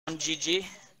GG.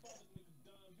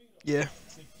 Yeah.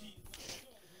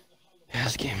 Yeah,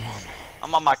 it's game on.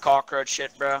 I'm on my cockroach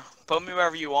shit, bro. Put me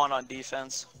wherever you want on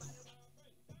defense.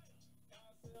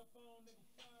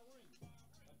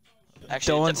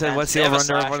 Actually, Dolan said, "What's the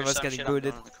over/under of one of us getting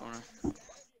booted?"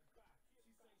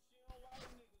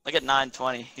 Look at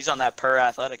 920. He's on that per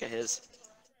athletic of his.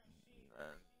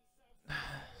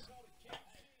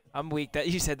 I'm weak. That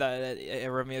you said that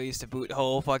Romeo used to boot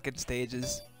whole fucking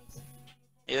stages.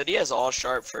 Yeah, he has all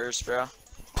sharp first, bro.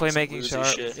 Playmaking sharp.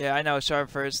 Shit. Yeah, I know. Sharp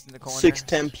first in the corner.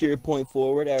 6'10" pure point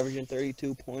forward, averaging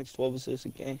 32 points, 12 assists a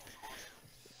game.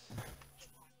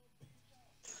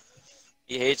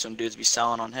 He hates when dudes be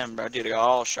selling on him, bro. Dude, I got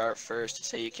all sharp first. He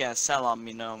say you can't sell on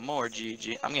me no more,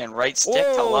 GG. I'm getting right stick.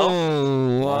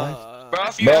 Hello. Bro,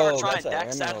 if you ever try and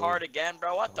dex that hard again,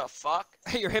 bro, what the fuck?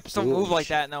 Your hips don't move like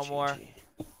that no more.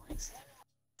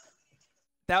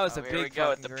 That was a big. Here we go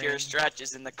with the pure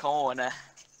stretches in the corner.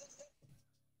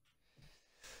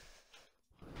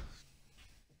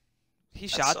 He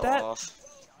shot that?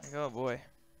 Like, oh boy.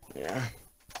 Yeah.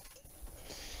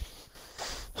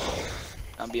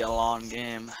 That'll be a long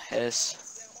game.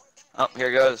 Hiss. Oh,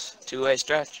 here goes. Two-way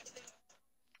stretch.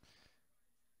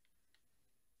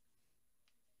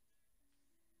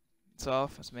 It's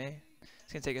off. It's me.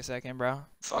 It's gonna take a second, bro.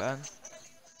 Fuck.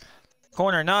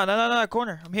 Corner. No.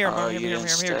 Corner. I'm here. I'm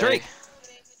here. Drake.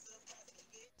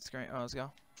 Screen. Oh, let's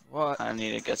go. What? I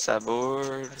need to get that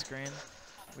board. That's green.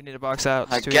 We need to box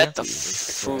out. I get the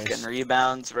fucking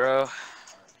rebounds, bro.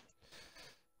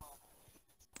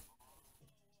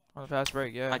 On the fast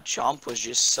break, yeah. My jump was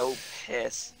just so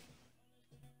pissed.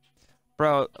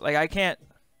 Bro, like I can't.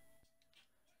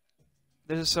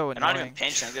 This is so annoying. I'm not even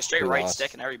pinching. I'm just straight right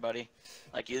stick and everybody.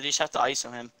 Like you just have to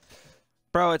ISO him.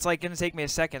 Bro, it's like gonna take me a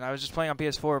second. I was just playing on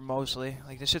PS4 mostly.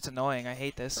 Like this shit's annoying. I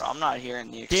hate this. Bro, I'm not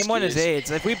hearing the excuse. Game 1 is AIDS.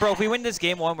 If we win this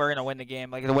game 1, we're gonna win the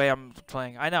game. Like the way I'm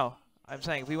playing. I know. I'm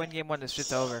saying if we win game 1, this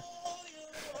shit's over.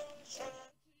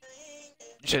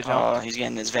 You should jump. Oh, he's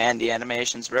getting his Vandy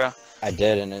animations, bro. I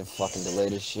did, and it fucking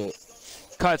delayed his shit.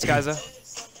 Cuts, guys.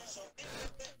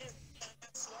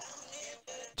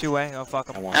 Two-way. Oh, fuck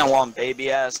him. And one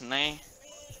baby-ass knee.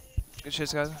 Good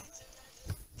shit, guys.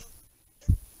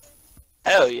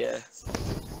 Hell yeah.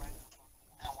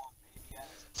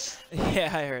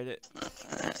 Yeah, I heard it.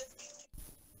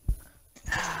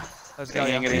 Let's go,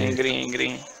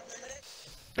 green.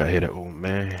 I hit it, oh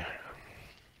man.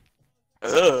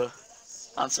 Ugh.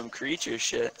 On some creature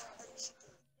shit.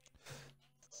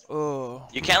 Oh.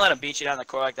 You can't let him beat you down the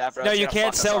court like that, bro. No, you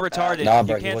can't sell retarded. Nah,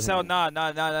 bro, you can't sell. Nah.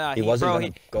 He wasn't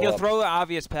gonna go he'll up. throw an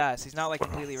obvious pass. He's not like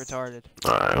completely retarded.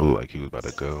 Alright, it looked like he was about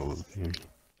to go.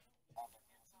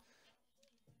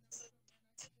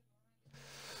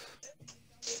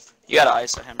 You gotta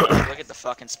ISO him, bro. Look at the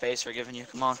fucking space we're giving you.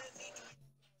 Come on.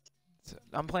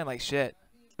 I'm playing like shit.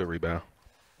 Good rebound.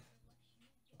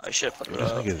 I should put it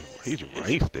This up. he's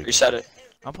right stick. Reset it.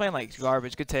 I'm playing like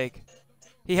garbage. Good take.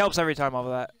 He helps every time over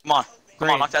that. Come on.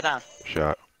 Come on, knock that down.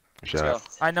 Shot.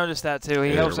 I noticed that too.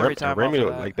 He helps every time. Remy, off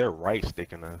of that. like they're right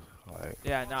sticking us. Like.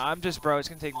 Yeah, no, I'm just bro. It's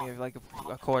gonna take me like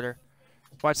a quarter.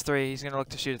 Watch 3. He's gonna look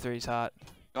to shoot a 3. He's hot.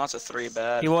 He wants a 3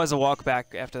 bad. He was a walk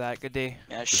back after that. Good D.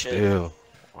 Yeah, shit. Still.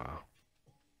 Wow.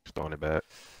 He's throwing it back.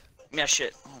 Yeah,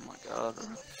 shit. Oh my god.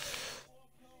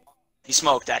 He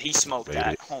smoked that. He smoked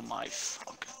that. Oh my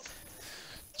fuck.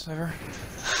 Sniper.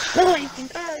 Oh, you can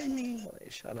guard me.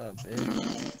 Shut up,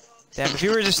 bitch. Damn, if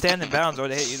you were just standing bounds, I would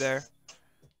have hit you there.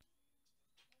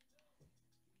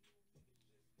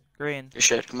 Green. Your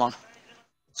shit. Come on.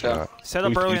 Let's go. Set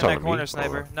up early in that corner,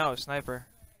 Sniper. No, Sniper.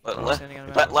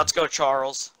 Let's go,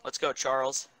 Charles. Let's go,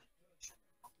 Charles.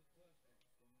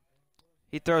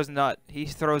 He throws nut. He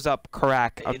throws up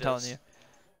crack. I'm telling you.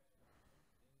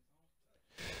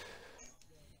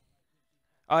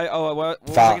 What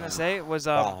was I gonna say? Was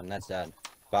Foul him. That's that.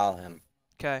 Foul him.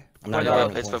 Okay.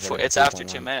 It's after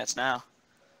 2 minutes now.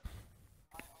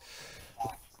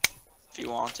 If you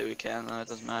want to, we can. It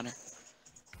doesn't matter.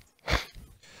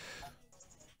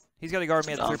 He's got to guard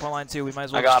me at the 3-point line too. We might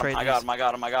as well I got him.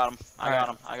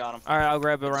 All right, I'll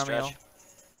grab the Romeo.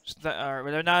 All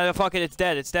right, no, fuck it. It's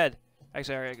dead. It's dead.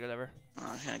 Actually, all right, whatever.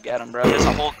 I'm gonna get him, bro.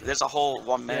 There's a whole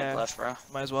 1 minute left, bro.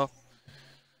 Might as well.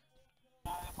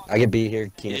 I get beat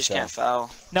here. You just can't foul.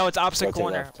 No, it's opposite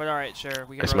corner. But all right, sure.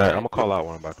 We can I'm gonna call out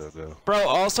when I'm about to go. Bro,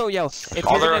 also, yo, if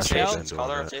call you're the gonna fail, rotations. Call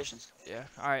the rotations. Yeah.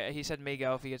 All right. He said me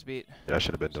go if he gets beat. Yeah, I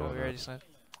should have been doing that.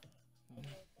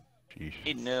 Jeez.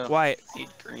 He knew. White. He'd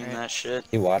green that shit.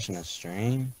 You watching the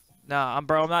stream? Nah, I'm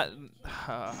not.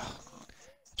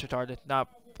 It's retarded. Not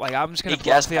like I'm just gonna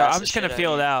bluff the. I'm just gonna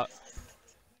feel it out.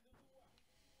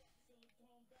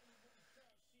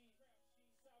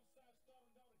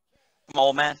 Come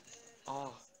on, man.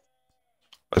 Oh.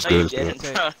 That's No, good. you That's didn't,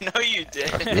 good. bro. No, you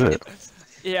That's didn't. good.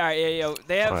 Yeah, yo.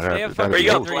 They have That fucking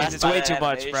is good. threes. It's way too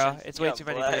much, bro. It's way too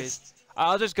many threes. Blessed.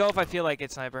 I'll just go if I feel like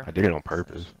it, sniper. I did it on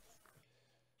purpose.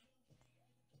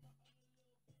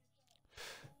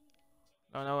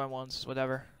 No one wants.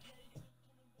 Whatever.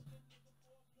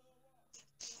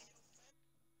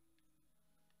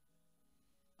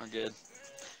 We're good.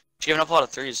 She's giving up a lot of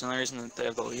threes. The only reason that they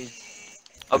have the lead.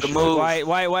 Oh, good move.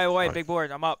 Wait. Big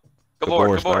board. I'm up. Good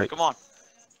board. Snipe. Come on.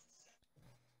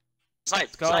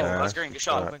 Snipe. Go. Snipe. Yeah. Let's green. Good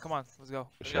shot. Open. Come on. Let's go.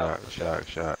 Shot.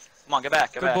 Come on, get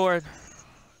back. Get Good back. board.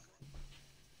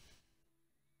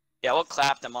 Yeah, we'll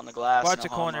clap them on the glass. Watch no the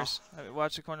homo. corners.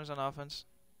 Watch the corners on offense.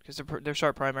 Because they're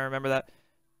sharp primary. Remember that.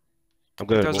 I'm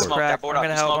good. Throws a Board. Smoke crack. that board I'm up.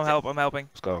 gonna You help. smoked I'm helping.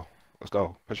 Let's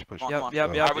go. Push. Come on, Yep, come on. yep.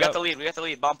 Alright, we got the lead. We got the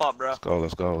lead. Bump up, bro.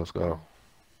 Let's go.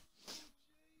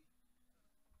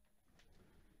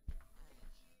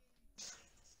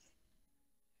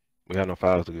 We got no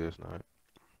fouls to get tonight.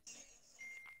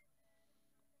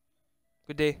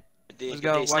 Good D. Good D, Let's good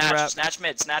go. D. Watch wrap. Snatch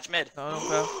mid. No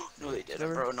foul. No, they didn't,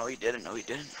 Whatever. bro. No, he didn't.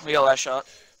 We got last shot.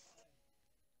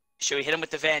 Should we hit him with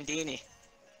the Vandini?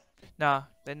 Nah.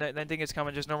 They think it's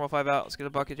coming. Just normal 5 out. Let's get a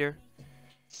bucket here.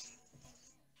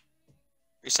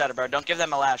 Reset it, bro. Don't give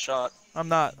them a last shot. I'm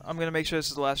not. I'm gonna make sure this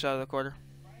is the last shot of the quarter.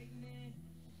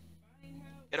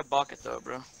 Get a bucket, though,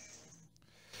 bro.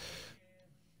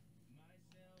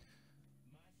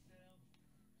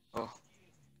 Oh.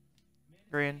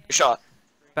 Green. Good shot.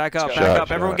 Back up.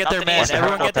 Shot. Everyone get their Nothing man. easy.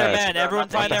 Everyone get their Pass. man. Everyone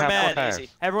Nothing find their easy. man. Nothing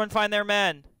easy. Everyone find their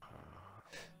man.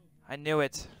 I knew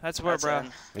it. That's where, That's bro.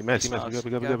 in. He missed. We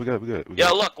good.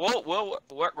 Yo, look,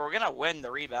 we're gonna win the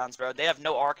rebounds, bro. They have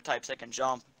no archetypes that can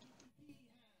jump.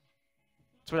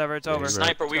 It's whatever. It's Yeah, over. you're right.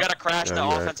 Sniper, we gotta crash Yeah, the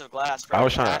you're right. offensive glass, bro. I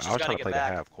was trying Patch is to gonna get play the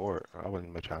back. half court. I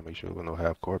wasn't trying to make sure there was no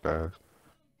half court pass.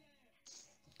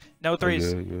 No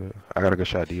threes. Yeah. I got a good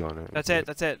shot D on it. That's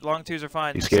it. Long twos are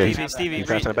fine. He's scared. Stevie. He's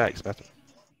passing it back. He's passing.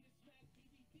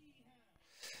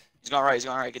 He's going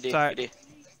right. Good D. Sorry.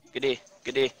 Good D.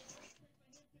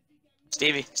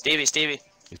 Stevie.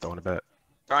 He's throwing it back.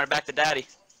 Throwing it back to daddy.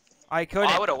 I couldn't.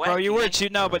 I would've Bro, went, you were Keegan.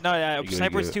 shooting. No, but no. You good,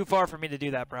 Sniper's you good. too far for me to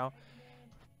do that, bro.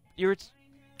 You were.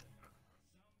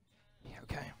 Yeah,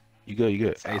 okay. You good.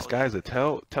 Hey, Solid. Skies,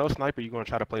 tell Sniper you're gonna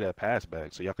try to play that pass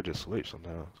back so y'all could just switch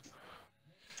sometimes.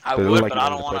 I It would, looked like but you I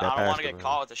don't wanted to want play that to pass, get though.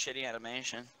 caught with a shitty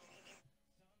animation.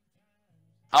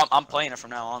 I'm playing it from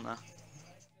now on, though.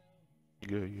 You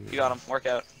good. You got him. Work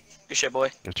out. Good shit, boy.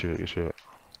 Good shit.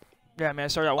 Yeah, man. I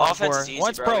started at 1-4. Offense is easy,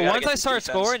 Once, bro. We gotta once get I this start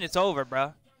defense. scoring, it's over,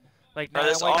 bro. Like, Bro, now,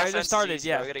 this like, I offense just started. is easy,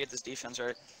 Yeah. bro. We gotta get this defense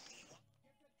right.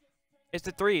 It's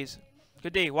the threes.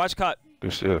 Good D. Watch cut.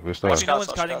 Good shit. Good Watch stuff. it. No one's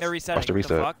Watch cutting. cuts. They're resetting. Watch the What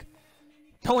the reset. fuck?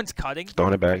 No one's cutting. He's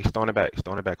throwing it back. He's throwing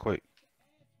it back quick.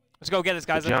 Let's go get this,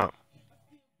 guys. Good jump.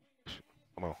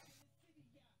 Come on.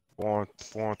 4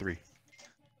 on 3.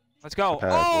 Let's go.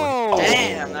 Pass, boy. Oh!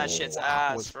 Damn, that shit's I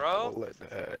ass, was bro. gonna let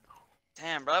that.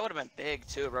 Damn, bro. That would have been big,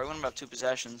 too, bro. We wouldn't have 2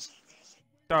 possessions.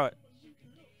 Throw it.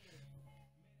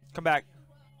 Come back.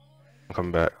 I'm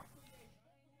coming back.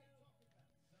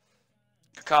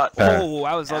 Good cut. Pass. Oh,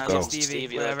 I was Yeah, lucky, that's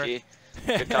Stevie. low Whatever. key.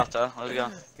 Good cut, though. Let's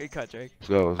go. Good cut, Drake. Let's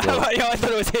go. Yo, I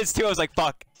thought it was his too. I was like,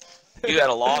 fuck. You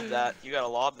gotta lob that.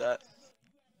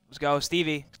 Let's go,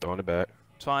 Stevie. He's throwing it back.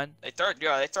 It's fine. They throw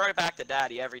it back to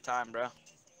daddy every time, bro.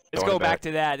 Let's Throwing go it back back.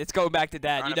 to that. It's going back to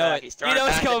dad. Throwing You it know back. it. He's You throwing know it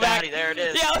it's back to going back. daddy. There it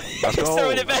is. Yeah, Let's he's go.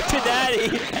 throwing it back to daddy.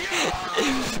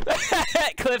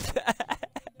 Clip that.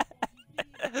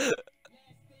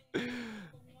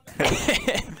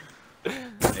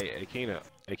 Hey, Keena.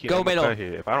 Go I'm gonna middle. cut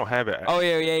here. If I don't have it. Oh,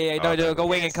 yeah. No, Okay. go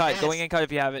wing and cut. Go wing and cut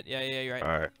if you have it. Yeah, you're right.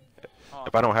 All right. Oh,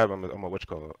 If I don't have it, I'm gonna what you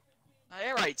call it.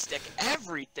 I right stick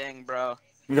everything, bro.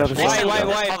 You got the Why- shot. why-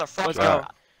 Motherfucker. Let's Yeah. go.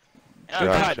 Yeah, Good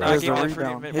Yeah, cut. sure. Knock Here's him the in for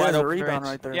rebound. wide Here's the open rebound range.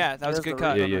 right there. Yeah, that was a Here's good the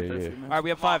cut. rebound Yeah. right there, All right, we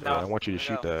have 5 I now. want you to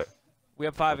shoot that. We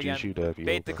have I 5 want you to again. shoot that if you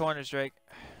Bait the open. corners, Drake.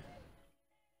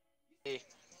 Good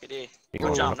D. You Good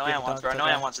go. jump. No Good hand wants, bro. dunk, No good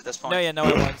hand dunk. wants at this point. No, yeah, no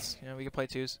one wants. You know, we can play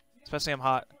 2s. Especially I'm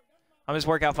hot. I'm just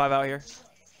work out 5 out here.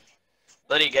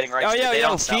 Liddy getting right. Oh, stick. yeah, They yo,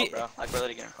 don't sell, feet- bro. Like we're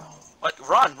Liddy getting. What?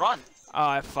 Run.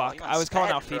 Oh, fuck. you I was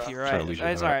calling out unspent, Fifi, bro. right? Trying to lose your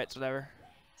It's heart. alright, it's whatever.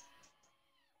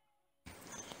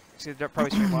 See, they're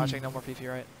probably stream watching. No more Fifi,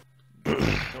 right? Go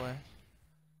away.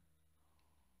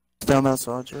 Down that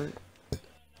side, Drake.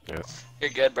 You're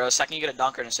good, bro. Second you get a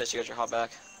dunker and assist, you got your hot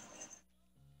back.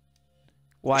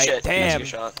 White. Shit, Damn. good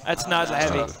shot. That's not a That's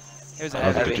heavy. not- It was a That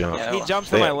was a heavy. good jump. Yeah, He well, jumped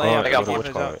for my layup. I got and one. he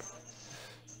was up.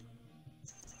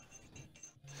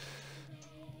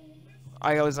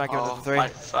 I was not giving it the 3.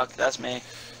 Fuck, that's me.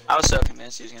 I was so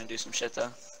convinced he was gonna do some shit though.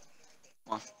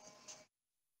 Come on.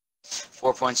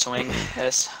 4-point swing.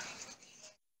 Yes.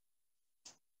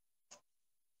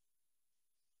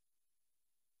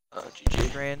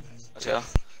 GG. Green. Let's go.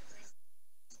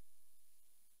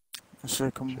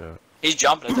 Shit, come on. He's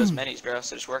jumping at those minis, bro,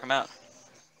 so just work him out.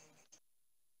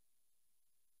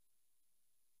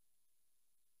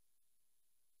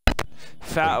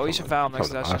 Foul. We should foul him next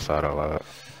session. I saw it a lot.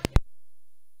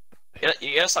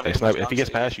 You gotta stop Hey, hitting snipe, those if he gets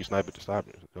dunks, past you, snipe it to stop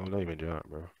it. Don't even jump,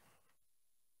 bro.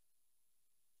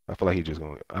 I feel like he's just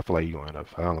gonna. I feel like he's gonna end up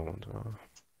fouling one time.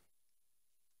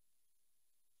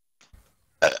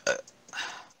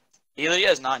 He literally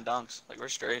has 9 dunks. Like, we're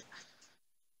straight.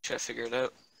 Try to figure it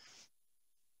out.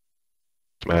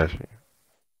 Smash me.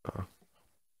 I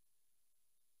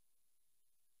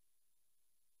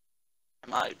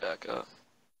might back up.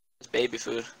 It's baby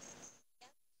food.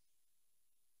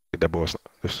 Get that boy.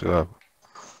 Good stuff.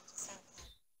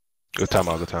 Good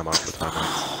timeout. Good timeout. Good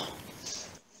timeout.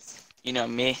 You know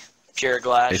me. Pure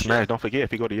glass. Hey, shit. Smash, don't forget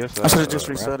if you go to your side. I should have just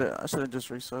reset it. I should have just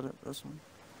reset it. This one.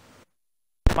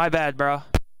 My bad, bro.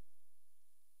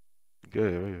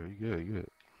 Good. You good. You good.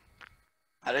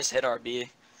 I just hit RB.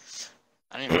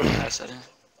 I didn't even pass that in.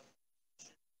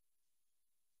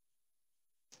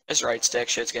 This right stick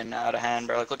shit's getting out of hand,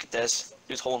 bro. Like, look at this.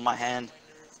 He was holding my hand.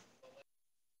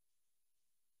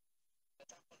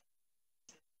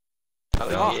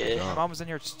 Oh, yeah. My mom was in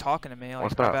here just talking to me. Like,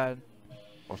 What's my that? bad.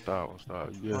 One stop.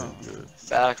 You good. You good.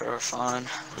 Back or fun.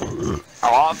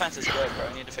 Our offense is good, bro.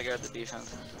 We need to figure out the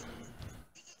defense.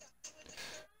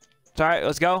 It's alright,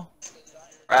 let's go.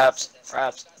 Raps.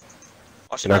 Watch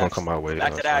You're the not gonna backs. come my way.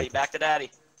 Back to daddy. Back to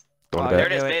daddy. Don't Oh, There back.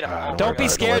 it is, do it. beta. Ah, Don't be worry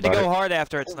scared to about go it. hard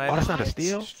after it, Oh, Snipe. that's not a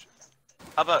steal?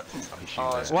 How about? Oh, he shooting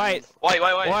Oh, that. it's White. White.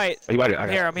 White. Oh, you got it. I'm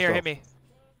here. Let's Hit go. me.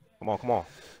 Come on.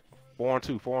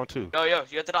 4-on-2. Yo, you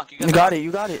got the dunk. You got it.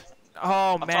 You got it.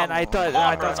 Oh man, I thought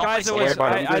Skies Don't was. be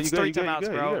scared. It's 3 timeouts,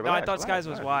 bro. No, I thought Skies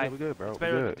was wide. We good, bro. It's We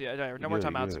better. good. Yeah, no We more good,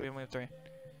 we timeouts. good. We only have 3.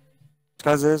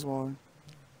 Guys, there's one.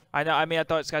 I know. I mean, I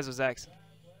thought Skies was X.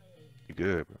 You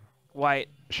good, bro. White.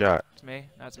 Shot. It's me.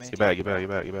 That's me. Get back.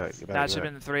 That should have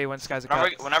been the 3 when Skies a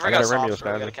cut. Whenever I we got got a Remio, soft,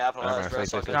 bro, we gotta Skyler. capitalize, bro.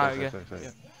 It's all good. No, though. yeah.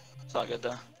 It's all good though.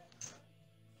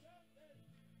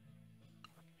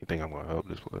 You think I'm gonna help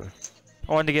this player?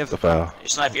 I wanted to give. The foul. You're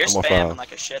sniper. You're I'm gonna spamming foul.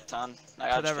 like a shit ton. I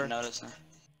just Whatever. didn't notice.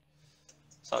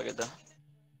 It's all good though.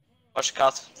 Watch the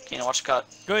cut. Keenan, watch the cut.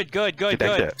 Good. Get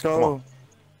that. Come Go. on.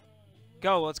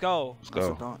 Go. Let's go. Let's That's a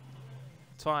go. dunk.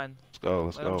 It's fine.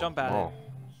 Let's Let go. him jump at Come it. on.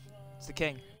 It's the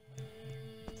king.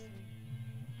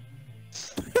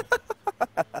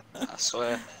 I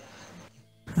swear.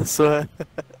 So,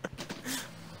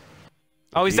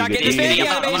 Oh, he's not Good getting the D. big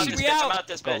I'm animation. We out. out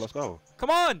this Let's bitch. go. Come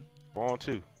on.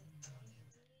 4-on-2.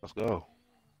 Let's go.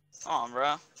 Come on,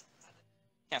 bro.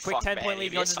 Can't Quick fuck 10-point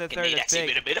lead going into the third. That's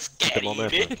big. Keep the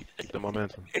momentum. Keep the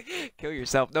momentum. Kill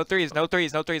yourself. No threes. You Layups get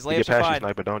are past you, fine.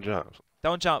 sniper. Don't jump.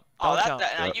 Don't jump. Oh, Don't jump.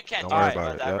 no, Yep. you can't Don't do worry anything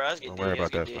about about it. that, Yep. bro. That's good Don't D, worry that's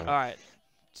about that, good D. son. All right.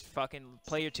 Just fucking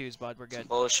play your twos, bud. We're good.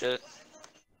 Bullshit.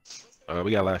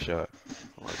 We got last shot.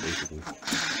 Like, basically.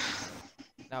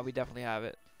 Now we definitely have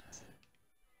it.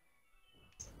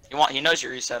 He knows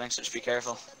you're resetting, so just be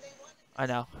careful. I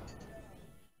know.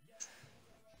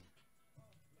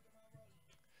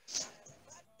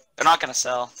 They're not gonna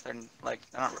sell. They're like,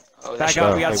 they're not. Oh, Back they're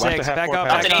up. We got Hey, watch the 6. half Back court up.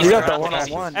 pass. Back up. you got that Nothing else.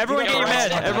 one-on-one. Everyone get your Right men.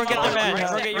 stick. Everyone get their men. Right Everyone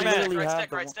stick, get your right men. stick, Literally right have stick,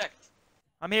 the right one. stick.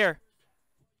 I'm here.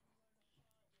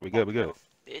 We good.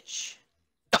 Bitch.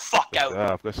 The fuck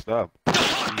out. Good stuff.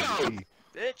 Easy.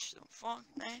 Bitch. The fuck,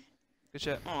 man. Good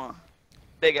shit. Come on.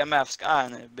 Big MF Sky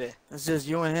in there, bitch. It's just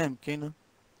you and him, Keenan.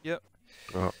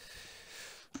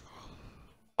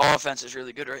 All offense is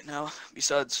really good right now,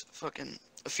 besides fucking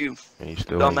a few. And you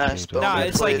still Dumbass. ain't Nah, good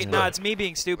it's plays, like bro. it's me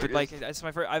being stupid. We're Like good. it's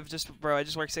my first. I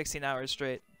just worked 16 hours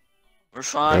straight. We're Bro,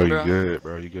 fine, you bro. good,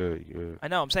 bro. You good. I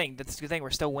know. I'm saying that's the good thing.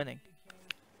 We're still winning.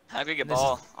 How could we get This is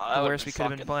ball? The worst we could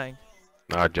have been playing.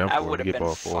 Nah, jump I for it. would You have get been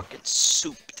ball 4. fucking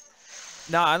souped.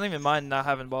 No, I don't even mind not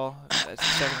having ball. It's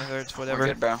second and thirds, We're whatever.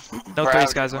 good, bro. No We're threes,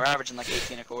 averaging- guys. We're averaging like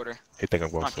 18 a quarter. You think I'm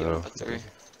going Not giving to up a 3.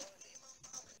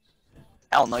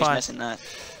 Hell no, he's Fine. missing that.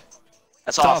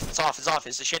 That's It's off. off. It's off. It's off.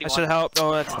 It's a shitty That one. should help.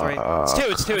 Oh, that's 3. It's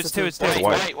 2. It's 2.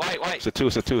 White. It's a 2.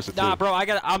 It's a 2. Nah, bro.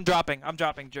 I'm dropping,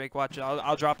 Drake. Watch it.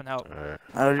 I'll drop and help. Alright.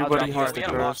 Everybody drop has hard. the We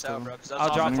gotta curse, box out, though. bro, 'cause that's I'll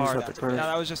all drop we hard. use at at the the No, curse.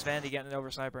 that was just Vandy getting it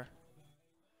over sniper.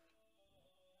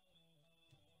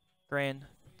 Green.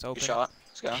 It's Good open. shot.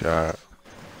 Let's go. Shot.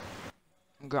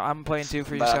 I'm playing 2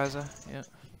 for you Back. guys. Yeah.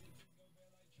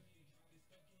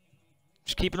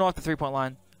 Just keeping off the 3-point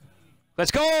line.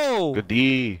 Let's go. Good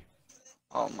D.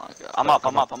 Oh my god. I'm up.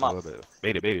 A little bit.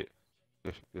 Bait it.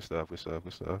 Good stuff.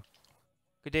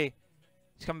 Good D.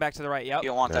 He's coming back to the right. Yep. You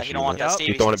don't want that. That's You don't you, want man. that. Yep.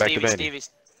 Stevie. He's throwing it back to Stevie. Vandy. Stevie's.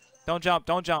 Don't jump.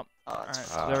 Oh,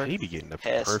 it's Alright. He be getting the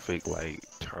Pass. perfect like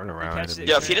Turn around. catches it,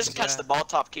 Yo, if he doesn't yeah. catch the ball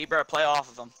top key, bro, play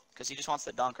off of him. Because he just wants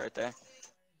the dunk right there.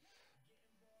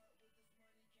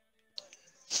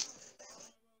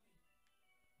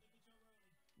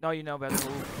 No, you know better.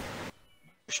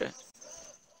 Shit.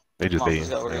 They just Come on, being. let's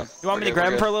go, we're Yeah. good. You want me to We're grab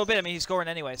him good. for a little bit? I mean, he's scoring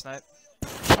anyway, Snipe.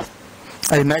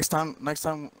 Hey, next time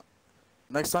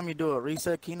you do a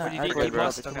reset, Keenan, What do you act need, like good, you bro?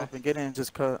 have to come up and get in and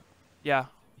just cut. Yeah.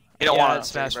 He don't Yeah, want a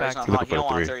it's three, smash bro. He's back. not hot. He Looking don't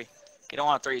for a want a three. three. He don't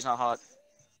want a three. He's not hot.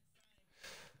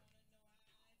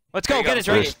 Let's There go. you Get go. it, Good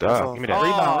Drake. stuff. Give me that.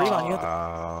 Rebound. You have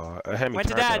to... I had me Went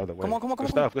to turned the dad. other way. Come on. Good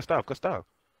stuff. Good stuff. Good stuff.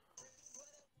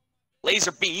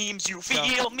 Laser beams, you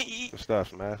feel me? Good stuff,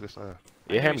 Smash. Good stuff.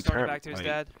 I Yeah, knew it had he me was throwing it turned. back to his Like,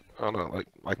 dad. I don't know,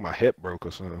 like my hip broke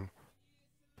or something.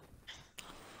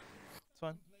 It's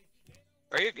fine.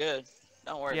 Bro, you're good.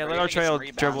 Don't worry. Yeah, bro. let You're our gonna get trail some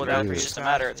rebounds, dribble it bro. out. for It's you. just a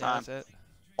matter of Yeah, time. that's it.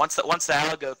 Once the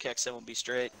algo kicks in, we'll be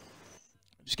straight.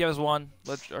 Just give us one.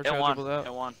 Let our Hit trail one. dribble it out.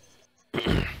 Hit one.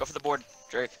 Go for the board,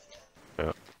 Drake.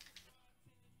 Let's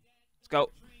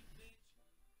go.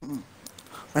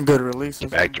 And good release. Get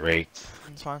back, Drake.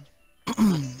 It's fine.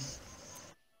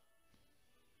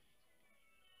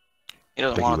 He I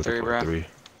doesn't think want a he three, looking for a bro. three.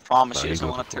 Promise Nah, you, he he's doesn't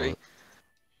want a looking for three. it.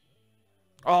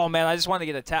 Oh man, I just wanted to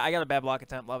get a tap. I got a bad block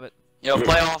attempt. Love it. Yo,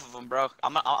 play off of him, bro.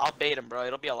 I'll bait him, bro.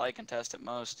 It'll be a light contest at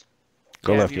most.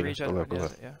 Go Yeah, left, if you Keenan. reach Go out, left. Go yeah,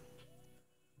 left. yeah.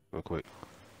 Real quick.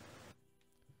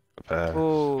 Pass.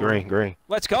 Ooh. Green.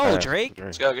 Let's go, Pass. Drake. Green.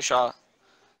 Let's go, good shot.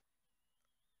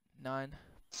 9.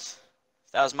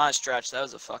 That was my stretch. That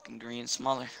was a fucking green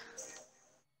smaller.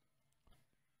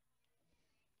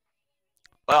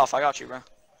 Play off. I got you, bro.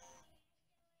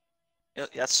 Yeah,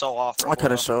 that's so off. I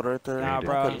could have showed right there. Nah, did.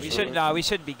 bro. Could've We showed shouldn't. right Nah, we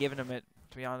shouldn't be giving him it.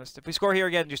 To be honest, if we score here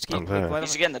again, just keep. I'm saying. Let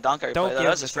He's him, getting the dunk every Don't play. give That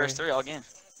was him his the first three. three all game.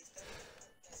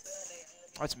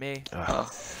 that's me. Oh.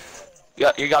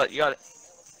 You got it. Get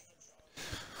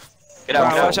out. Alright, Get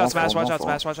watch out. out, smash. One Watch out, fall.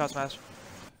 smash. Watch out, smash.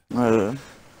 there.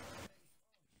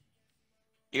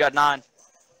 You got 9.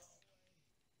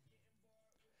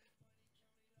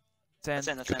 10. That's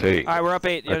in. That's Good in. take. All right, we're up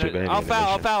 8. That's your I'll bandit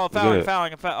foul. animation. I'm Good.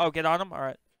 fouling. Oh, get on him. All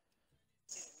right.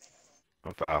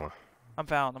 I'm fouling.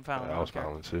 I'm fouling. I was Okay.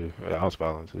 fouling too. I was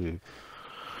fouling too.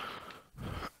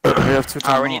 We have 2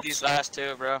 Alright, we need timeouts. these last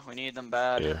two, bro. We need them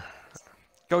bad. Yeah.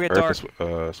 Go get Or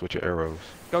dark. switch your arrows.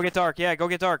 Go get dark. Yeah, go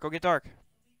get dark. Go get dark.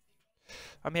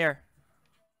 I'm here.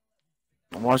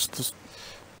 Watch this.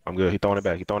 I'm good. He throwing it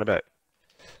back.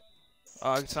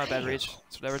 Oh, it's not a bad reach.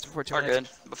 It's whatever. It's before 2 We're minutes.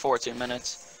 good. Before 2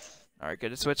 minutes. All right,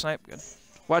 good. Switch snipe. Good.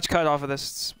 Watch cut off of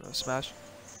this smash.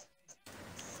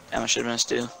 Damn, I should have missed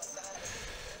too.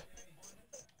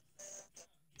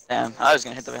 Damn, I was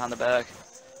gonna hit the behind the back.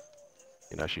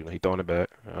 You're not shooting. He throwing it back.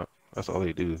 Yeah, that's all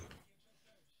he do.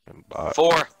 And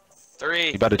 4, He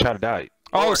 3. about to try to die.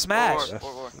 Oh, Four, smash.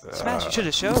 four. Smash. You should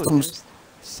have showed. Systems.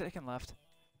 Second left.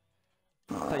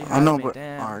 I know, me, but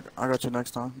damn. alright, I got you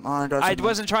next time. No, I got you. I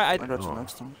wasn't trying. I got you Oh.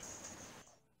 next time.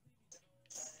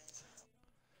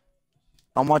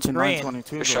 I'm watching Green.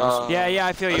 922. Good bro. shot. Yeah,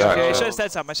 I feel you. Yeah. I should have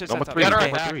said something. I should have Number said three, something.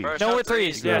 number Okay. three. bro. No Shot more three,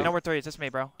 threes. you Yeah, good. no more threes. That's me,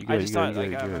 bro. You I good, just you good, thought you like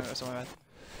good, you good. that's my bad.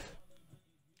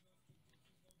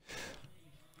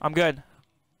 I'm good.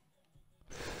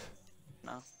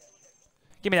 No.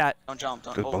 Give me that. Don't jump.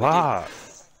 Don't. Good Oh, block.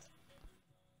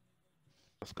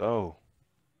 Let's go.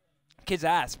 Kid's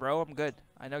ass, bro. I'm good.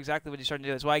 I know exactly what he's trying to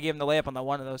do. That's why I gave him the layup on that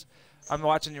one of those. I'm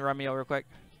watching you run me real quick.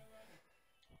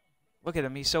 Look at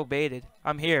him. He's so baited.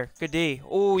 I'm here. Good D.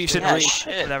 Oh, you shouldn't Yeah, reach.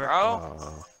 shit, Whatever.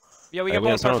 bro. Yeah, we Hey, got we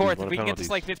bonus got by penalties, fourth. we If we got can get this penalties.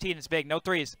 like 15, it's big. No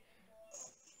threes.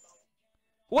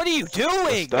 What are you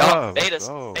doing? Stop. Bait Let's us.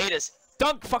 go. Bait us.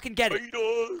 Dunk. Fucking get it. Bait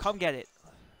us. Come get it.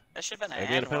 That should have been a Hey,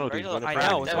 we in hand the one, bro. penalties. You we in the look I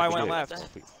know, like that's that. why I Don't went forget.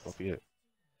 left. Don't forget.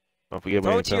 Don't forget.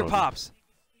 Throw we it to your in penalties. pops.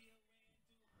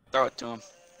 Throw it to him.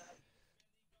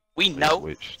 We They know.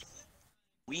 switched.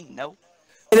 We know.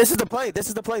 Hey, this is the play. This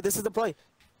is the play. This is the play.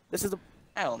 This is the.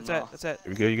 Hell That's no. it. That's it.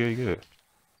 You good? You good? You good?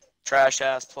 Trash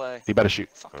ass play. He about to shoot.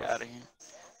 Fuck out of here.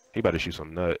 He about to shoot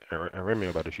some nut. And Remy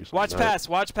about to shoot some Watch nut. pass.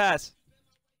 Watch pass.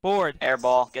 Board. Air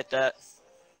ball. Get that.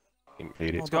 He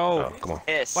made it. Let's go. Oh, come on.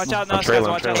 Piss. Watch out, I'm no, trailing.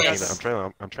 I'm watch out. trailing. Yes.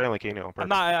 I'm trailing Keenan on purpose. I'm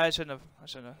not. I shouldn't have. I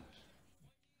shouldn't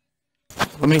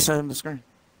have. Let me set him the screen.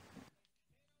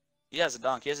 He has a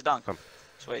dunk. He has a dunk. Come.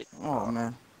 Sweet. Oh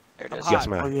man. There it I'm is. hot. Yes,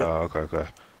 man. Oh, yeah. Oh, okay.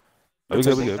 Oh, we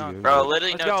good. We good. We good. Bro,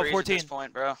 literally Let's no go, threes 14. at this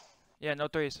point, bro. Yeah, no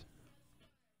threes.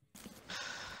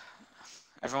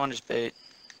 Everyone just bait.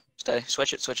 Stay.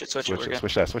 Switch it. We're good.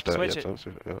 Switch that. Switch Yeah, it. switch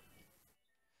it. Yeah.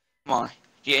 Come on.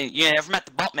 You ain't ever met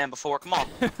the bump man before. Come on.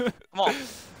 Come on.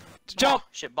 Jump.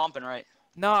 Shit bumping right.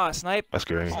 Nah, snipe. That's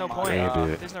green. There's no Oh my point. Green God.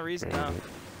 did. There's no reason. Green No. did.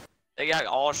 They got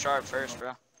all sharp first,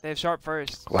 bro. They have sharp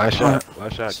first. Last shot.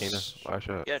 Last shot, Keenan. Last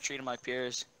shot. You gotta treat them like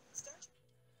peers.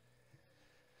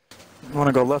 You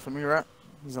wanna go left with me, right?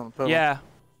 He's on the pillar. Yeah.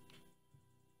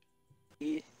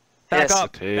 Back Yes.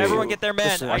 up. Okay. Everyone get their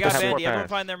man. Listen, I got watch the Vandy. half-court Everyone pass.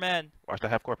 find their man. Watch the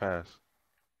half-court pass.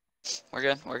 We're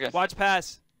good. We're good. Watch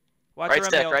pass. Watch Right your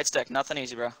stick. Romeo. Right stick. Nothing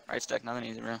easy, bro. Right stick. Nothing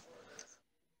easy, bro.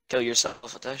 Kill yourself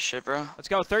with that shit, bro. Let's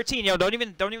go. 13. Yo, don't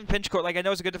even pinch court. Like I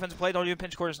know it's a good defensive play. Don't even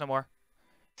pinch corners no more.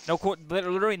 No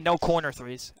literally no corner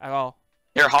threes at all.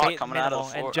 You're hot Stay coming out of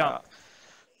the minimal floor. and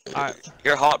jump. Alright.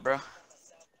 You're hot, bro.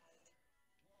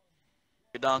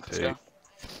 Good dunk. Let's go.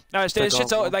 No, this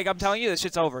shit's over. over. Like I'm telling you, this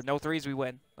shit's over. No threes, we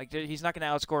win. Like he's not gonna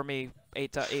outscore me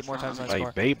eight more times than I score.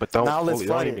 Like bait, but don't Now let's fully,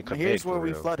 flood don't even it. commit. Here's where for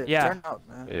we real. flood it. Yeah. Turn out,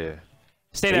 man. Yeah.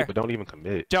 Stay Bait, there. but don't even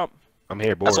commit. Jump. I'm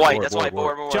here, board. That's white. board, That's board, white.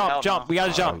 board. Board. Jump. Hell Jump. no. We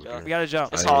gotta Oh, jump. okay. We gotta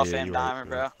jump. It's Yeah, Hall of yeah, Fame you're right, diamond,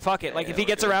 yeah. bro. Fuck it. Like Yeah, if he we're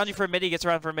gets good. around you for a midi, he gets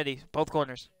around for a midi. Both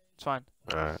corners. It's fine.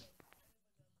 All right.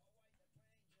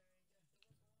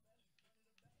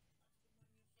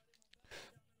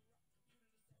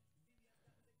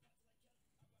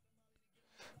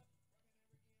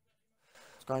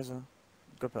 Guy's a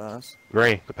good pass.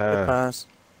 Green, good Good pass. pass.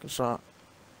 Good shot.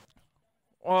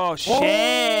 Oh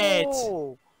shit!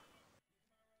 Oh!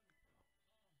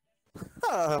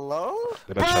 Hello?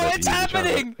 They Bro, better try to it's beat each other.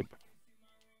 happening!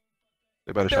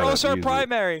 They better They're try to also use it.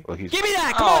 primary. Look, he's Give me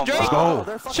that! Come Oh, on, Drake! let's go.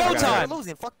 They're fucking Showtime. They're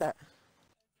losing. Fuck that.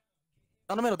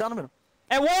 Down the middle. Down the middle.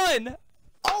 And one!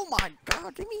 Oh my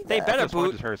God! Give me that. They better This one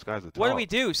boot. just hurt Skies to What do talk. we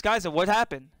do? Skyza, what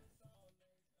happened?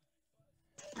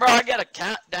 Bro, I get a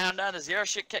countdown down to 0.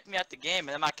 Shit kicked me out the game, and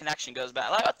then my connection goes back.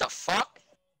 Like, what the fuck?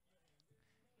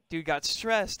 Dude got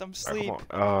stressed. I'm All asleep. right,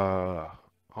 come on.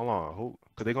 Hold on. Who?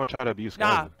 Cause they gonna try to abuse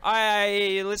Nah,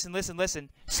 Skies. listen.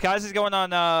 Skies is going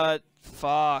on,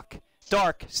 fuck.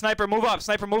 Dark. Sniper, move up.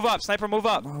 Sniper, move up. Sniper, move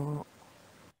up. No.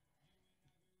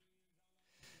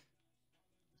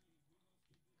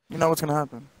 You know what's gonna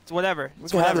happen. It's whatever. We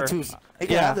It's can have whatever. the twos. He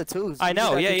can yeah. have the twos. I We just know.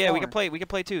 gotta Yeah, keep yeah. scoring. We can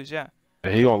play twos. Yeah.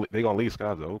 And they gonna leave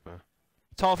Skies open.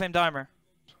 It's Hall of Fame dimer.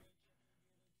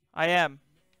 I am.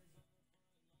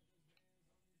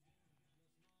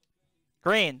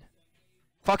 Green.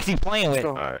 Fuck is he playing with? Let's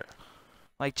go. All right.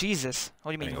 Like Jesus.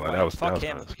 What do you mean? Anyway, that was Fuck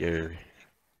him. kind of scary.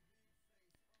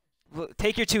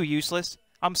 Take your two, useless.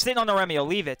 I'm sitting on the Remio.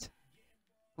 Leave it.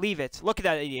 Leave it. Look at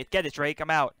that idiot. Get it, Drake. I'm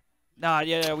out. Nah,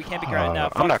 yeah, we can't be crashing. Nah,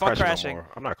 I'm not fuck crashing. crashing. No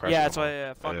more. I'm not crashing. Yeah, no that's why. more.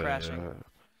 Yeah, fuck crashing.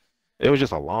 It was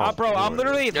just a long. Bro, I'm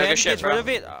literally. If Yeah, good Van shit, gets rid bro. of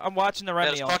it, I'm watching the Yeah,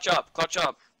 just Remio. clutch up. Clutch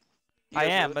up. You I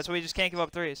guys am. do it. That's why we just can't give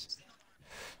up threes.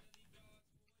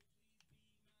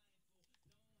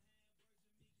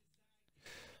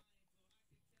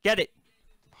 Get it.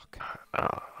 Fuck.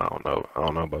 I don't know. I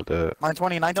don't know about that.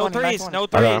 920. No 920. threes. 920. No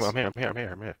I'm threes. here.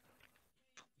 I'm here.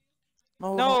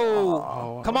 No. No.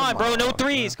 Oh, Come on, bro. No on,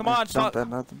 threes. Come on. Jump Fuck. at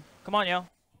nothing. Come on, yo.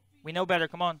 We know better.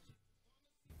 Come on.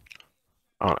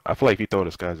 I feel like if you throw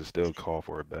the Skies, it still call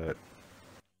for it back.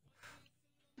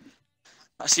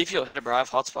 I see if you hit it, bro. I have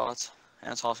hot spots.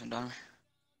 And it's Hall of Fame dimer.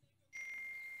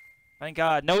 Thank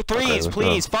God. No threes, let's go.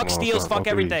 please. Fuck Come on, steals. come on, Fuck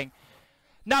no everything.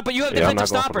 Nah, but you have Yeah, I'm defensive not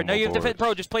going for stopper. the No, you have more defense.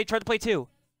 boards. Bro, just try to play two.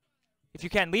 If you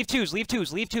can. Leave twos. Leave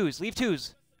twos. Leave twos. Leave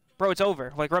twos. Bro, it's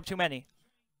over. Like, we're up too many.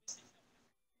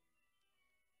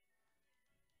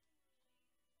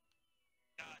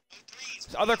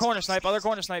 Other corner snipe. Other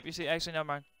corner snipe. You see. Actually, never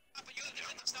mind.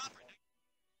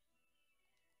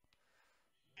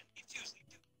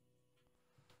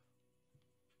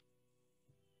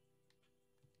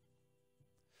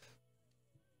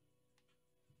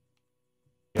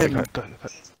 Yeah, Hit me.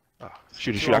 cut.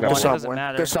 Shoot. Sure, I got one. Good It shot, doesn't boy.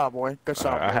 matter. Good shot, boy. Good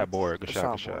shot. I boy. had board. Good Good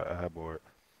shot. shot, boy. I had board.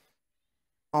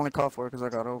 I only called for it because I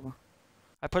got over.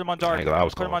 I put him on dark. I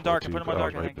was Put him calling on for it dark. I too, put him on 'cause I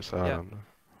dark. was I right think. beside Yeah. him.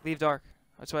 Leave dark.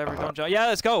 That's why don't jump. Yeah,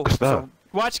 let's go. Good stuff.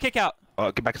 Watch kick out.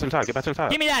 Get back to the top. Get back to the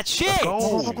top. Give me that shit. Let's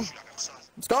go.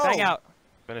 Let's go. Hang out.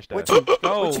 Finish With that. you.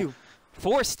 Go. With you.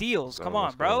 4 steals. Come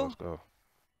on, bro. Let's go.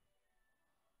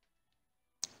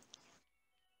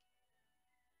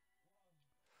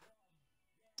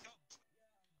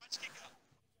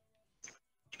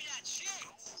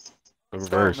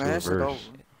 Reverse. man. It's Reverse.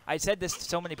 over. I said this to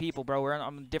so many people, bro. We're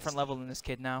on a different level than this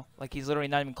kid now. Like, he's literally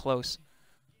not even close.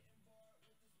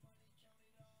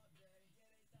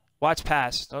 Watch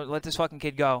pass. Don't let this fucking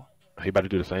kid go. He about to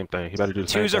do the same thing. He about to do the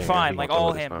same Twos thing. are man. fine. He Like, gonna throw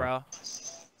all it this him, time. bro.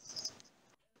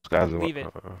 Skies Leave it.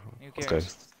 Who Okay.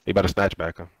 cares? He about to snatch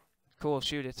back him. Cool,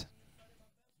 shoot it.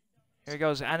 Here he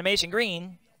goes. Animation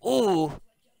green. Ooh.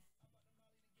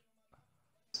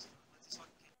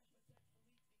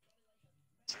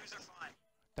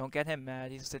 Don't get him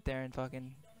mad. He'll sit there and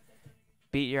fucking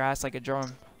beat your ass like a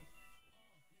drum.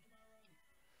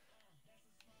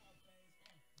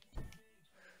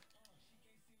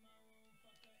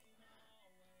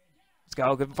 Let's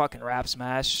go. Good fucking rap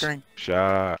smash. String.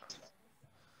 Shot.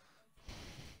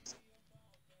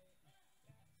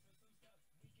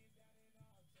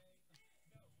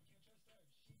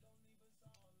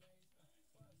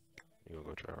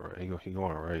 try right. He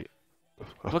going right.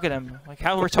 Look at him. Like,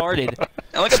 how retarded.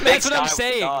 That's what I'm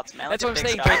saying. That's what I'm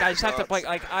saying, Drake. I just have to play.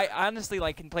 Like, I honestly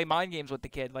like can play mind games with the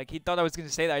kid. Like, he thought I was gonna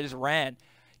say that. I just ran.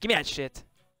 Give me that shit.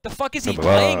 The fuck is he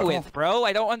playing with, bro?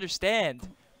 I don't understand.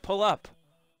 Pull up.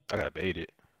 I got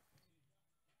baited.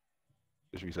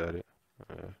 Just reset it.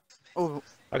 Oh,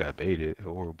 I got baited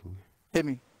horribly. hit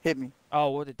me. Hit me.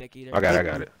 Oh, what a dick eater. I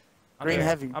got it. Green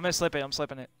heavy. I'm gonna slip it. I'm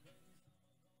slipping it.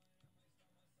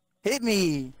 Hit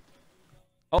me.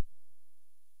 Oh.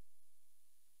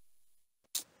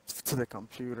 To the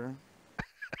computer.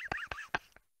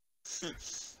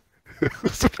 Smash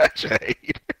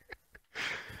hate.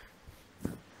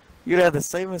 You'd have the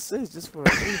same assist just for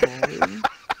a rebound.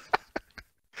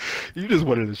 You just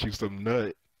wanted to shoot some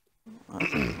nut.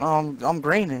 I'm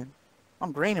graining.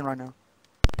 I'm graining right now.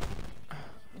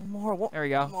 One. There we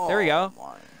go. There we go.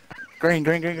 Green.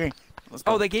 Let's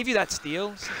go. Oh, they gave you that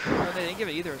steal? No, they didn't give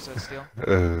it either. It says steal.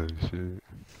 Oh, shit.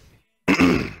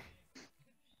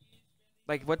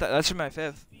 Like, what the? That's from my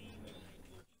 5th.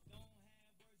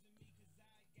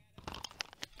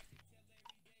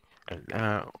 And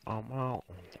now I'm out.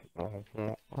 Come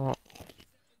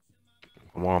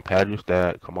on, pad your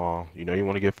stat. Come on. You know you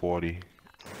want to get 40.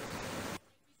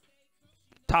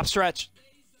 Top stretch.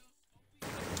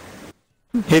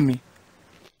 Hit me.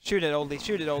 Shoot it, oldie.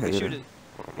 Shoot it, oldie. Shoot it.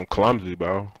 I'm clumsy,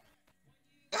 bro.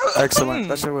 Excellent.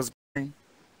 That shit was green.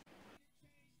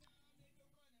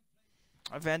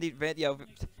 Vandy, yo,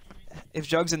 if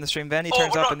Jug's in the stream, Vandy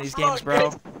turns up in these games,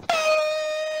 bro.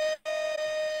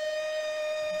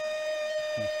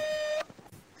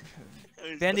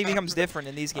 Vandy becomes different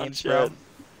in these games, bro.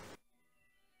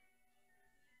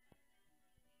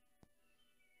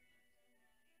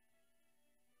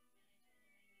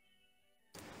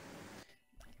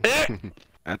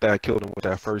 After I killed him with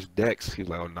that first dex, he's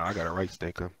like, oh, no, I got a right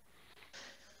stick him.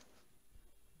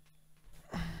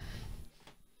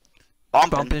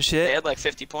 Bumping shit. They had like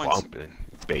 50 points. Bumping.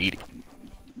 Baiting.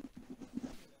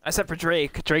 Except for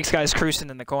Drake. Drake's guy's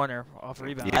cruising in the corner off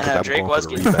rebound. I know, Drake was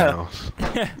getting rebounds.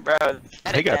 Bro,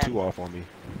 They got 2 off on me.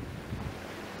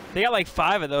 They got like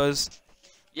 5 of those.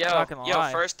 Yo,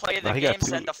 first play of the game,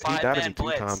 send a 5-man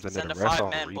blitz. Send a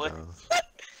 5-man blitz.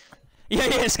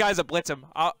 Yeah, Sky's a blitz him.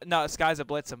 No, Sky's a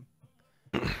blitz him.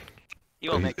 He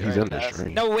won't make he's in the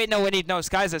stream. No, wait, no,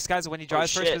 Sky's when he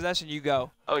drives first possession, you go.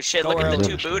 Oh shit, look at the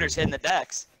 2 booters hitting the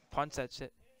decks. Punch that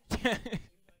shit.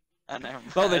 Oh, never mind.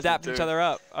 Oh, they dapped each other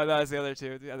up. Oh, that was the other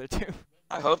two.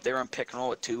 I hope they run pick and roll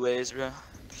with 2 ways, bro.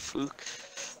 Fook.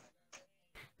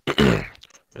 The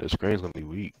screen's gonna be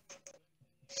weak.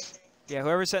 Yeah,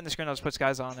 whoever's setting the screen, let's put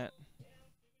Skies on it.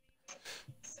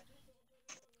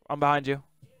 I'm behind you.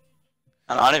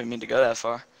 I don't even mean to go that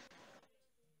far.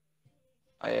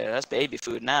 Oh yeah, that's baby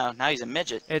food now. Now he's a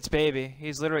midget. It's baby.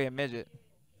 He's literally a midget.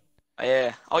 Oh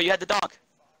yeah. Oh, you had the dunk.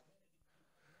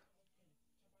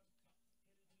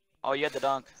 Oh, you had the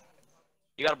dunk.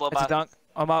 You gotta blow by. It's a dunk.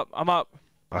 I'm up.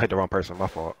 I hit the wrong person. My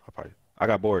fault. I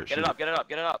got bored. Get it up.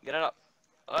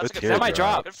 Oh, that's a good That might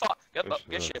drop. Good fuck.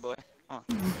 Good shit, boy. Oh.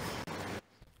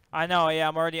 I know. Yeah,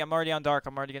 I'm already on dark.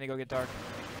 I'm already gonna go get dark.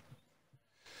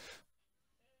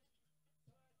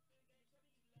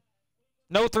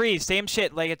 No 3s. Same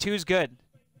shit. Like a 2's good.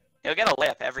 He'll get a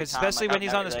layup every time. Especially when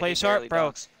he's on his play sharp,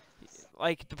 bro.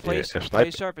 Like the play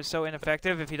sharp is so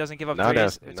ineffective. If he doesn't give up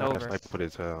 3s, it's over.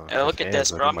 Hey, look at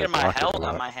this, bro. I'm getting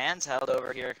my hands held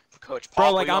over here, Coach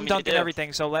Paul. Bro, like I'm dunking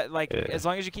everything. So as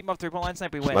long as you keep him up 3-point line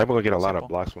snipe, we win. Sniper gonna get a lot of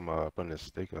blocks from putting his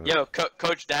stick up. Yo,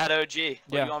 Coach Dad OG. What do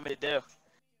you want me to do?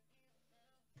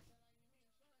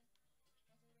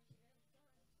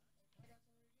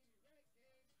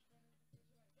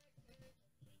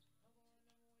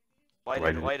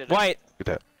 White. White. Get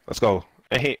that. Let's go.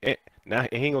 And he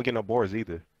ain't gonna get no boards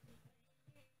either.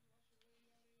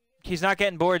 He's not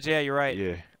getting boards. Yeah, you're right.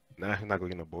 Yeah. Nah, he's not gonna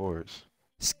get no boards.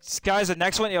 Skies, the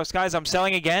next one. Yo, Skies, I'm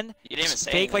selling again. You didn't even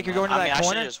say Fake like you're going to that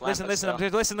corner.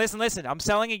 Listen. I'm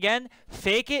selling again.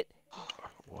 Fake it.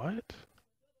 What?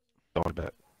 Don't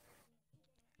bet.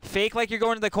 Fake like you're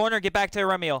going to the corner. Get back to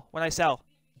Remiel when I sell.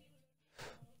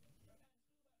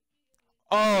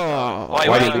 Oh. Wait.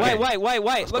 Look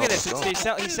at this. He's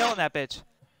selling that bitch.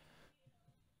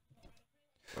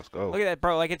 Let's go. Look at that,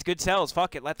 bro. Like, it's good sells.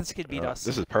 Fuck it. Let this kid beat us.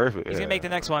 This is perfect. He's going to make the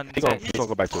next one. He's gonna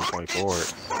go back to his point forward.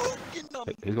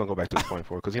 He's going to go back to his point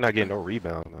forward because he's not getting no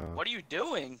rebound now. What are you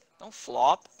doing? Don't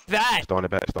flop. That. He's throwing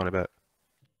it back. He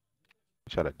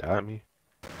tried to die at me.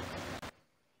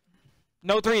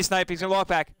 No 3, Snipe. He's going to walk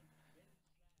back.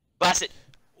 Blast it.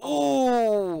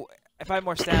 Ooh. If I had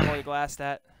more stamina, we'd blast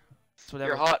that. It's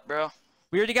whatever. You're hot, bro.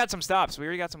 We already got some stops. We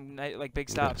already got some, like, big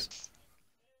stops.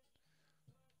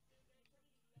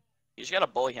 You just gotta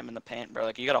bully him in the paint, bro.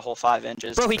 Like, you got a whole 5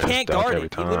 inches. Bro, he can't guard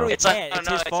it. He literally can't. It's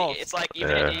his fault. It's like,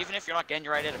 even if you're not getting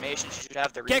your right animations, you should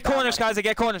have the rebound. Get corners, guys.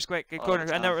 Get corners quick. Get corners.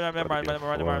 Never mind.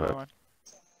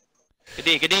 Good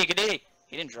D.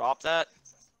 He didn't drop that.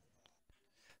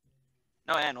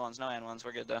 No and ones.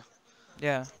 We're good, though.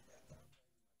 Yeah.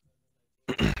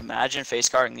 Imagine face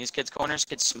guarding these kids' corners.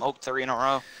 Kids smoked 3 in a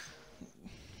row.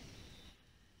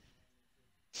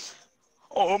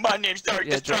 Oh, my name's Dark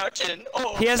Destruction.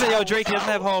 Oh, he hasn't, Drake, he doesn't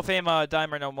have Hall of Fame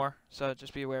dimer no more, so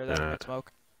just be aware of that.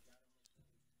 Smoke.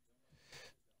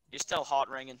 You're still hot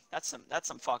ringing. That's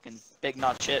some fucking big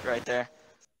nut shit right there.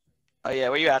 Oh yeah,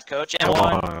 where you at, coach?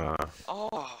 M1.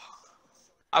 Oh.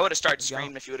 I would have started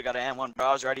screaming if you would have got an M1, bro.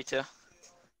 I was ready to.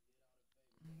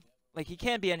 Like, he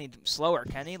can't be any slower,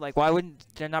 can he? Like, why wouldn't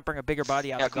they not bring a bigger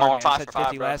body out? Yeah, come on, 5 for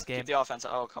 5, bro. Last game. Keep the offense.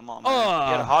 Oh, come on, man.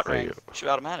 You had a hot ring. Shoot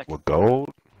automatic. With gold?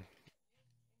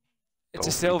 It's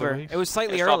a silver. It was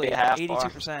slightly early. 82%. It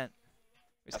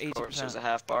was 80%. Of course, it was a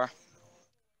half bar.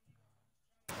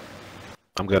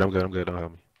 I'm good. Don't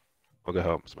help me. I'll get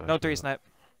help. No 3 snipe.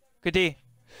 Good D.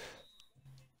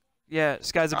 Yeah,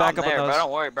 this guy's a backup on those. Bro,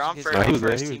 don't worry, bro. I'm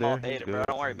first team all data, bro.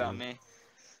 Don't worry about me. I'm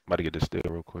about to get this steal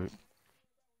real quick.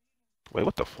 Wait,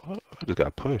 what the fuck? I just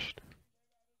got pushed.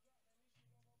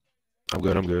 I'm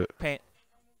good. Paint.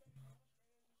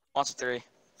 Wants a 3.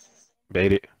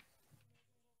 Bait it.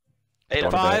 Beta.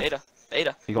 5.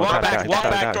 Beta. Walk back. Throw it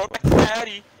back to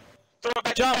Patty. Throw it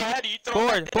back to Patty.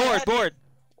 Board.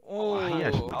 Oh, he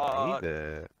actually made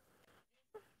that.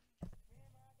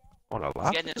 On a lot.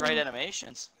 He's getting his right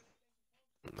animations.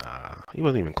 Nah, he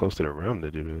wasn't even close to the rim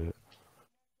to do that.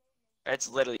 It's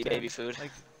literally baby food.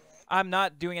 Like, I'm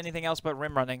not doing anything else but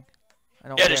rim running. I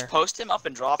don't care. Just post him up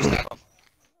and drop step him.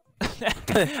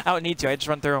 I don't need to. I just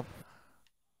run through him.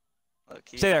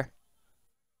 Okay. Stay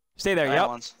there. Yep.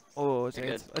 Ones. Oh, it's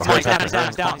good. He's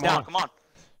down. Come on.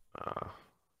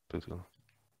 Let's go.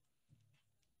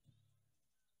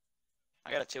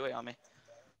 I got a 2-way on me.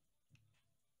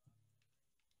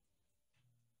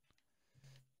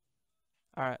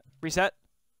 All right. Reset.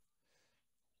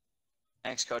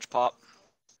 Thanks, Coach Pop.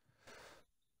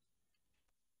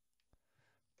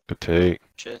 Good take.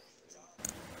 Shit.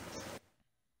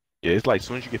 Yeah, it's like as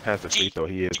soon as you get past the free throw,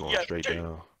 he is going straight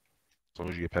down. As soon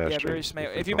as you get past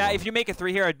if you make a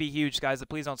 3 here, I'd be huge, guys.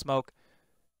 Please don't smoke.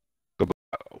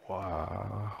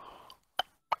 Wow.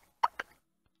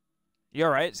 You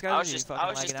alright, Sky? I was just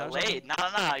delayed. No.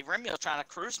 Remio's trying to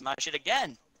cruise my shit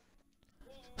again.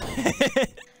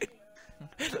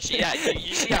 Yeah,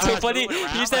 you see how so funny.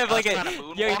 He used to have like a.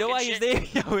 Yo, you know why his name?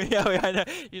 I know.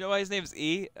 You know why his name's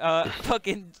E?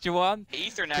 Fucking Juwan.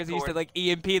 Ethernet. Because he used to like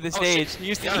EMP the stage. He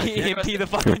used to EMP the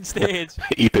fucking stage.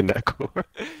 Ethernet core.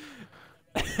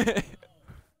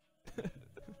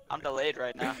 I'm delayed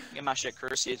right now. Get my shit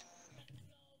crucied.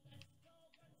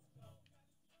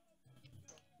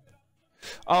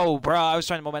 Oh, bro, I was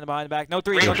trying to momentum behind the back. No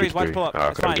threes. Watch pull up. Oh,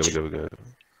 it's fine. Good.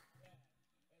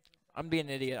 I'm being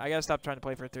an idiot. I gotta stop trying to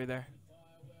play for a 3 there.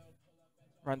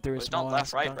 Run through a small. Don't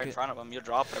left, right in front of him. You'll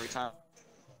drop it every time.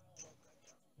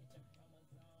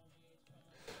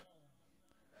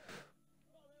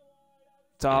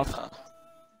 It's off. I'm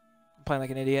playing like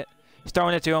an idiot. He's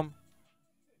throwing it to him.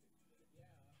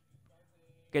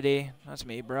 Good D. That's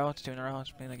me, bro. It's 2 in a row. I'm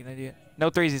just playing like an idiot. No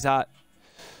threes. He's hot.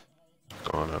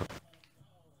 Going up.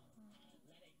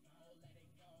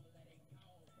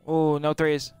 Oh, no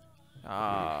threes.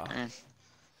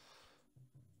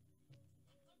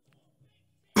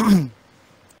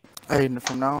 Hey,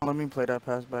 from now on, let me play that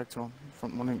pass back to him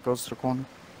from when it goes to the corner.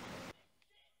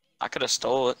 I could have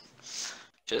stole it.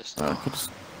 Yeah,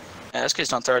 this kid's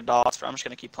don't throw dots, bro. I'm just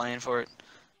gonna keep playing for it.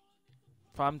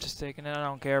 If I'm just taking it, I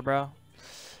don't care, bro.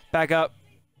 Back up.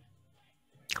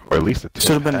 Or at least it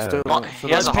should have been still. He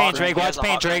has a paint, Drake. Watch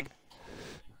paint, Drake.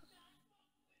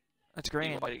 That's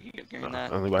green. Green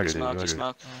that.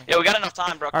 Smoke. Yeah, we got enough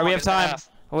time, bro. Alright, we have time.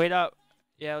 Wait up.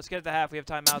 Yeah, let's get at the half. We have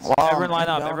timeouts. Wow, everyone line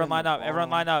up. Everyone line up. Everyone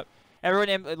line up.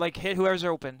 Everyone, like, hit whoever's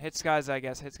open. Hit Skyza, I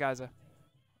guess. Hit Skyza.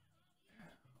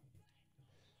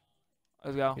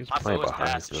 Let's go. My foot was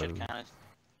past. It should have counted.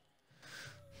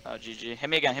 Oh, GG. Hit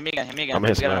me again. I'm hitting Hit him.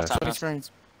 Just hit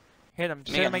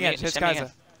him again. Hit Skyza.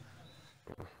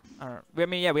 Alright. I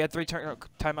mean, yeah, we had 3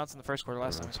 timeouts in the first quarter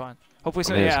last time. It's fine. Hopefully,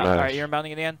 so, yeah. Alright, you're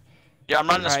inbounding in the end. Yeah, I'm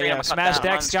running the screen. Yeah. Smash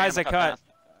deck. Skyza cut.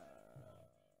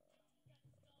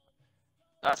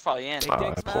 That's probably in.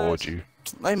 I called you.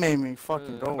 They made me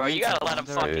fucking go. Bro, you gotta let him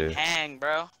fucking hang,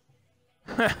 bro.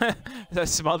 The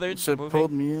smothered. Should have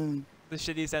pulled me in. The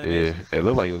shittiest animation. Yeah, it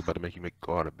looked like it was about to make you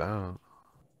go out of bounds.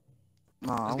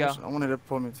 Nah, I wanted to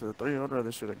pull me to the 3. I'd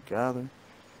rather should have gathered.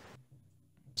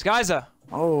 Skiza.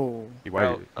 Oh. You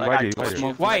Bro, white. like I told you,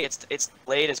 White. like it's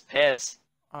late as piss.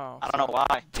 Oh. I don't know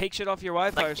why. Take shit off your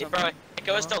Wi-Fi or Like, something. bro, it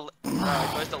goes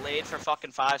delayed for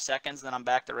fucking 5 seconds, and then I'm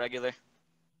back to regular.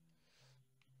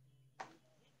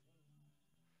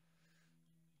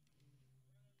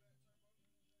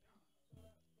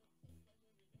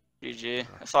 GG.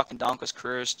 That fucking dunk was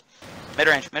cruised.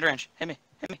 Mid-range, hit me.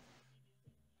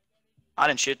 I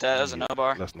didn't shoot that, it was a no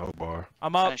bar. That's no bar.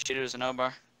 I'm I up. didn't shoot it, was a no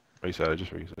bar. Reset,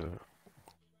 just reset.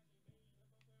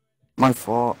 My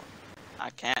fault. I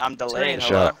can't, I'm delayed, Shot.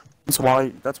 hello. That's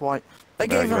white. That's white. They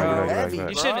Back, gave him back, back, heavy,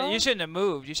 back. bro. You shouldn't have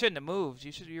moved. You shouldn't have moved.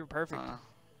 You were perfect.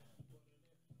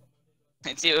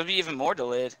 It would be even more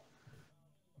delayed.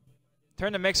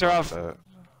 Turn the mixer off. I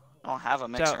don't have a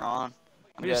mixer on.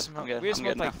 I'm good, I'm good, We just I'm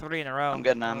good smoked like now. 3 in a row. I'm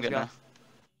good now, I'm Let's good go. now.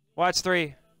 Watch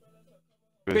 3.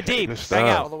 Good deep. Good Hang stuff.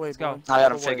 out. All the way, Let's go. boy. I got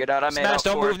him All the way. figured out, I made Smash, up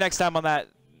don't for move it. next time on that.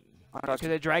 I got Because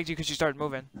they dragged you because you started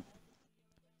moving.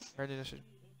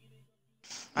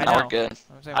 I No, know. we're good.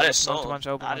 I'm saying I we just smoked a sold. bunch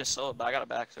of open I ones. just sold, but I got it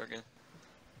back, so we're good.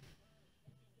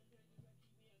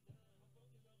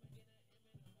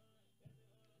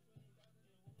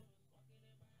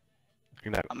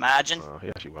 You're not. Imagine. He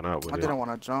actually went out with I it. didn't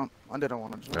want to jump. I didn't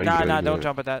want to jump. No, you Nah, good, don't good.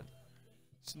 jump at that.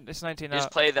 It's 19 Just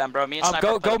up. play them, bro. Me and Sniper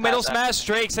Go play the middle pass smash.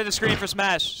 Drake set the screen for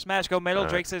smash. Smash, go middle.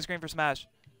 Alright. Drake set the screen for smash.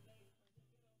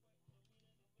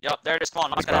 Yup, there it is. Come on,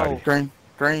 knock Big it out. body. Green.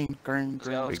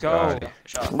 Let's go. body. Good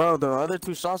shot. Bro, the other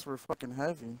 2 shots were fucking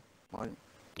heavy. Like,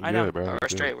 You I know. good, bro. We're You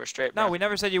good. straight, we're straight, No, bro. we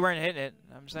never said you weren't hitting it.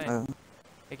 I'm saying.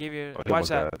 They gave you. Oh, he Watch almost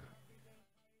that. got-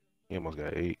 He almost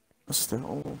got 8.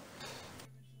 still.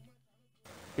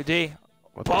 Good D.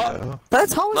 What the Fuck. hell?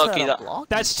 That's how is Loki, that the- a block?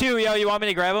 That's 2, yo. You want me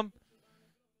to grab him?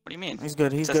 What do you mean? He's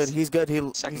good. He's It's good. a He's good.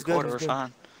 Second He's good. quarter, He's we're good.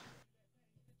 fine.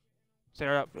 Set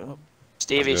her up. Yeah.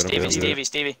 Stevie, I'm good, I'm good.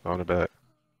 Stevie. On the back.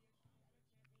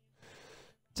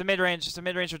 It's a mid range. It's a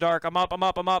mid range for dark. I'm up. Good That's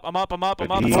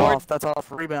D. Forward. off. That's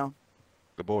off. Rebound.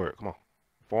 Good board. Come on.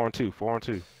 4 on 2. 4 on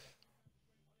 2.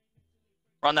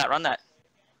 Run that.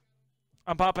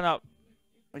 I'm popping up.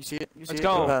 You see it? You see Let's it?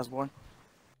 go. Good pass, boy.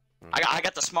 I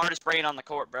got the smartest brain on the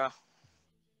court, bro.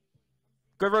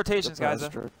 Good rotations, Good pass, guys.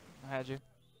 Drake. I had you.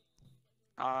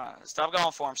 Stop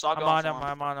going for him. Stop I'm going on for him. him.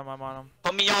 I'm on him.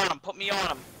 Put me on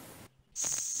him.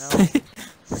 No.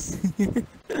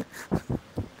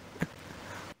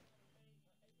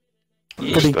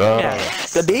 Good Good D. stuff.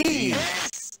 Yes. Good D.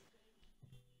 Yes.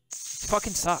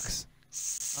 Fucking sucks.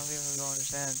 I don't even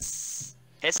understand.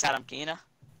 Hiss at him, Keena.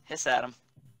 Hiss at him.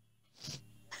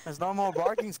 There's no more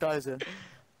barking, Skyzer.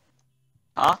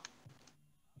 Huh?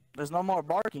 There's no more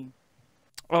barking.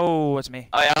 Oh, it's me.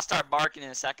 Oh yeah, I'll start barking in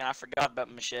a second. I forgot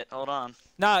about my shit. Hold on.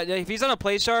 Nah, if he's on a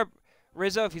play sharp,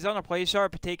 Rizzo, if he's on a play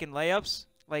sharp taking layups,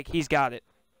 like, he's got it.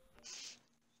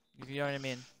 If you know what I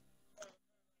mean.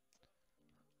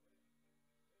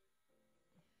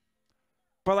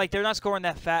 But, like, they're not scoring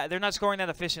that fat. They're not scoring that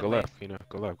Go efficiently. left.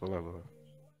 Go left.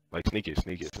 Like, sneak it.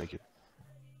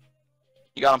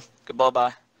 You got him. Good ball,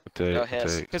 bye. Take, Go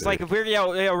Hiss. take, Because, take. like, if we're,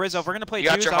 yo, Rizzo, if we're going to play You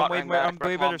got twos, your I'm hot way, ring back, I'm bro.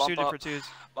 way Come on, better bump suited up. for twos.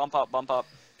 Bump up.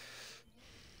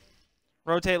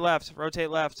 Rotate left.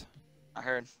 I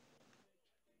heard.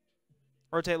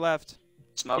 Rotate left.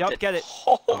 Smoked Yup, it. get it.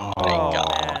 Oh Oh, my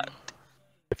god. Man.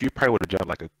 If you probably would have jumped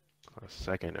like a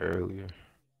second earlier.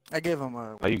 I gave him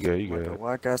a. Oh, you good, you like good. a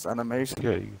whack ass animation.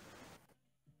 Yeah, you.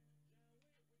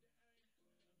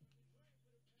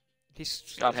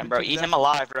 He's Got him, bro. Eat him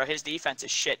alive, bro. His defense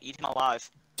is shit. Eat him alive.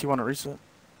 Do you want to reset?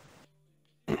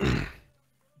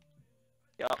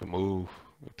 Yup. Good move.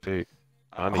 Good take.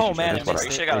 I need Oh, you, man, That's I what missed it.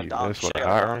 I Should've got a dunk, That's what should've I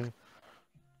got a hiring.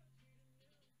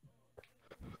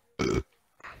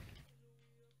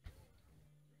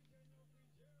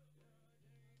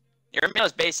 Your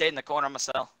meal's base 8 in the corner. I'm gonna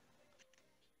sell.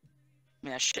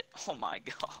 Man, shit. Oh my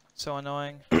god. so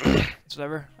annoying. It's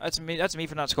whatever. That's me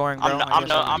for not scoring, bro. I'm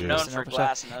Yeah. known for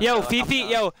glassing those. Yo, so I'm Fifi,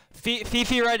 done.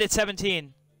 Fifi right at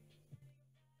 17.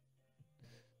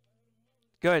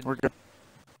 Good. We're good.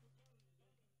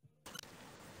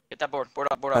 Get that board. Board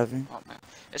up. Heavy. Oh, man.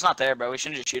 It's not there, bro. We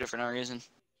shouldn't just shoot it for no reason.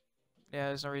 Yeah,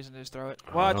 there's no reason to just throw it.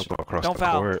 I Watch. go across Don't the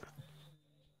foul. court.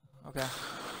 Okay.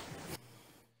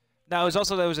 Now,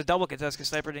 there was a double contest because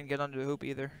Sniper didn't get under the hoop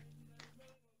either.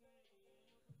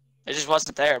 It just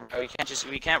wasn't there, bro.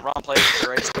 We can't run plays with the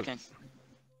right sticking.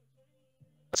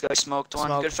 Let's go. Smoked one.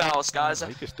 Smoke. Good foul, guys.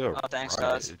 He could still Oh, thanks, ride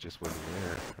guys. It just wasn't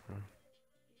there.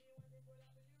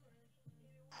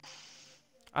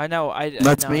 I know.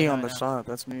 That's I me know, on I the know. shot.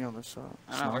 That's me on the shot.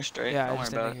 I know, we're straight. Yeah, I Don't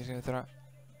just worry didn't about think it. he was gonna throw it.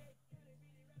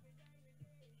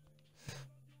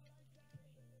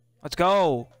 Let's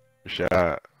go.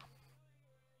 Shot.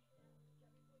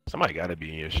 Somebody gotta be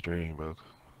in your stream, bro.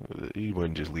 You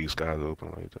wouldn't just leave skies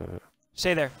open like that.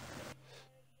 Stay there.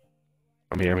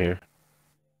 I'm here.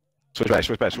 Switch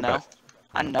back.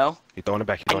 I know. He throwing it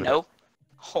back. I know.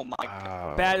 Oh my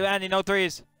god. Bad, Andy, no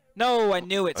threes. No, I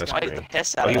knew it. Why did the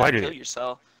piss out of that? Kill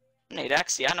yourself. I'm Nate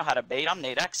Exy. I know how to bait. I'm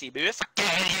Nate Exy, dude. If I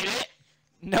can't hit it.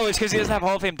 No, it's because he doesn't have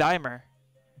Hall of Fame dimer.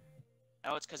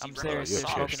 No, it's because he really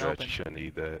sucks. You shouldn't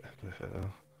need that. The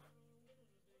hell?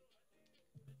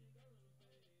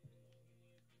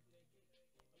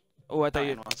 Oh, I thought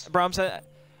you. Bro,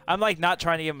 I'm like not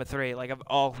trying to give him a 3. Like of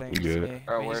all things. You good.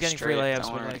 I mean, he's getting free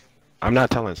layups, but like. I'm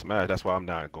not telling Smash. That's why I'm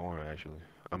not going. Actually,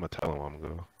 I'm gonna tell him I'm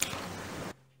gonna go.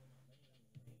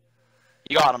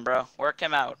 You got him, bro. Work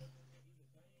him out.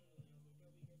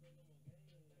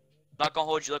 Not gonna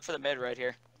hold you. Look for the mid right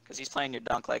here, cause he's playing your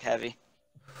dunk like heavy.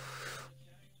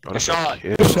 Oh, shot.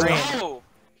 No.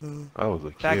 I was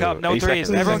a Back up. No threes.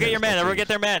 Everyone get your man. Everyone get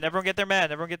their man. Everyone get their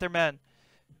man. Everyone get their man.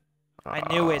 I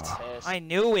knew it. I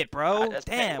knew it, bro.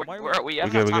 Damn. Where are we?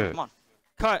 Have time. Come on.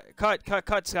 Cut,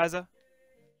 Skaza.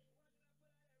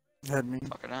 Had me.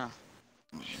 Fuck it now.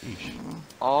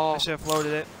 Oh. I should have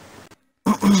floated it.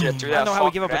 I don't know how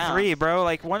we give up a 3, bro.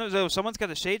 Like one of those, someone's got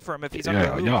to shade for him if he's under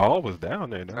the hoop. Yeah, all was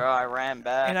down there. Bro, I ran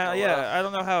back. And I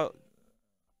don't know how.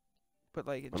 But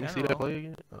like in Let general. me see that play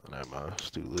again. Oh, never mind. It's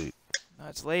too late. No,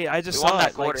 it's late. I just saw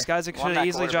it. Like Skaza should have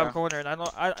easily dropped corner, and I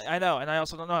know, and I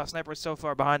also don't know how Sniper's so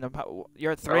far behind him.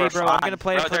 You're at 3, bro. I'm gonna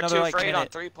play it for another like minute. They're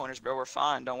too afraid on 3-pointers, bro. We're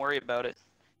fine. Don't worry about it.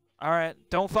 All right.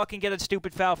 Don't fucking get a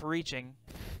stupid foul for reaching.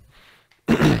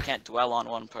 I can't dwell on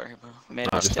one player, bro. We made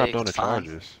a mistake. Stop doing the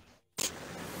charges.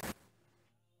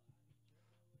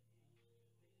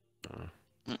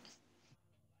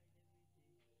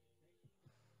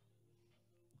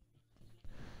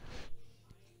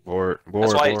 Board.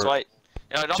 That's white.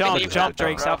 You know, Jump,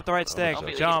 Drake. Stop at the right stick.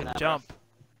 Jump.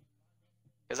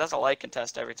 Because that's a light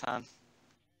contest every time.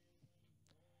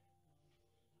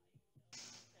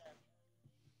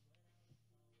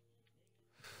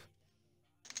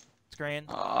 Screen.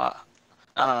 No.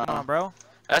 Come on, bro.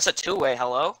 That's a 2-way.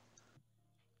 Hello?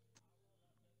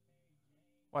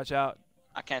 Watch out.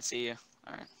 I can't see you.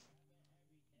 All right.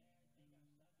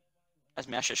 That's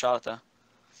me. I should have shot it, though.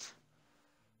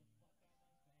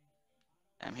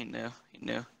 Damn, he knew.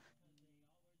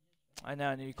 I know,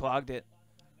 and you clogged it.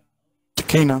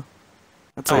 Takina.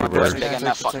 That's all. Big in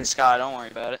that fucking sky. Don't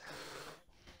worry about it.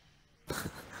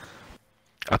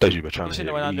 I thought you were trying you to. Should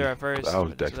have went under at first. I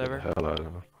was decking the hell out of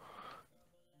him.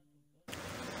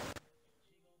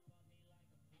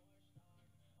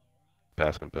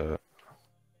 Passing back.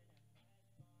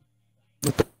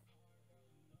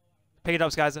 Pick it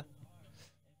up, Skaza.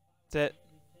 That's it.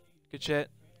 Good shit.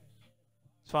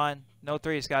 It's fine. No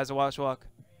 3s, Skaza. Watch walk.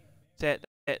 That's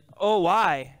it. Oh,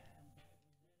 why?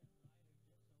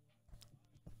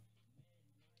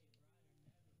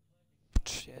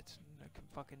 Shit. The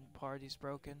fucking party's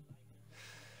broken.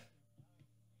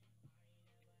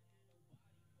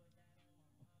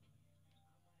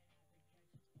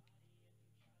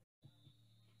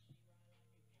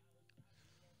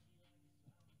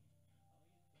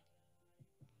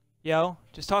 Yo,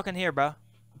 just talking here, bro.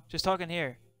 Just talking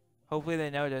here. Hopefully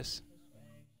they notice.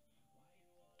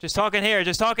 Just talking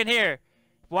here.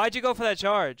 Why'd you go for that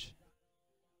charge?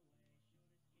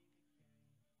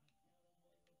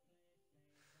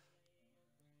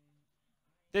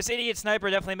 This idiot sniper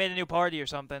definitely made a new party or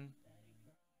something.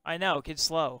 I know, kid's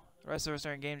slow. The rest of us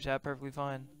are in game chat perfectly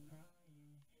fine.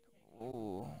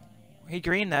 Ooh. He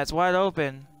greened that, it's wide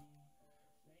open.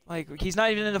 Like, he's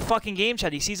not even in the fucking game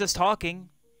chat. He sees us talking.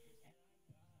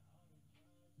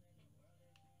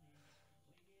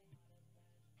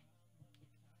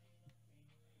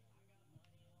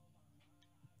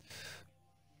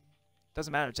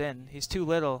 Doesn't matter, it's in. He's too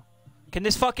little. Can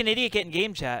this fucking idiot get in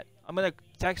game chat? I'm gonna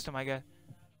text him, I guess.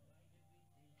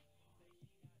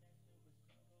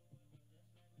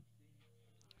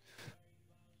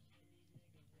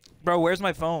 Bro, where's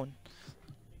my phone?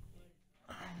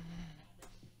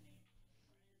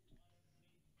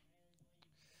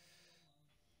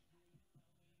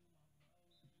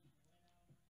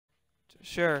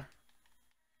 Sure.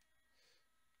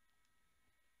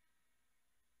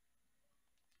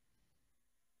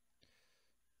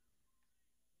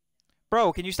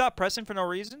 Bro, can you stop pressing for no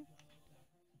reason?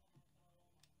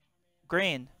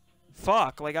 Green.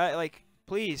 Fuck.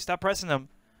 Please, stop pressing them.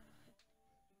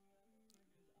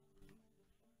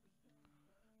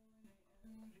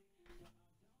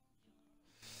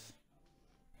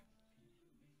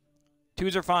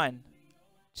 Twos are fine.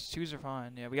 Twos are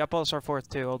fine. Yeah, we got both our fourth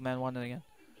too. Old man won it again.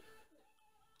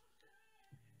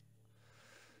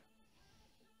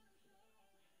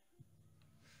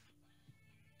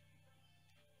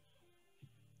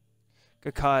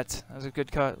 Good cut. That was a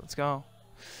good cut. Let's go.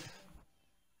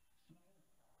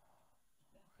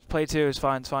 Play 2 is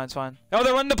fine. It's fine. It's fine. Oh,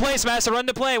 they're running the play, Smash. They're running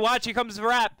the play. Watch. Here comes the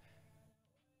wrap.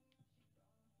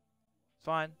 It's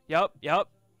fine. Yup. Yup.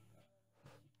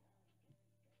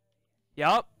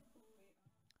 Yup.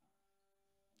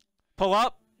 Pull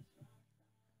up.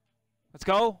 Let's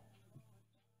go.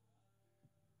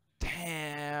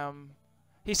 Damn.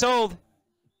 He sold.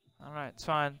 All right. It's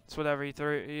fine. It's whatever. He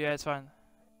threw. Yeah, it's fine.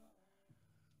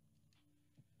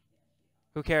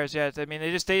 Who cares? Yeah, I mean,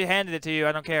 they handed it to you.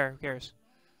 I don't care. Who cares?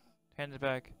 Hand it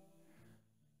back.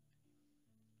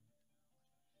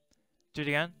 Do it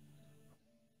again.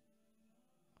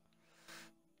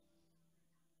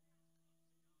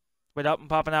 Wait up, I'm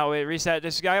popping out. Wait, reset.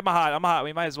 This guy, I'm hot. I'm hot.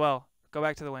 We might as well go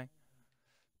back to the wing.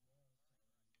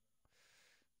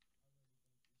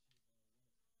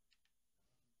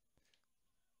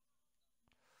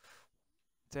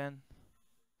 It's in.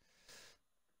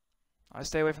 I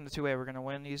stay away from the two-way. We're gonna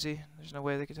win easy. There's no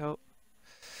way they could help.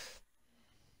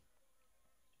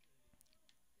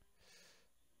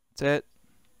 That's it.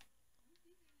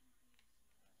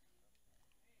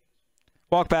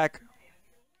 Walk back.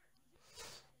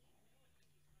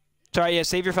 Sorry, yeah,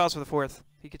 save your fouls for the 4th.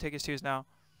 He could take his 2s now.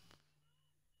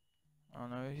 I don't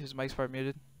know, his mic's part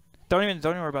muted. Don't even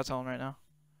worry about telling him right now.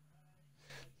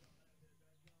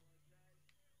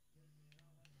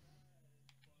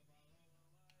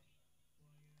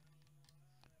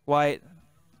 White.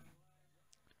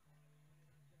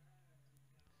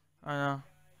 I know.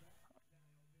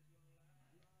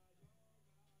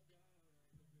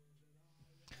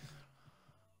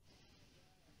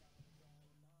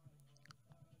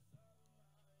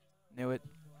 Knew it.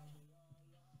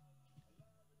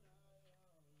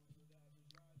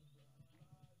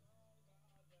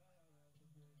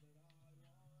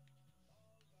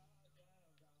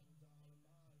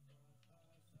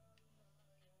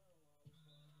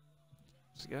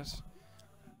 I guess.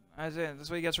 As in, that's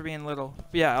what he gets for being little.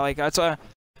 Yeah, like that's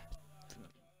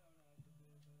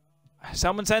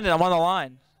someone send it. I'm on the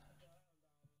line.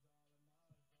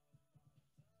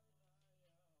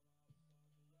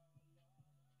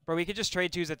 Bro, we could just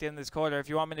trade 2s at the end of this quarter. If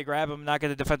you want me to grab him, not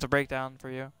get a defensive breakdown for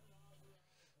you.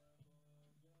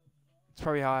 It's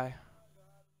probably high.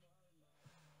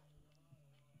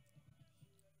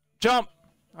 Jump!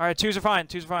 Alright, 2s are fine.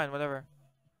 2s are fine. Whatever.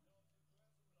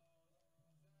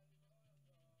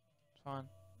 It's fine.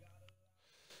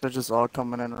 They're just all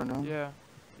coming in right now. Yeah.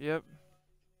 Yep.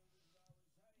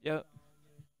 Yep.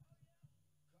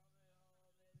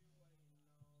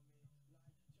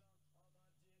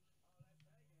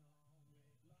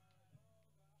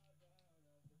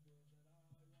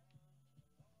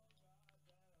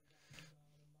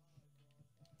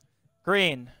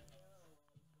 Green.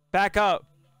 Back up.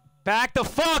 Back the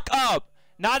fuck up!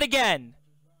 Not again!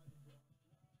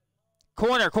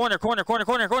 Corner, corner, corner, corner,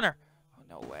 corner, corner! Oh,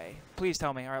 no way. Please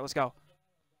tell me. Alright, let's go.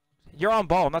 You're on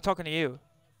ball. I'm not talking to you.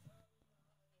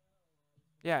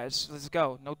 Yeah, let's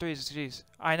go. No 3s. Jeez.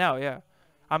 I know, yeah.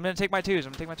 I'm gonna take my 2s.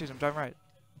 I'm driving right.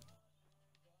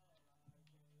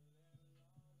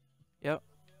 Yep.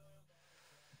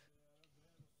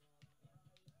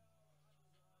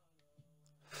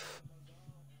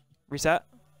 Reset.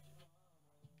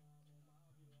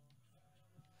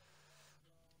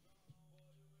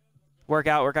 Work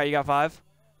out, work out. You got 5.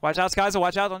 Watch out, Skies.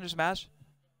 Watch out. Don't just smash.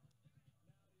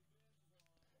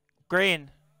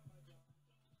 Green.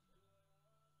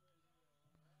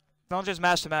 Don't just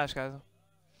mash to mash, guys.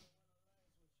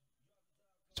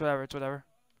 It's whatever. It's whatever.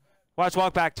 Watch,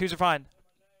 walk back. 2s are fine.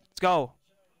 Let's go.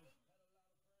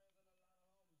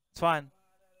 It's fine.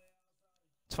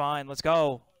 It's fine. Let's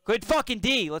go. Good fucking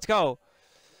D. Let's go.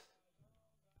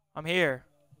 I'm here.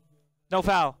 No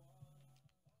foul.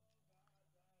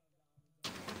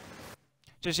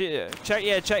 Just check.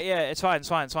 Yeah, check. Yeah, it's fine. It's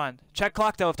fine. It's fine. Check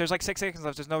clock though. If there's like 6 seconds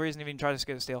left, there's no reason to even try to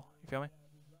get a steal. You feel me?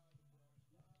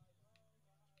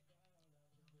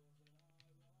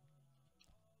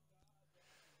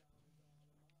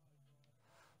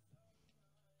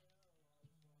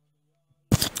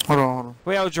 Hold on, hold on.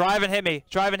 Wait, oh, drive and hit me.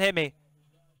 Drive and hit me.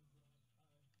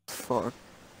 Fuck.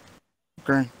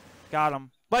 Green. Got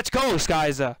him. Let's go,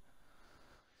 Skyza.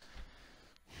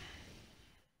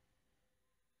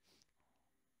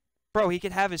 Bro, he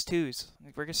could have his 2s.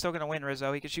 We're still gonna win,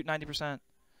 Rizzo. He could shoot 90%.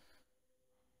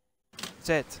 That's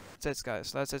it. That's it,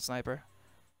 guys. That's it, sniper.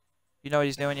 You know what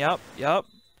he's doing. Yup. Yup.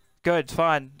 Good.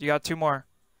 Fine. You got 2 more.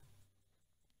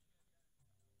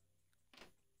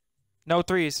 No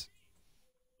 3s.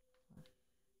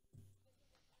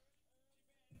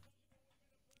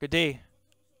 Good D.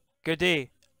 Good D.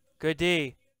 Good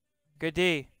D. Good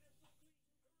D.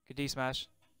 Good D smash.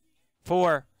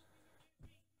 4.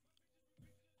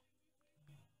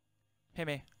 Hit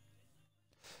me.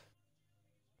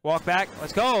 Walk back.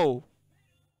 Let's go.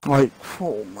 Like,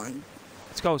 oh my.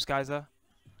 Let's go, Skyza.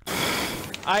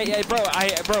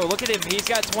 Bro, look at him. He's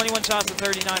got 21 shots and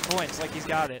 39 points. Like, he's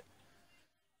got it.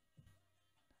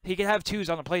 He can have 2s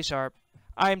on the play sharp.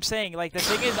 I'm saying, like, the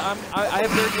thing is, I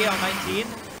have 38 on 19,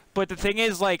 but the thing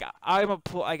is, like,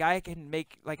 I can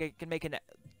make a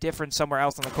difference somewhere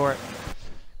else on the court.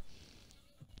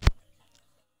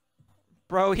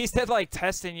 Bro, he said, like,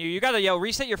 testing you. You gotta,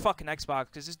 reset your fucking Xbox,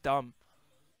 because it's dumb.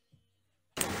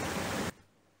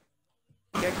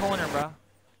 Get corner, bro.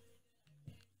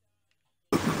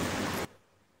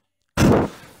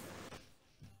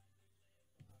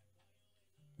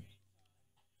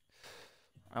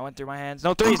 I went through my hands.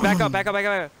 No 3s. Back up, back up, back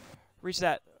up. Reach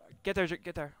that. Get there,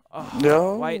 get there. Oh,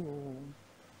 no. White.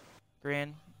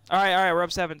 Green. All right, we're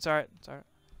up 7. It's all right. It's all right.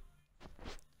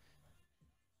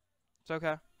 It's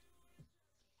okay.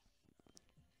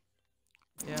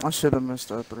 Yeah. I should have missed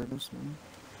that 3 this man.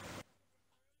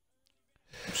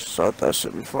 Shot that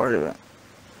shit before you went.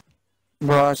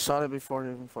 Bro, I shot it before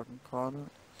you even fucking caught it.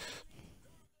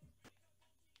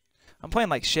 I'm playing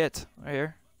like shit right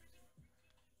here.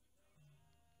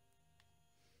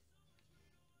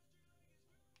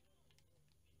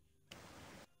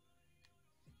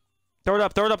 Throw it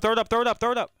up, throw it up, throw it up, throw it up,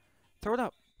 throw it up. Throw it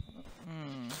up.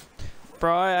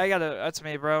 Bro, I gotta, that's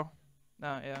me, bro.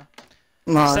 No, yeah.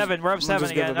 No, 7, we're up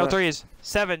 7 again. No 3s.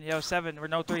 7, 7, we're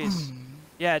no 3s.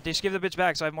 Yeah, just give the bitch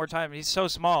back so I have more time. He's so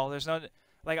small. There's no,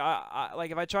 like, like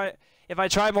if I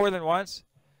try more than once,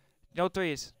 no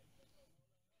 3s.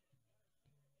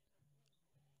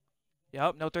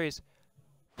 Yup, no 3s.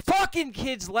 Fucking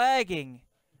kid's lagging.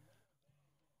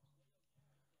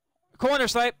 Corner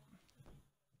snipe.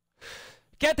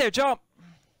 Get there, jump.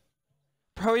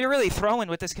 Bro, you're really throwing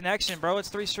with this connection, bro. It's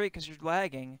 3 straight because you're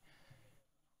lagging.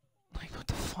 Like, what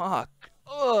the fuck?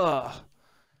 Ugh.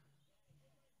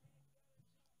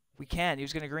 We can. He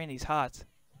was going to green. He's hot.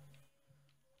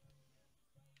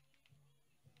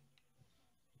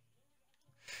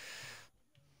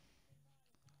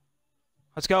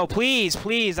 Let's go. Please,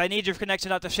 please. I need your connection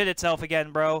not to shit itself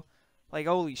again, bro. Like,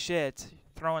 holy shit.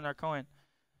 Throwing our coin.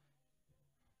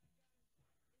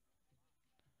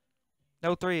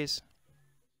 No 3s.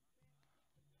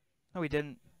 No, we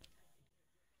didn't.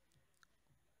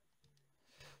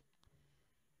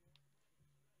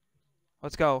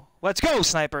 Let's go. Let's go,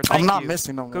 sniper. Thank you. I'm not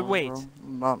missing no more. Good weight. Bro.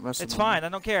 I'm not missing. It's no fine. more. I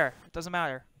don't care. It doesn't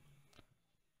matter.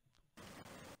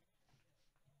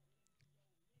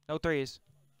 No 3s.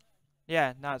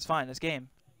 Yeah, no, it's fine. It's game.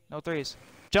 No 3s.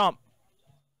 Jump.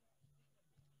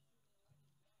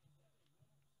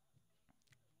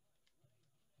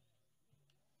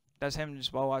 That's him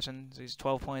just ball watching. He's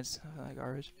 12 points. Like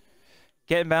garbage.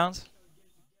 Get in bounds.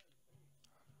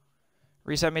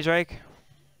 Reset me, Drake.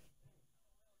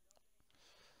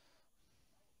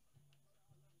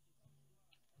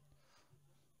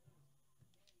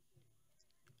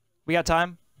 We got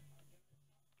time.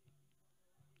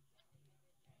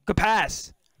 Good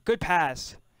pass. Good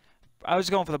pass. I was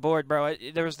going for the board, bro.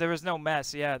 There was no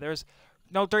mess. Yeah, there was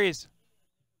no 3s.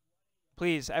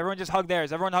 Please, everyone just hug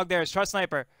theirs. Everyone hug theirs. Trust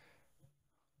sniper.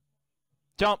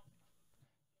 Jump.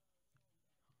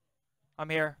 I'm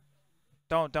here.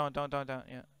 Don't.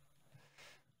 Yeah.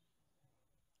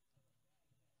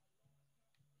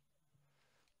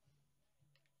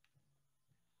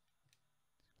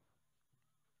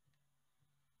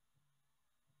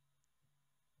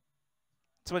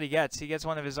 That's what he gets. He gets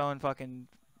one of his own fucking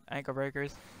ankle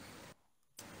breakers.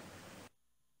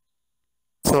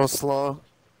 So slow.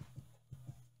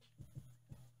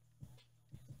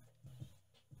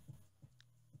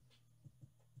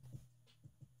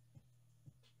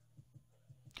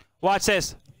 Watch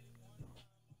this.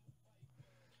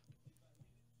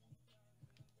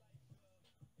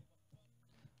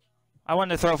 I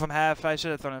wanted to throw from half. I should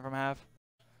have thrown it from half.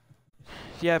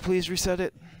 Yeah, please reset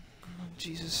it.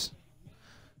 Jesus.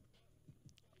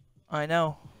 I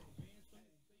know.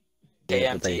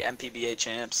 KMT NBA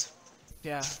champs.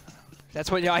 Yeah. That's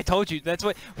what I told you. That's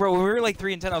what, bro. When we were like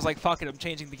 3 and 10, I was like, "Fuck it, I'm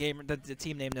changing the game, the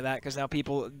team name to that." Because now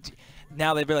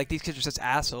they'd be like, "These kids are such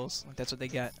assholes." Like, that's what they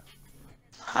get.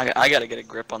 I gotta get a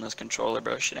grip on this controller,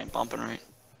 bro. Shit ain't bumping right.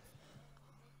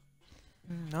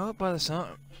 No, by the sun.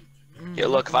 Yo,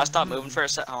 look, if I stop moving for a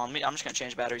sec, hold on, I'm just gonna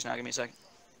change batteries now. Give me a second.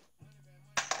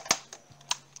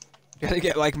 You gotta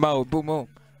get like Mo. Boom, boom.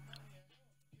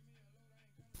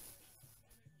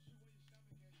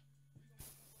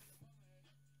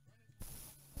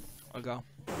 I'll go.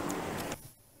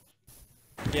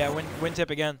 Yeah, win tip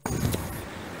again.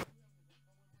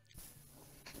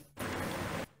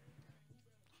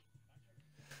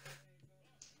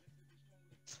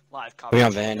 Live coverage. We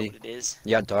on Vandy. What it is.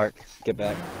 Yeah, dark. Get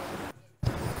back.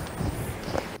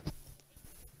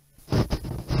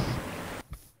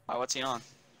 What's he on?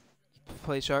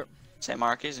 Play sharp. St.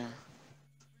 Marquis or?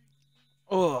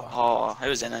 Oh. Oh, it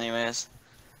was in anyways.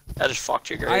 That just fucked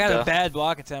your grade. I got though. a bad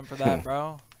block attempt for that,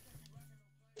 bro.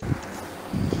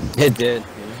 It did.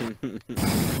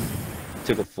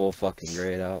 Took a full fucking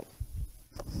grade out.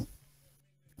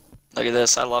 Look at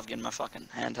this. I love getting my fucking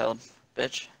handheld,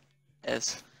 bitch.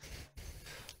 Yes.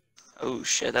 Oh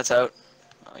shit, that's out.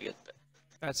 Oh, I get.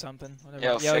 That's something. Whatever.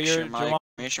 Yo, fix you're your mic.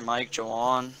 Mute your mic,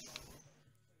 Jawan.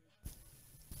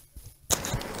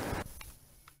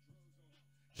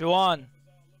 Juwan.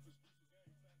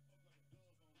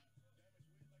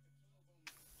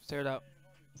 Stare it up.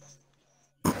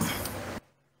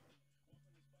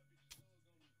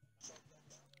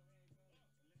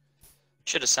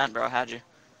 Should have sent, bro. Had you?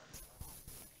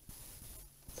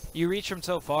 You reached from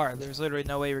so far. There's literally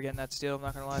no way you were getting that steal. I'm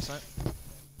not gonna lie, son.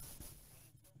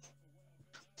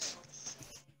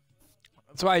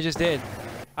 That's why I just did.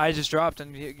 I just dropped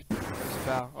and it was a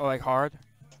foul. Oh, like hard.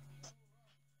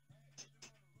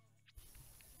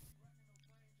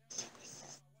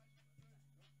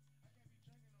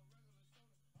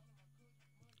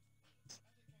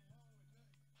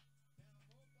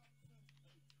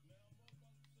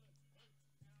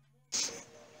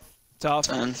 Tough.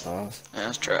 10. Yeah,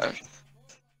 that's trash.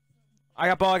 I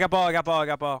got ball, I got ball, I got ball, I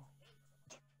got ball.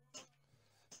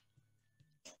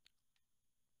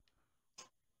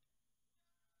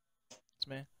 It's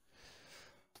me.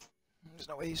 There's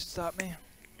no way you should stop me.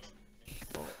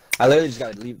 I literally just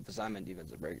gotta leave assignment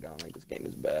defensive breakdown. Like, this game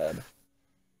is bad.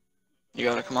 You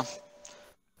gotta come on.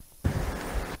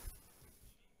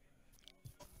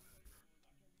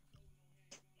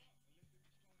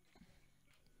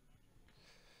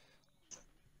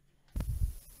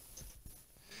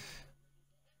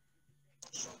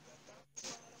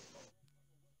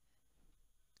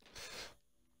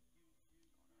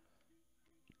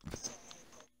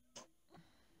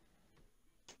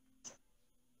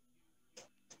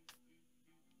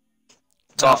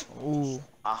 Off. Ooh.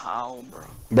 Ow, bro.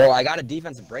 Bro, I got a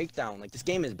defensive breakdown. Like, this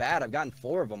game is bad. I've gotten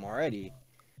 4 of them already.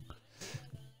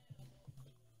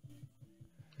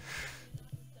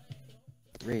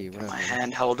 Three. Get my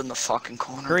hand held in the fucking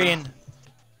corner. Green. Bro.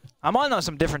 I'm on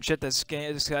some different shit this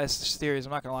game. This guy's series.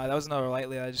 I'm not gonna lie. That was another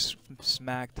lightly I just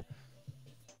smacked.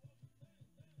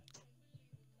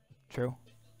 True.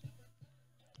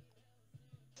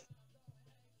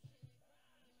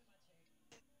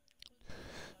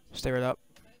 Stay right up.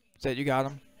 Zed, you got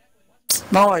him.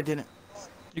 No, I didn't.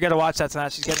 You gotta watch that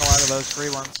tonight. She's getting a lot of those free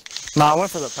ones. No, I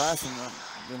went for the pass and that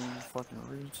didn't fucking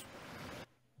reach.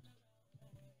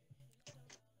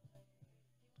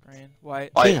 Green,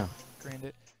 white. Damn. Greened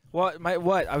it. What?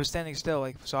 What? I was standing still.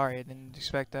 Like, sorry, I didn't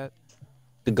expect that.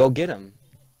 To go get him.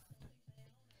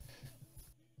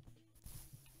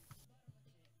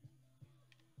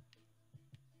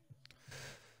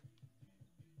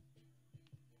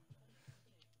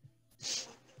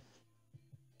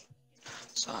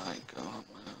 Psycho.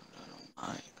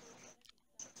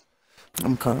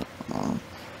 I'm cut.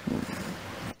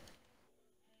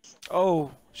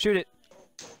 Oh, shoot it.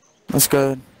 That's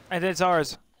good. And it's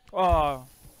ours. Oh.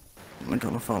 I'm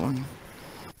gonna follow.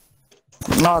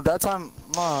 No, that time,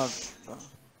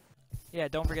 Yeah,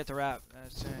 don't forget to wrap.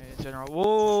 That's in general.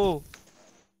 Whoa.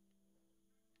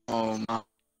 Oh my.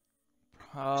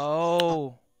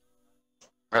 Oh.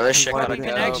 Bro, this shit Why gotta the go,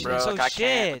 connection bro. is so I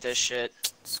can't with shit. this shit.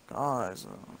 Skies.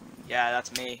 Yeah,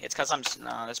 that's me. It's cause I'm.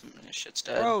 No, this shit's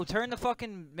dead. Bro, turn the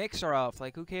fucking mixer off.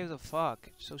 Like, who gives a fuck?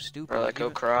 So stupid. Bro, like, go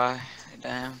cry.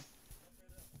 Damn.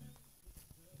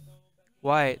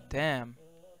 White, damn.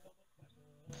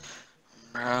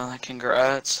 Bro, like,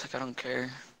 congrats. Like, I don't care.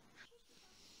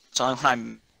 It's only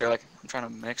when I'm trying to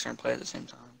mix her and play at the same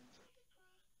time.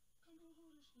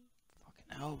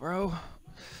 Fucking hell, bro.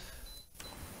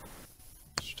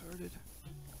 Started.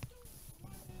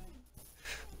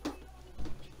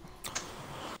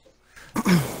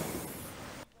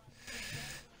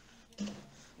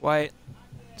 White,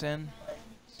 10.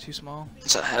 It's too small.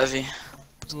 It's a heavy.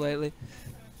 It's lately.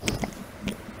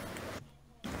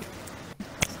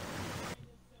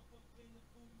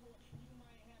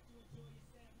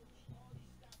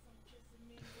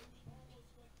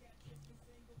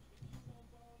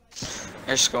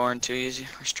 You're scoring too easy.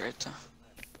 We're straight though.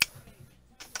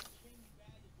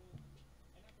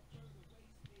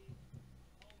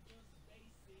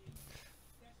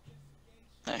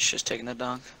 Nice, just taking the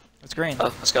dunk. It's green. Oh,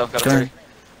 let's go. Got a Green.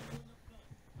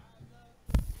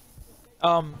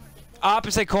 30.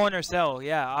 Opposite corner cell.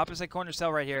 Yeah, opposite corner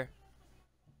cell right here.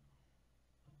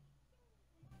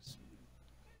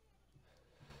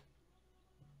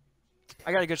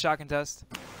 I got a good shot contest.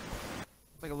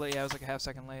 Like a yeah, I was like a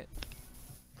half-second late.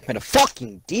 Man, a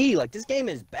fucking D. Like, this game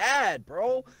is bad,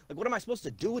 bro. Like, what am I supposed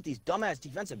to do with these dumbass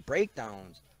defensive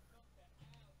breakdowns?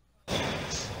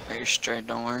 You're straight,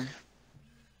 don't worry.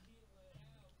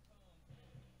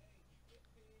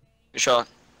 Good shot.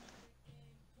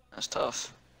 That's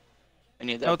tough. I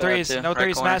need that. No threes, too. no Right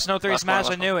threes, corner. smash, no threes, Left corner, smash. I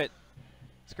left knew it.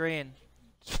 Screen.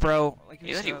 Bro, like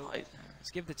corner. You white.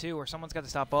 let's give the 2, or someone's got to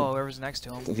stop ball. Whoever's next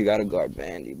to him. If you gotta guard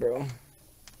Vandy, bro.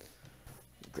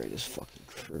 Greatest fucking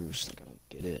cruise. Like, I don't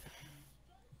get it.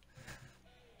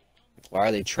 Why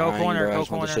are they trying, corner, bro? I go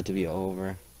just want this corner. shit to be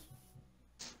over.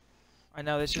 I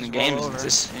know this The just game roll over.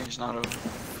 this game's not over.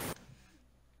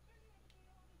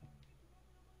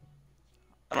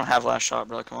 I don't have last shot,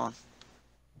 bro. Come on.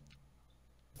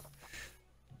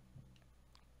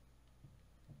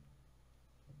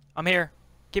 I'm here.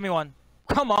 Give me one.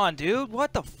 Come on, dude.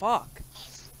 What the fuck?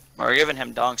 We're giving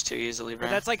him donks too easily, bro.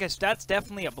 But that's like that's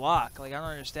definitely a block. Like I don't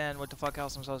understand what the fuck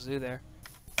else I'm supposed to do there.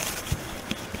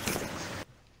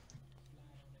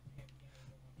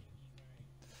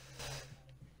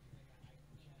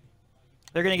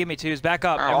 They're gonna give me 2s. Back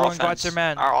up. Everyone watch their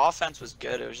man. Our offense was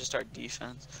good. It was just our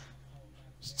defense.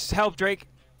 Just help Drake.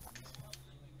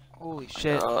 Holy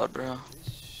shit. God, bro.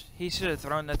 He should have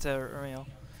thrown that to Romeo.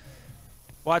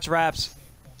 Watch Raps.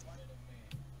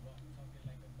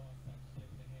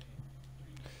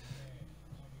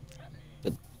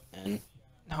 And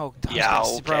No, Yeah,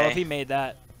 bro, okay. if he made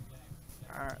that.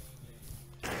 Alright.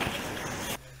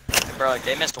 Bro, like,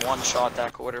 they missed one shot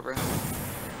that quarter, bro.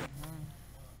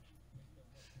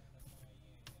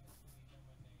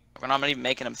 We're not even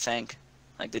making him think.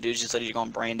 Like, the dude just said he's going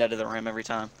brain dead to the rim every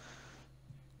time.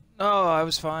 No, I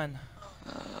was fine.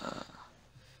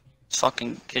 This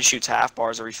fucking kid shoots half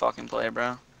bars every fucking play,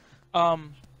 bro.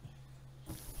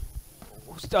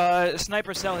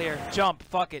 Sniper cell here. Jump.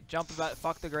 Fuck it. Jump about.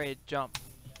 Fuck the grade. Jump.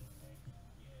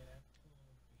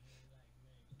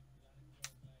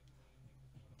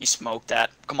 He smoked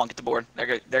that. Come on, get the board.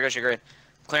 There goes your grade.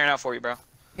 Clearing out for you, bro.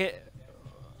 Hit.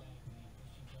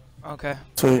 Okay.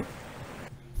 Sweet.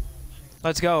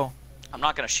 Let's go. I'm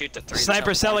not gonna shoot the 3.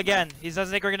 Sniper cell again. He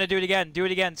doesn't think we're gonna do it again. Do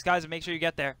it again, guys. Make sure you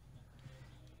get there.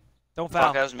 Don't foul.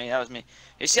 Fuck, that was me. That was me.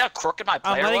 You see how crooked my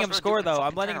player I'm letting was, him bro? score Dude, though. fucking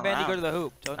I'm letting turn Vandy around. go to the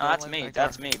hoop. Don't No, that's let me. him right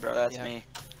That's there. me, bro. That's Yeah. me.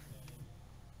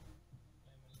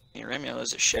 Romeo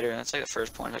is a shitter. That's like the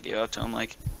first point I gave up to him.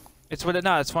 Like, It's what it.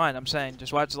 No, it's fine. I'm saying,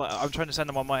 just watch. I'm trying to send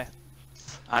him one way.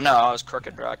 I know I was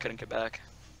crooked, bro. I couldn't get back.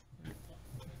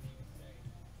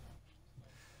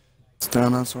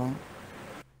 Stand as well.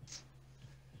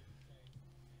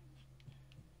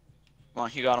 Come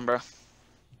on, you got him, bro.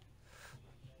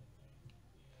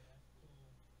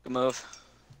 Good move.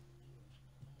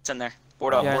 It's in there.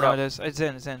 Board up, Yeah, board no, up. it is. It's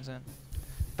in. It's in. It's in.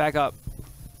 Back up.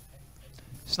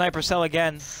 Sniper cell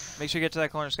again. Make sure you get to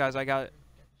that corner, guys. I got it.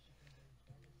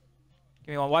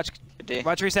 Give me one. Watch. Good D.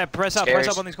 Watch reset. Press up. Press Scares.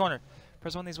 up on these corner.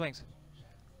 Press on these wings.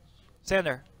 Stand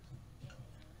there.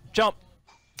 Jump.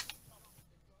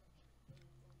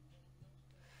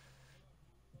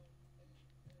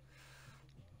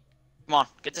 Come on,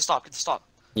 get the stop, get the stop.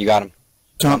 you got him.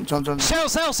 Jump, jump, jump. Sell.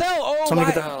 Oh, Somebody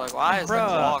why? get that. Like, why is the Bruh.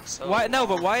 clock so Why? No,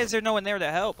 but long? why is there no one there to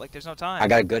help? Like, there's no time. I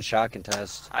got a good shot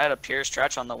contest. I had a pure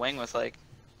stretch on the wing with like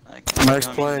Next you know what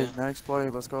I play, mean? next play.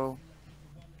 Let's go.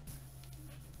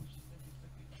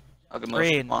 Oh, good move.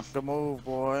 Green. Come on, Good move,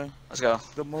 boy. let's go.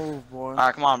 Good move, boy. All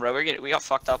right, come on, bro. We got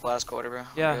fucked up last quarter, bro.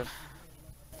 We're Yeah. good.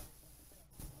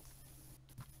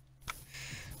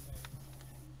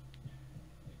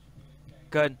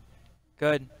 Good.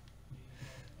 Good.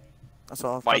 That's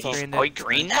all. Why That's all. Green he that.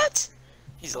 green that?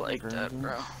 He's like Green that, that.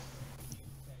 bro.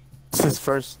 It's his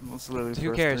first. It's literally his Who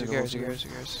first cares? day Who of cares? Who the cares? Who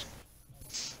cares?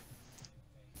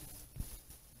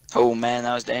 Oh man,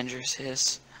 that was dangerous.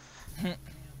 Yes. Come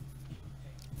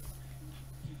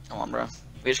on, bro.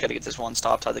 We just gotta get this one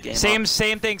stop, tie the game up.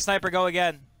 Same thing. Sniper, go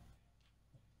again.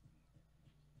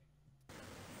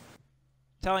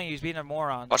 Telling you, he's being a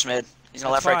moron. Watch mid. He's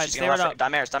gonna That's left right. fine, He's stay gonna left right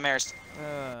right. up. Damaris.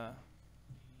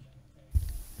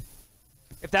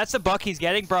 If that's the buck he's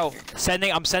getting, bro,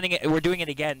 I'm sending it. We're doing it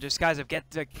again. Just guys, get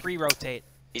to pre-rotate.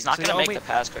 He's not So gonna you make only- the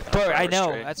pass quick enough. Bro, bro. I We're know.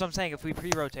 straight. That's what I'm saying. If we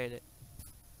pre-rotate it.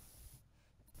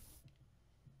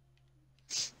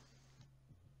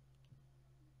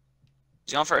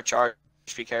 He's going for a charge.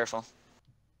 Just be careful.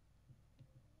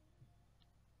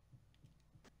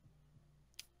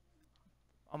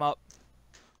 I'm up.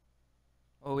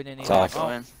 Oh, we didn't need Tough. Go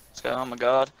in. Let's go. Oh my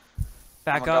god.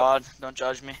 Back oh my up. god. Don't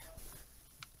judge me.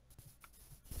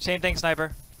 Same thing,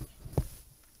 sniper.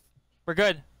 We're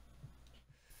good.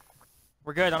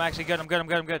 We're good. I'm actually good. I'm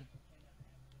good.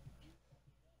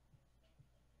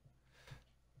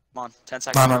 Come on, 10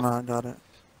 seconds. No, I got it.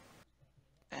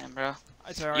 Damn, bro.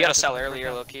 Right, You gotta sell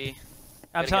earlier, low key.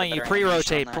 I'm telling you,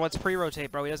 pre-rotate, bro. Let's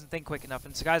pre-rotate, bro. He doesn't think quick enough.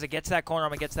 And so guys, it gets that corner, I'm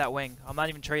gonna get to that wing. I'm not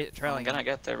even trailing. I'm gonna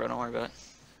get there, bro. Don't worry about it.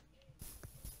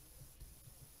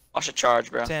 Watch it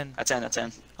charge, bro. That's in. That's in. That's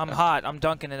in. I'm hot. I'm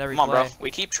dunking it every Come on, play. bro.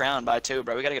 We keep trailing by 2,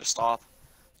 bro. We gotta get a stop.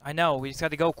 I know. We just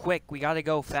gotta go quick. We gotta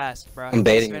go fast, bro. I'm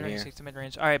baiting him here. 6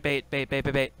 mid-range. All right, bait.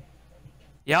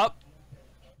 Yup.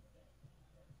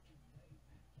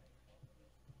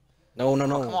 No. Oh,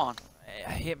 come on.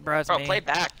 Bro, play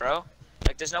back, bro.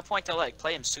 Like, there's no point to like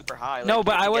play him super high. Like, no,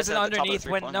 but I he wasn't gets at the top of the underneath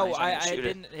when. three-point No, line, I he's not gonna shoot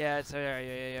didn't. Yeah, it's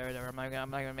yeah. Whatever. I'm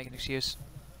not gonna make an excuse.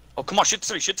 Oh, come on, shoot the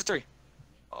 3. Shoot the 3.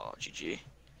 Oh, GG.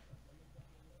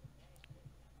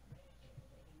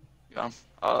 You got him.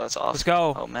 Oh, that's off. Let's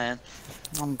go. Oh man.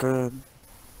 I'm good.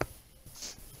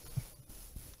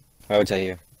 I would tell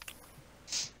you.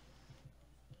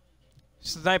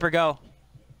 Sniper, go.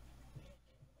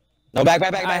 No, back.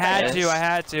 I had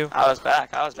to. I was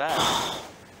back.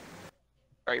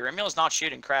 Bro, your Remuel's not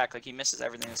shooting crack. Like, he misses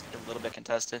everything. It's a little bit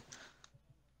contested.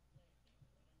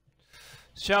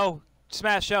 Show.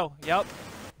 Smash, show. Yup.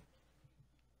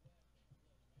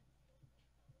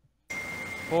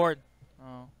 Board.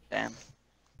 Oh. Damn.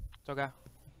 It's okay.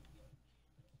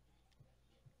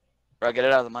 Bro, get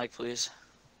it out of the mic, please.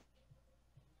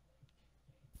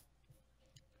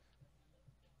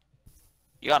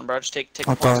 You got him, bro. Just take the I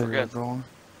points. thought We're you were good. going.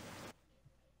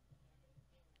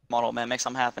 Model, man. Make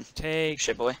something happen. Take.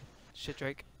 Shit, boy. Shit,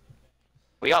 Drake.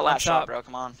 We got last One shot, shot. bro.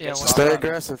 Come on. Yeah, Get one stopped, Stay bro.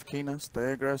 aggressive, Keena.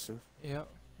 Stay aggressive. Yep.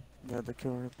 Yeah, the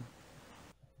kill rip.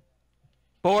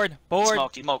 Board.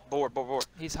 Smoked. He smoked. Board.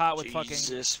 He's hot with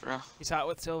Jesus, bro. He's hot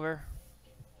with silver.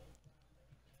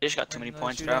 They just got too many Another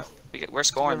points, bro. shootout. We're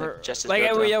scoring Silver. just as Like,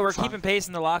 good, though. yeah, we're Fine. keeping pace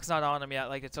and the lock's not on him yet.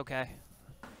 Like, it's okay.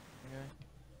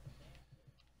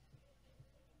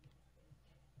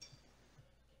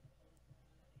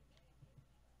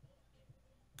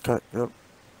 Cut. Yep.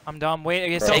 I'm dumb. Wait,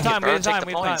 okay, Bro. still Take it, time. bro. We have Take time. the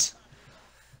We have time. points.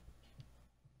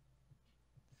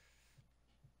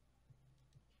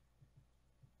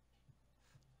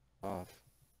 Off.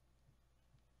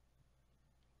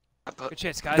 Good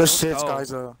shits, guys. Good Let's shit, go.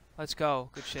 guys. Let's go.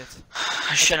 Good shits.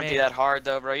 I shouldn't be me. that hard,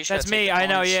 though, bro. You should That's me. I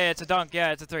know. Yeah, it's a dunk.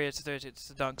 Yeah, it's a 3. It's a 3. It's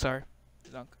a dunk. Sorry. It's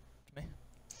a dunk. It's me.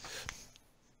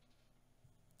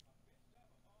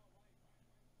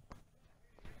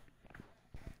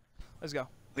 Let's go.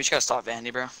 We just gotta stop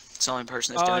Vandy, bro. It's the only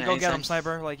person that's doing Go anything. get him,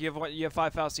 sniper. Like you have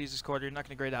 5 fouls to use this quarter. You're not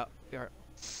gonna grade out. Be alright.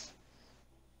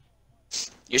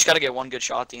 You just gotta get one good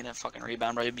shot, Dean, and fucking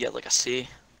rebound, bro. You'd be at like a C.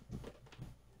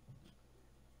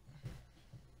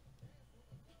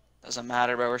 Doesn't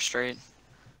matter, bro. We're straight.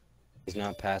 He's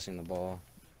not passing the ball.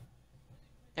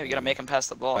 Yeah, we gotta make him pass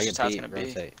the ball. I That's get just how it's beat, gonna be.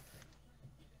 rotate.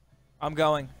 I'm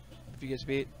going. If he gets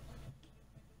beat.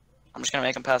 I'm just gonna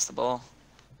make him pass the ball.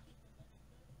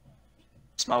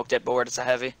 Smoked it, board. It's a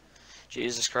heavy.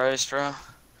 Jesus Christ, bro.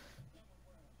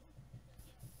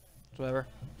 Whatever.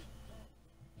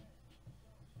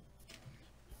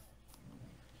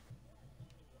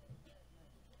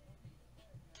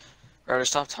 Bro,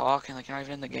 just stop talking. Like, you're not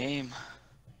even in the game.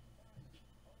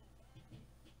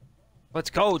 Let's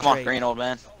go, Come on, Drake. green, old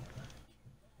man.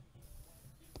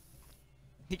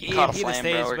 He Caught a the flame,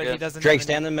 stage, bro, we're but he good. doesn't. Drake, have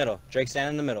stand in the middle. Drake, stand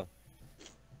in the middle.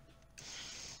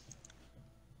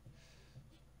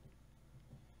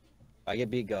 I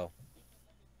get beat, go.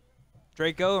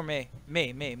 Drake, go or me?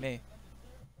 Me.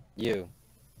 You.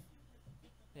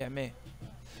 Yeah, me.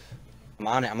 I'm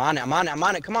on it.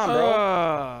 Come on,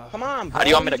 bro. Come on, bro. How do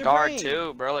you want me to Use your guard, brain.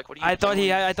 too, bro? Like, what are you I thought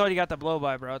doing? he got the blow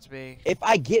by, bro. It's me. If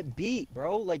I get beat,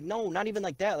 bro, like, no, not even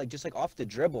like that. Like, just, like, off the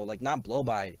dribble. Like, not blow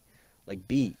by. Like,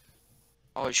 beat.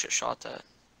 Oh, you should have shot that.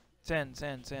 It's in.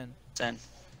 It's in.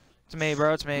 It's me,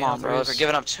 bro. It's me. Come on, I'm bro. They're threes.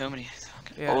 giving up too many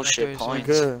fucking Yeah, bullshit threes. We points.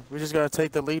 good. We just gotta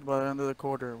take the lead by the end of the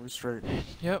quarter. We straight.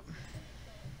 Yep.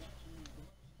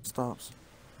 Stops.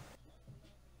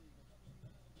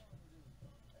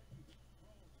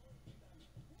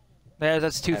 Yeah,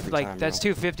 that's two. Every Like time, that's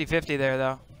bro. 2 50-50 there,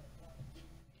 though.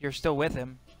 You're still with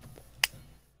him.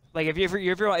 Like if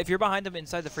you're behind him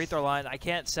inside the free throw line, I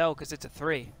can't sell because it's a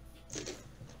 3.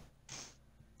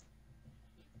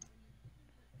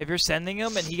 If you're sending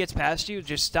him and he gets past you,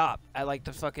 just stop at like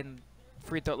the fucking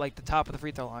free throw, like the top of the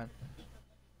free throw line.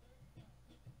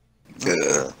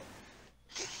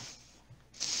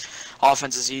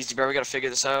 Offense is easy, bro. We gotta figure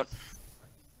this out.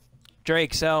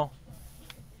 Drake, sell.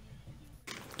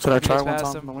 Should I He try gets one past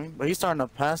time him. from the wing? But he's starting to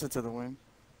pass it to the wing.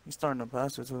 He's starting to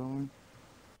pass it to the wing.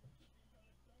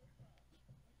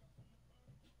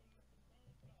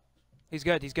 He's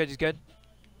good. He's good.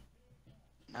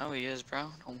 No, he is, bro.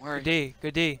 Don't worry.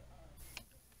 Good D.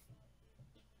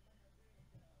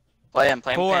 Play him,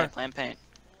 play him, 4. paint, play him, paint.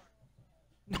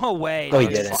 No way. Oh, he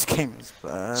dude. didn't. This game is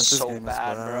bad. This So game is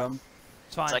bad, bro.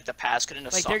 It's fine. It's like the pass couldn't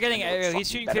have Like they're getting, he's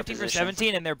he's shooting 15 for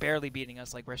 17 and they're barely beating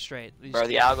us. Like we're straight. Bro,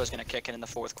 the algo's gonna kick in the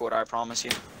 4th quarter, I promise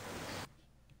you.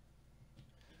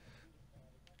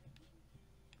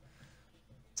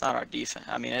 It's not our defense.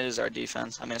 I mean, it is our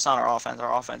defense. I mean, it's not our offense.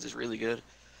 Our offense is really good.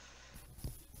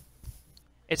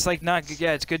 It's like not good.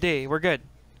 Yeah, it's good D. We're good.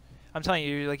 I'm telling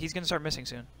you, like he's gonna start missing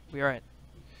soon. We alright.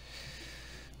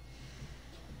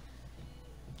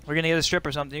 We're gonna get a strip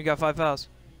or something. You got 5 fouls.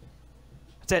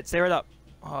 That's it. Stay right up.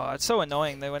 Oh, it's so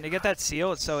annoying that when they get that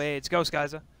seal, it's so AIDS. Go,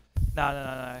 Skyza. No.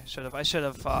 I should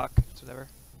have. Fuck. It's whatever.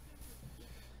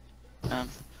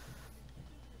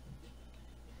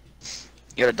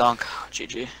 You got a dunk.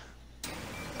 GG.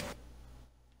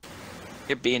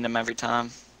 You're beating them every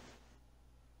time.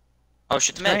 Oh,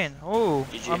 shoot the mid. Oh,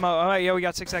 GG. I'm alright. Yeah, we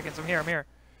got 6 seconds. I'm here.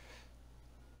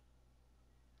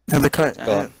 And the cut.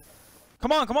 Yeah.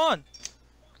 Come on.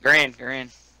 Green.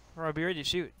 Bro, be ready to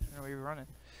shoot. Or we were running.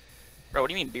 Bro, what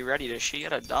do you mean be ready to shoot? You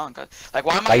got a dunk. Like,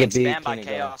 why am I I get getting beat, spammed by Kenny,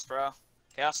 Chaos, bro?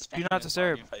 Chaos is spamming Do not me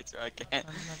disturb. in fights, bro. I can't.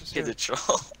 Do not He's a disturb.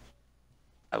 troll.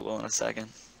 I will in a second.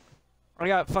 I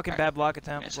got fucking Alright. bad block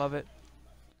attempt. Yes. Love it.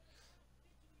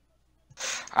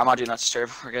 I'm on do not disturb.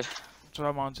 We're good. That's what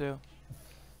I'm on too.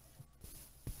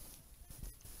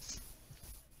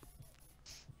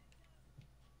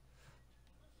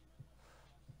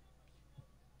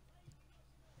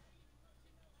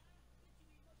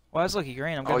 Well, that's lucky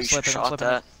green. I'm Oh, gonna you should slip it. have I'm shot slipping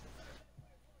that.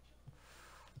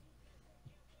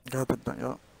 Got the dunk,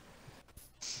 yo.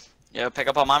 Yeah, pick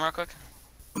up on mine real quick.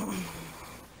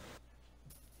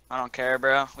 I don't care,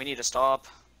 bro. We need to stop.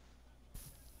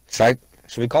 Should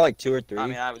we call like 2 or 3? I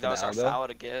mean, that was our foul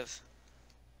to give.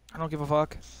 I don't give a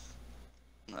fuck.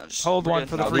 No, just, Hold we're one good.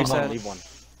 for the No, free leave set. one, leave one.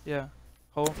 Yeah.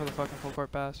 Hold one for the fucking full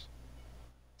court pass.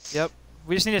 Yep.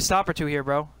 We just need a stop or 2 here,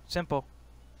 bro. Simple.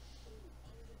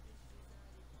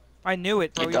 I knew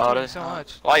it, bro. You You're got doing it. so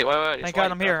much. Wait. Thank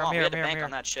God I'm here, Come on, I'm we here, had to I'm bank here.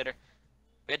 on that shitter.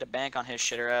 We had to bank on his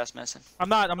shitter ass missing. I'm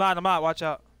not. Watch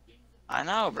out. I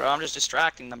know, bro. I'm just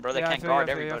distracting them, bro. They Yeah, I can't feel guard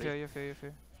you, I feel you, everybody. I feel you.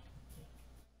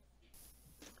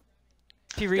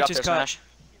 If he Get up reaches there, cut. Smash.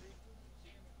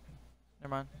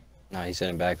 Never mind. No, he's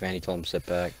sitting back, man. He told him to sit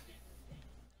back.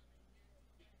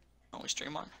 Oh, we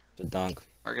stream on. It's a dunk.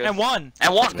 We're good. And 1.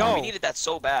 And one. Let's go. We needed that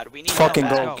so bad. We needed Fucking that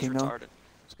bad. goal, It was Kino. retarded.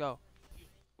 Let's go.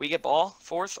 We get ball.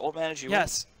 4th. Old man is you.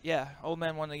 Yes. Yeah. Old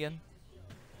man won again.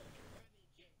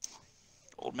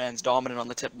 Old man's dominant on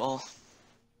the tip ball.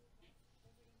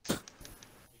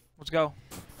 Let's go.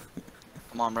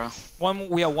 Come on, bro.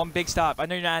 We have 1 big stop. I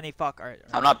know you're not any fuck. All right.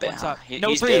 I'm not One bad. stop. He's No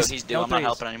due. threes. He's due. No I'm not threes.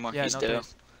 helping anymore. Yeah, He's no due.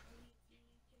 threes.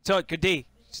 So good D.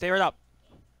 Stay right up.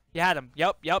 You had him.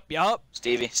 Yup.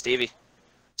 Stevie. It's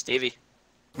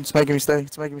making me stay.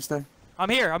 I'm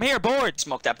here. Board.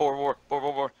 Smoke that board.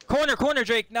 Corner,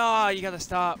 Drake. No, you gotta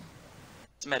stop.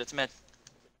 It's mid.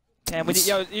 Damn,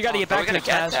 you gotta get Bro, back we to gotta it, get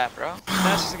Smash. that, bro.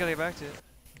 Smash is gotta get back to it.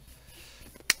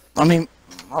 I mean,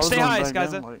 I was Stay going high, back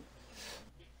Skyza. down, like,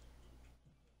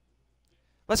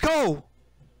 Let's go.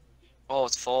 Oh,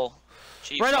 it's full.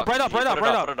 Gee, Right up. Put it up.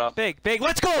 Big.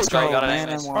 Let's go. Let's go. You got it man,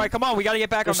 anyways. and All right, come on. We gotta get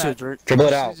back Good on shit, that. Drake.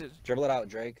 Dribble it out,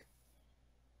 Drake.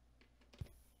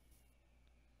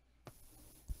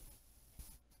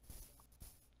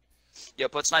 Yo,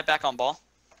 put Snipe back on ball.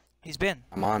 He's been.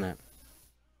 I'm on it.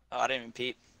 Oh, I didn't even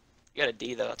peep. You got a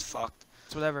D though. That's fucked.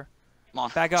 It's whatever. Come on.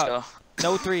 Back let's up.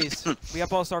 Go. No threes. We got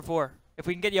ball star 4. If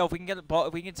we can get the ball,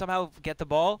 if we can somehow get the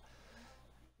ball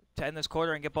to end this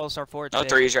quarter and get ball star 4, it's No big.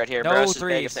 threes right here, No bro. This is big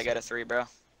threes. if they get a 3, bro.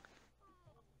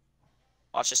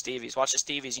 Watch the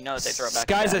Stevies. You know that they throw it back.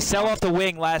 Guy's to a back. sell off the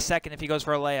wing last second if he goes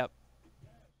for a layup.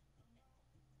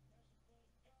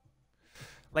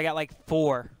 Like at like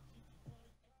 4.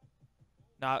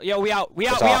 No, yo, we out.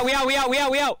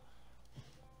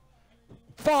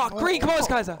 Fuck, green, come on,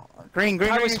 Skyza. Green.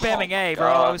 I was spamming A,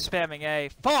 bro. God. I was spamming A.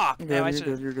 Fuck. You're Damn, I good,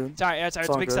 should. you're good. Sorry, it's a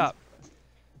all big good. stop.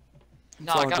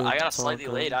 No, It's I all got good, a it's all slightly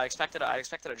good. late. I expected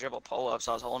a dribble pull up,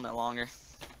 so I was holding it longer.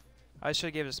 I should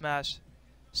have gave it a smash.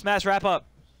 Smash, wrap up.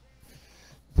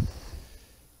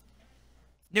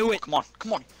 Knew it. Come on.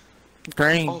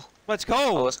 Green. Oh. Let's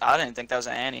Oh, go. I didn't think that was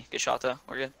an Annie. Good shot though.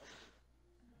 We're good.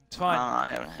 It's fine. I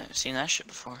haven't seen that shit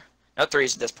before. No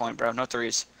threes at this point, bro. No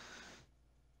threes.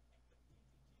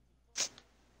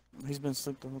 He's been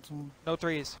slick the whole time. No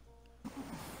threes.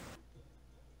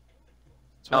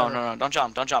 It's No, whatever. Don't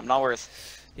jump. Not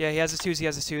worth. Yeah, he has his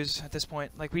twos at this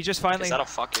point. Like, we just finally... Because that'll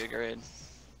fuck you, grade.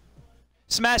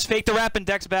 Smash, fake the wrap, and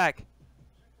Dex back.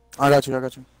 I got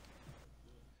you.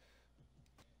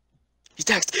 He's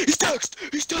text.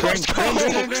 Let's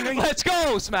go! Let's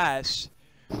go, Smash!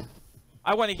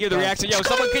 I want to hear the reaction. Yo,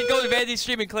 someone can go to Vandy's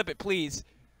stream and clip it, please.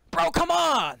 Bro, come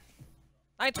on.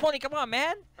 920, come on,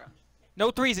 man.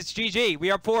 No threes, it's GG.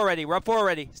 We are up 4 already. We're up 4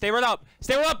 already. Stay right up.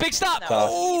 Stay right up. Big stop. That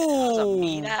was a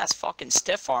mean-ass fucking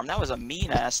stiff arm. That was a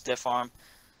mean-ass stiff arm.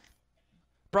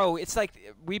 Bro, it's like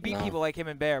we beat people like him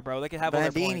and Bear, bro. They can have all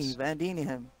their points. Vandini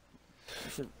him.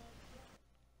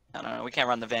 I don't know. We can't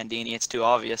run the Vandini. It's too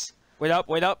obvious. Wait up,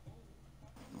 wait up.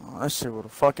 Oh, that shit would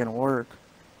fucking work.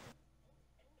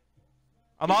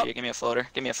 I'm up. Give me a floater.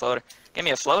 Give me a floater. Give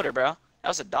me a floater, bro. That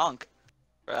was a dunk.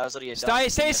 Bro, that was literally a dunk.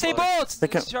 Stay bolts!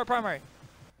 It's short primary.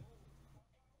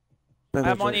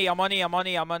 I'm on E, I'm on E, I'm on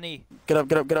E, I'm on E. Get up,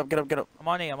 get up, get up, get up, get up. I'm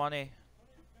on E, I'm on E.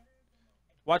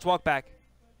 Watch walk back.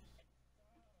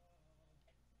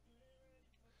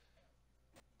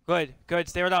 Good, good.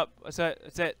 Stay right up. That's it.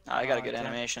 That's it. Oh, I got a good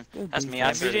animation. That's me.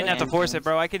 You didn't have to force it,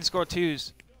 bro. I can score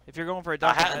 2s. If you're going for a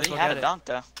dunk, he had a dunk,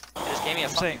 though. He just gave me a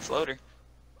fucking floater.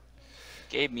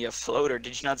 Gave me a floater.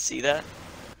 Did you not see that?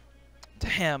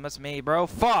 Damn, that's me, bro.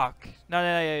 Fuck.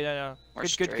 No.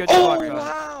 Good. Oh, block,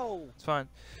 wow. It's fine.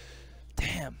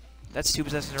 Damn. That's 2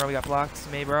 possessions in a row we got blocked.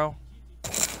 It's me, bro.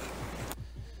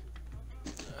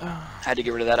 Had to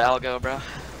get rid of that algo, bro.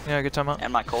 Yeah, good time out.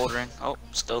 And my cold ring. Oh,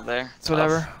 still there. It's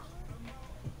whatever.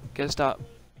 Get a stop.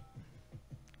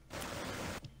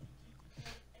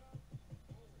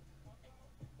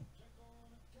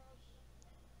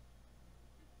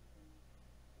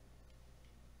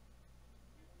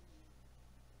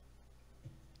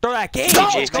 Throw that game!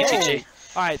 GG.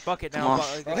 Alright, fuck it now.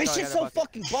 Bro, his shit's so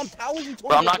fucking bumped. How is he 20?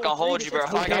 Bro, I'm not gonna hold you, bro.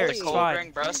 If I got the cold fine.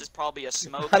 ring, bro, this is probably a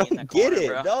smoky I in the don't corner, get it.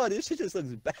 bro. No, this shit just looks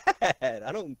bad.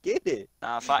 I don't get it.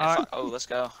 Nah, oh, let's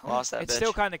go. Lost that It's bitch.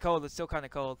 still kind of cold. It's still kind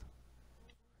of cold.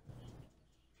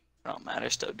 Don't matter.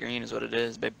 Still green is what it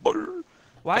is, babe.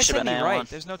 Why is it banana right? one.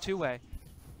 There's no 2-way.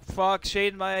 Fuck,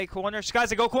 shade in my corner.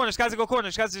 Skies, go corner. Skies, go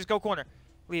corner. Skies, just go corner.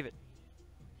 Leave it.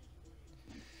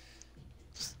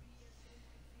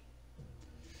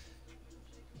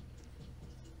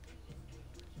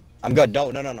 I'm good.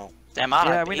 No. Damn, I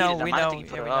Yeah, we know. I might think you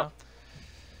put it up.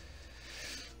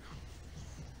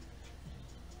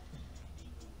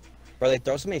 Bro, they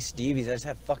throw so many Stevies. I just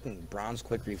have fucking Brown's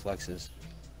quick reflexes.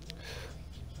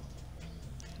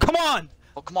 Come on!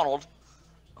 Oh, come on, old.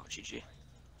 Oh, GG.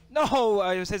 No,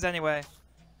 it was his anyway.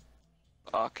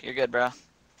 Fuck, you're good, bro.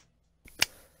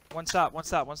 One stop.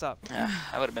 Yeah,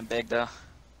 that would have been big, though.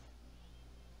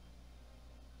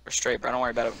 We're straight, bro. Don't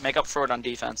worry about it. Make up for it on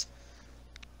defense.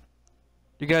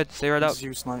 You good? Stay right up. Let's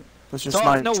just snipe. Let's just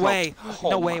snipe. No way. Oh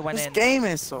No way my- it went This in. game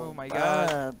is so Oh my bad,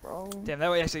 god. bro. Damn,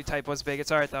 that way actually type was big.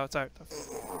 It's alright though. It's alright though.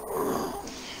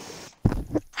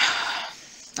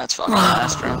 That's fucking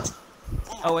ass, bro.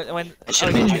 Oh, when I should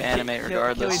have made you animate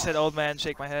regardless. Achilles said, "Old man,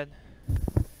 shake my head."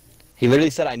 He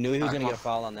literally said I knew he was Alright, gonna come get a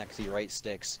foul on that because he right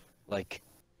sticks. Like,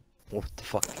 what the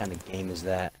fuck kind of game is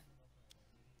that?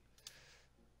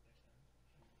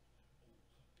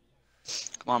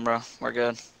 Come on, bro. We're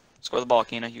good. Score the ball,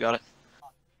 Keena. You got it.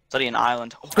 Study an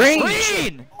island. Oh, Green!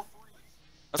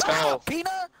 let's go.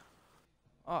 Peanut!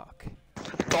 Fuck.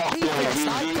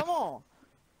 Snipe, come on.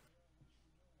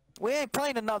 We ain't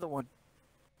playing another one.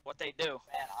 What they do?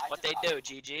 What they do,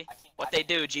 GG? What they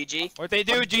do, GG? What they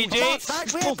do, Come on, GG?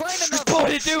 Snipe, we ain't playing another What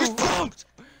one. they do?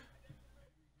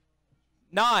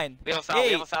 9. We have a foul.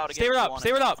 We have a foul to Stay get. right up.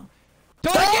 Stay right up.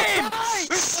 Throw the game!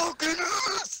 Fucking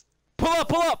ass! Pull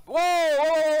up.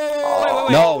 Whoa.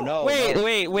 No.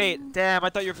 Wait. Damn, I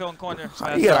thought you were filling corner.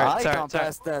 You got eye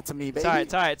pass that to me, baby. Sorry.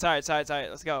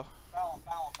 Let's go.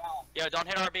 Yo, don't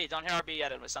hit RB. Don't hit RB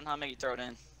yet. Somehow make you throw it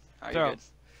in. Alright, Throw. you're good.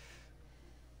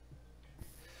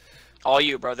 All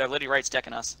you, bro. They're literally right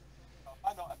sticking us.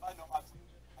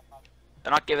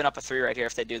 They're not giving up a 3 right here.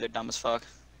 If they do, they're dumb as fuck.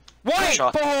 Wait!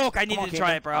 shot. Fuck! I needed to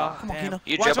try it, bro. Come on, Damn. Keno.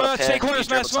 You Watch dribble a out, pick. stay corner, You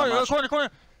smash, dribble so much. corner.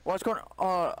 Watch corner.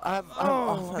 Oh,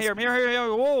 here.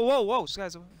 Whoa.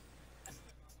 Guys.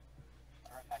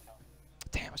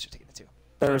 Damn, I should have taken the 2.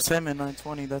 There's him in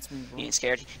 920. That's me, bro. He ain't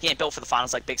scared. He ain't built for the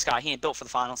finals like Big Sky. He ain't built for the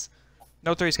finals.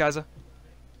 No 3s, guys.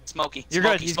 Smoky. You're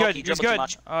Smoky, good. He's Smoky, good. dribble too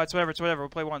much. It's whatever. We'll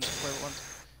play ones.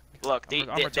 Look, I'm this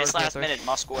retarded last there. minute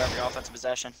must score every offensive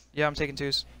possession. Yeah, I'm taking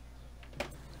 2s.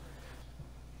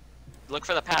 Look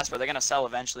for the pass, bro. They're gonna sell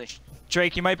eventually.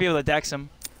 Drake, you might be able to dex him.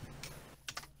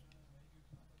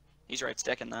 He's right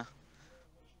sticking though.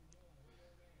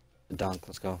 Dunk.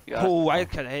 Let's go. You got it. Oh, I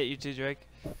could have hit you too, Drake.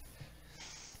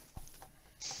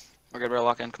 We're good. We're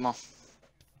locked in. Come on.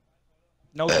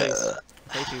 No 3s.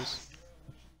 Play 2s.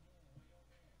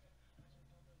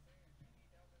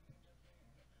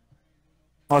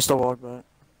 I'll still walk back.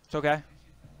 It's okay.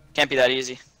 Can't be that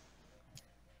easy.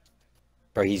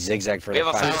 Bro, he zigzagged for We have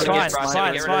a foul. It's fine, Bro, it's so we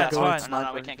fine, get it's rid of fine, that it's hot- fine.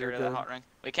 No, we can't get rid of that hot ring.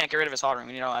 We can't get rid of his hot ring.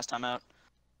 We need our last time out.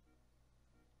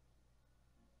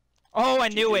 Oh, I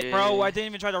knew it, bro. GG. I didn't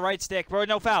even try to right stick, bro.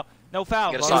 No foul, no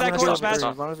foul. You Use gotta that stop, corner you gotta smash.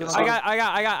 stop. As long as we don't I give- got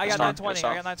Stop, 920.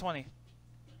 stop. I got 920.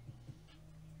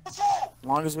 As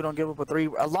long as we don't give up a 3,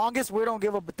 as long as we don't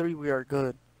give up a 3, we are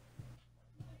good.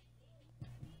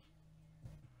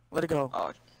 Let it go.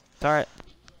 Oh, It's alright.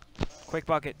 Quick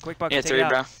bucket, quick bucket. yeah, take 3, it out.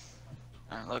 bro.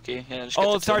 Alright, low-key. Yeah, just get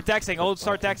Old, the start 2. texting. Old,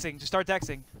 start texting. Just start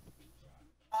texting.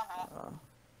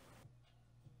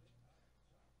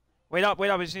 Wait up, wait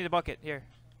up. I just need a bucket. Here.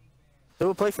 Do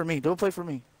a play for me. Do a play for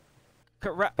me.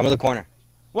 Come to the corner.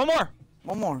 One more.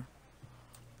 One more.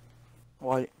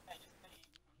 White.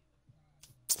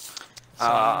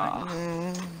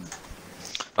 Oh,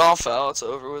 foul. It's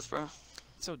over with, bro.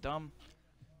 So dumb.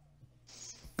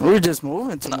 We're just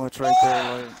moving too much right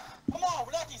there.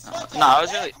 Like, No, it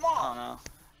was really. I don't know.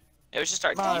 It was just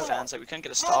our defense. Like, we couldn't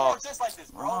get a stop.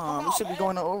 we should be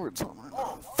going to overtime right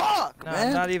now. Fuck, No,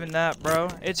 man. not even that, bro.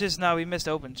 It's just now we missed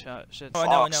open shot. Shit. Oh, Fuck,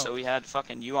 no, no. So we had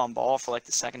fucking you on ball for like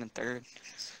the second and third.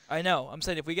 I know. I'm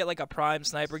saying if we get like a prime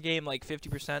sniper game, like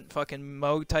 50% fucking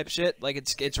Moog type shit, like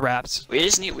it's wraps. We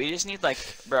just need like,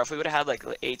 bro. If we would have had like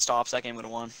 8 stops, that game would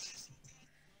have won.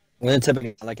 Win the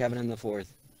tipping, like having in the 4th.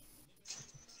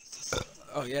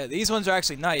 Oh yeah, these ones are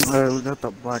actually nice. Alright, we got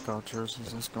the blackout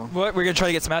jerseys. Let's go. What? We're gonna try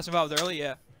to get Smash involved early,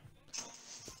 yeah.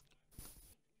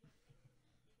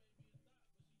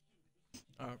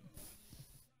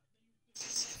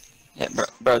 Yeah,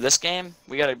 bro. This game,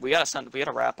 we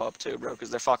gotta wrap up too, bro, because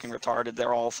they're fucking retarded.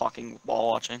 They're all fucking ball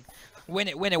watching. Win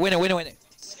it, win it, win it, win it, win it.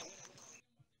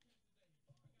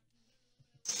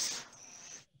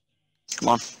 Come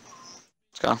on,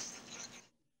 let's go.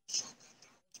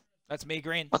 That's me,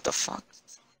 green. What the fuck?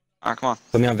 Alright, come on.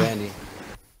 Put me on Vandy.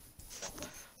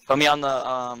 Put me on the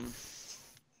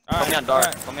Put me on dark.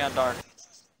 alright. Put me on dark.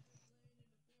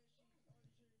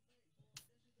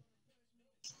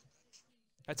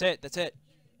 That's it. That's it.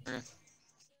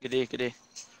 Good D, good D.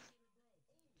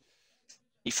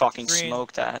 He fucking Green.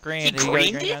 smoked that. Green. He you got a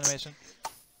greened green it? animation.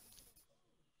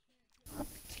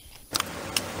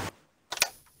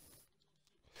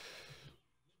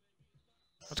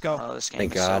 Let's go. Oh, this game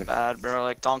Thank is so God. bad, bro.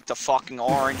 Like, dunk the fucking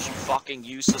orange, you fucking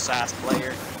useless ass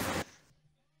player.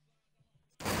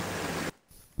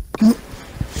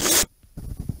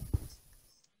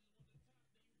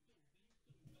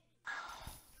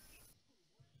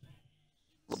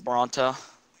 LeBronto.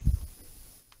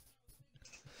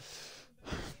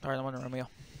 Alright, I'm on Romeo.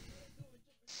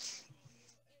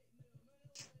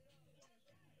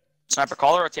 Sniper,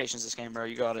 call the rotations this game, bro.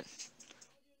 You got it.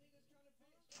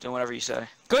 Doing whatever you say.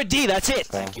 Good D. That's it.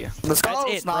 Thank you. Let's go,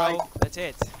 That's it, Snipe. bro. That's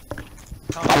it.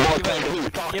 Come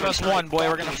on, give us one, boy.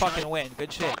 We're gonna fucking win.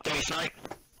 Good shit.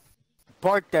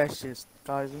 Bark that shit,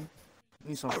 guys. We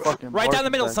need some fucking Right down the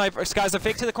middle, barking sniper. Guys, a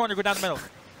fake to the corner. Go down the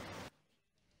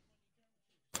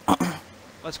middle.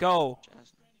 Let's go.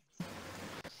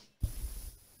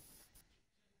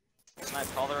 Snipe,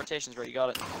 call the rotations, bro. You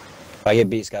got it. If I get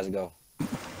beats, guys, go.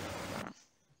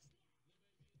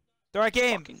 Direct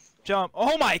game. Fucking- Jump. Oh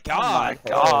my Oh my god.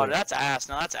 god, that's ass.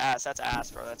 No, that's ass. That's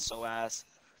ass, bro. That's so ass.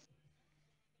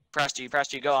 Press G,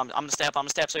 go. I'm gonna step.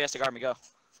 So he has to guard me. Go.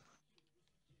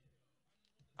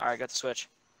 Alright, got the switch.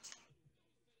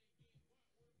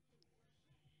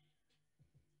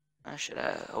 I should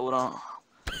hold on.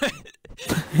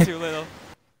 You're too little.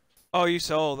 Oh, you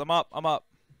sold. I'm up. I'm up.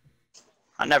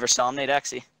 I never saw him. Nate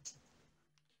Exy.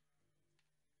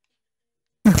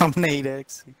 I'm Nate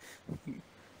X.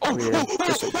 Oh, yeah.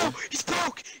 He's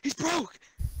broke. He's broke.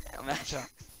 Damn, man.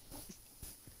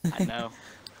 I know.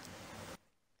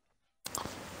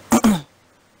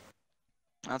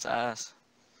 That's ass.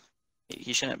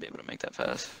 He shouldn't be able to make that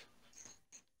pass.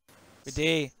 Good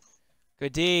D.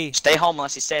 Good D. Stay home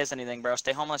unless he says anything, bro.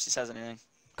 Stay home unless he says anything.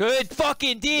 Good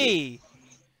fucking D.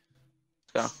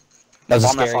 Let's go. That was a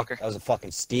Bomb that scary. fucker. That was a fucking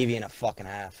Stevie and a fucking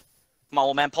half. Come on,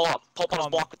 old man. Pull up. Pull up on his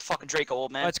on. block with the fucking Draco,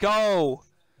 old man. Let's go.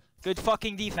 Good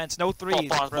fucking defense. No threes.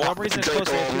 Ball, For some reason, it's supposed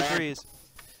to be 2 threes.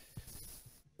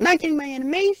 Not getting my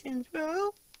animations, bro.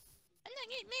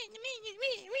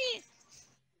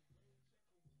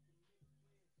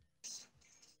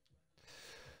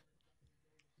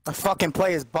 The fucking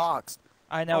play is boxed.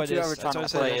 I know Don't it you is. ever That's try what I to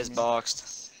said. Play is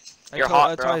boxed. I You're told- hot,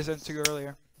 That's bro. why I said to you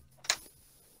earlier.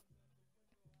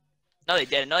 No, they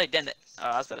didn't. No, they didn't. Oh,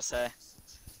 I was about to say.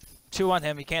 2 on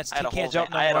him. He can't. I had He a can't whole,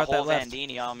 jump no I had more a out that whole left.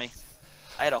 Vandini on me.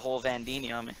 I had a whole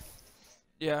Vandini on me.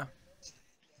 Yeah.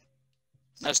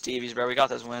 No Stevie's, bro. We got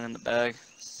this win in the bag.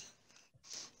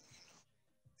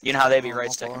 You know how they be Oh, right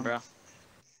no sticking, problem. bro.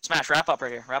 Smash, wrap up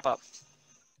right here. Wrap up.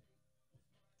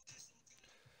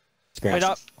 Wait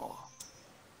up. Oh.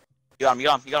 You got him, you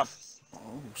got him, you got him.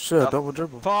 Oh, shit, double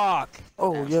dribble. Fuck.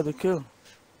 Oh, yeah, the kill.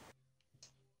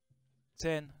 It's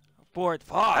in. Board.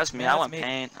 Fuck. That's me. Man, I that's went me.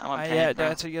 paint. I went paint, Yeah, bro.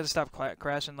 that's what you gotta stop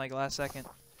crashing like last second.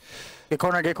 Get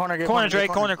corner, get corner, get Corner, corner. Drake.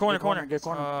 get Corner, get corner. Get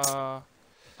corner.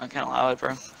 I can't allow it,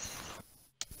 bro.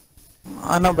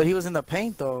 I know, but he was in the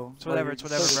paint, though. It's whatever, Like, it's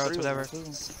whatever, bro. It's whatever. too.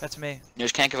 That's me. You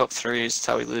just can't give up threes. That's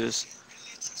how we lose.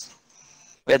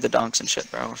 We had the dunks and shit,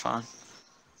 bro. We're fine.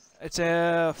 It's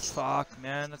a fuck,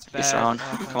 man. That's bad. He's thrown.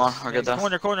 Oh, Come on, we're good though.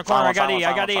 Corner. Final, I got final, E.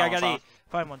 I got E. final, I got final. E.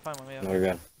 Find one. Yeah. No, we're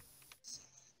good.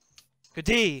 Good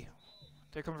D.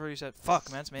 They're coming for you. Said,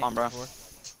 fuck, man. It's me. Come on,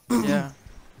 bro. Yeah.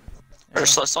 Bro,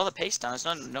 slow the pace down.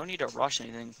 There's no need to rush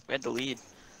anything. We had the lead.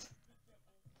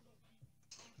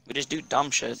 We just do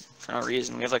dumb shit for no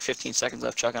reason. We have like 15 seconds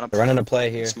left. Chucking up. They're running a play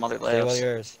here. Some other Stay well layups.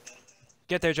 yours.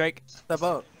 Get there, Drake. Step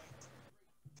up.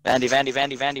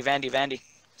 Vandy.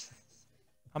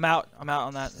 I'm out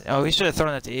on that. Oh, he should have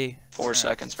thrown that to E. 4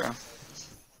 seconds, bro.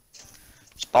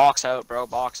 Just box out, bro.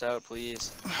 Box out,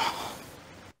 please.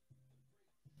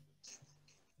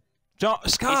 Jump,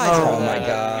 Sky. Oh my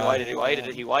God. He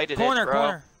whited it, Corner, bro.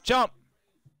 corner. Jump.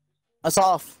 That's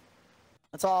off.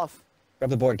 That's off. Grab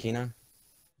the board, Keena.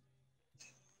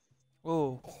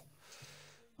 Ooh.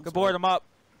 Good board. I'm up.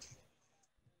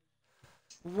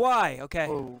 Why? Okay.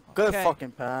 Oh, good Okay.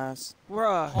 fucking pass.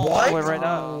 We're What? we're right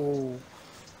now. Oh.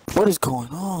 What is going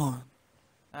on?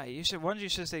 You should. One, you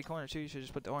should stay corner. Two, you should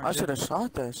just put the orange. I should have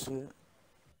shot that shit.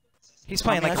 He's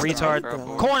playing like a I should've retard.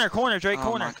 made that. Corner, Drake. Oh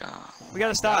Corner. my God. We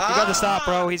gotta stop. We gotta stop,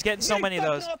 bro. He's getting so many of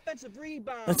those. Offensive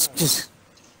rebound. It's just.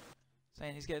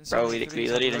 Saying he's getting so Bro, many we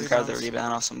threes, literally didn't grab the rebounds.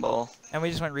 rebound off some ball. And we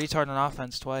just went retard on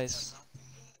offense twice.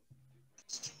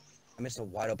 I missed a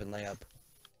wide open layup.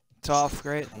 It's off.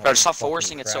 Great. Bro, stop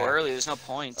forcing it so early. There's no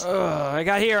point. I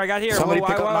got here. Somebody Whoa,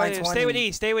 pick up whoa,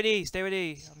 920. Stay with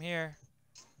E. I'm here.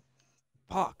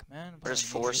 Fuck, man. We're just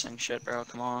forcing shit, bro.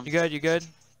 Come on. You good?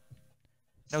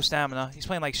 No stamina. He's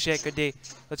playing like shit. Good D.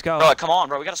 Let's go. Bro, come on,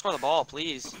 bro. We gotta score the ball,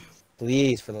 please.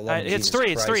 Please, for the love of It's Jesus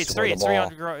three. It's Christ, three. score the It's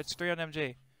three ball. on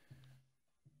MG.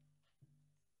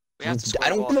 We have to score I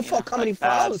don't the give a ball, fuck how Keena. many Like,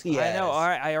 bad. fouls he has. I know.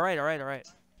 All right.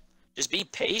 Just be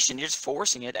patient. You're just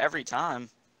forcing it every time.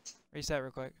 Reset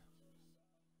real quick.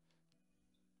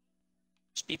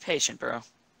 Just be patient, bro.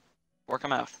 Work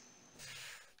him out.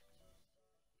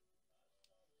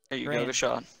 There you go. Green. Good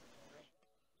shot.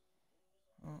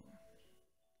 You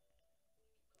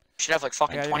should have like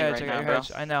fucking 20 right now, bro.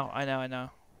 I know.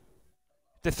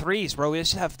 The threes, bro. They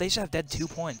should have dead 2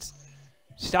 points.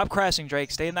 Stop crashing,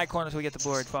 Drake. Stay in that corner until we get the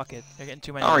board. Fuck it. They're getting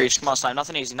too many. Don't reach. Come on, snipe.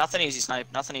 Nothing easy, snipe.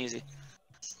 Nothing easy.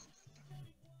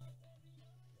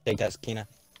 Take that, Keena.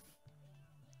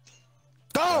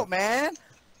 Go, man.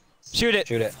 Shoot it.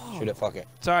 Shoot it. Fuck it.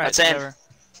 It's alright. That's in. Whatever.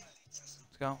 Let's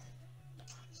go.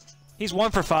 He's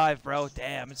 1 for 5, bro.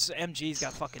 Damn. It's MG's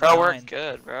got fucking Bro, 9. we're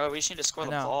good, bro. We just need to score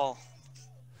the know. ball.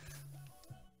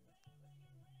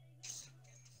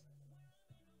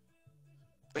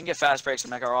 We can get fast breaks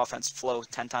and make our offense flow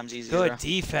 10 times easier. Good bro.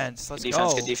 defense. Let's Good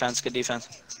go. defense. Good defense.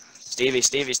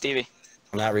 Stevie.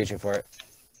 I'm not reaching for it.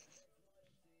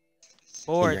 He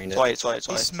Board. drained it.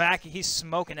 Twice. He's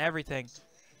smoking everything.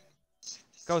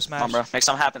 Go Smash. Come on, bro. Make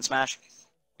something happen, Smash. Good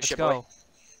Let's shit, go. boy.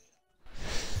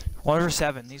 1 for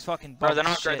 7. These fucking Bro, they're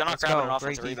bumping not shit. grabbing Let's an go.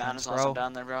 offensive Great rebound defense, as long as I'm bro.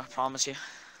 down there, bro. I promise you.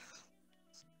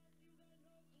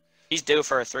 He's due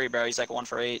for a 3, bro. He's like 1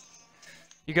 for 8.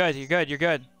 You're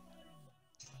good.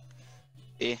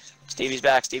 Stevie's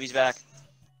back.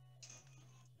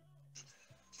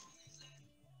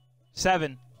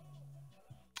 7.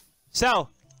 Sell.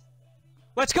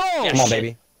 Let's go. Yeah, Come on, shit.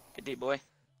 baby. Good D, boy.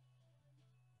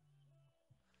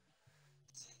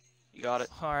 You got it.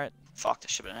 All right. Fuck,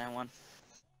 this should have been an one.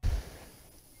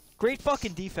 Great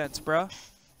fucking defense, bro.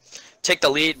 Take the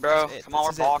lead, bro. Come on,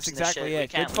 we're boxing this exactly shit. We it.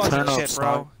 can't Good lose. fucking Turn up, shit,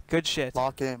 bro. Snipe. Good shit.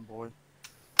 Lock in, boy.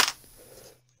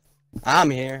 I'm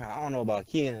here. I don't know about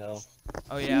Keena, though.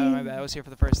 Oh yeah, my bad. I was here for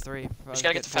the first 3. We just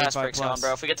gotta get the fast breaks going,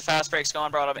 bro. If we get the fast breaks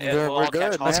going, bro, we'll all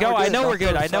catch on. Let's go. Man, I know we're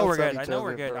good. Don't I know we're throw good. shots I at know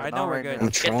we're each good. other, I bro. know Not we're right good.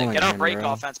 now. Get our him, break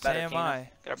bro. offense better, Say am Keena.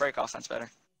 I. Get our break offense better.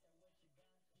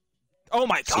 Oh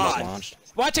my He's god. launched.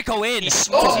 Watch it go in. He's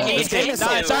smoking. He's He's nah,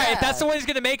 so it's alright. If bad. that's the one he's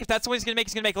gonna make, he's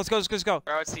gonna make. Let's go.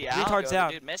 Bro, it's the Retard's algo.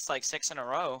 down. Dude missed like 6 in a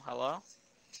row. Hello?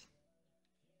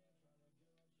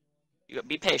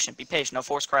 Be patient. No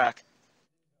force crack.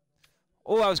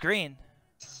 Oh, I was green.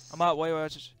 I'm up. Wait.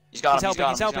 He's got him.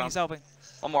 He's helping.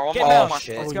 One more. Get Oh, him.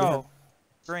 shit. Let's Oh, go.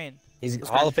 Green. He's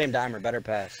Hall of Fame dimer. Better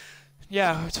pass.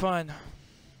 Yeah, it's fun.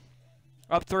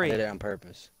 Up I 3. did it on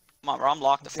purpose. Come on, bro. I'm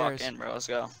locked the Who fuck cares? in, bro. Let's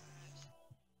go.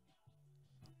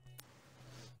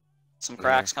 Some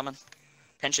cracks coming.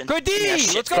 Pinching. Good D!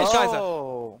 Let's go,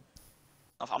 Skyza.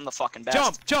 I'm the fucking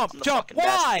best. Jump.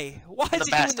 Why? Why is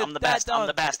he doing I'm the best. I'm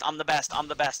the best. I'm the best. I'm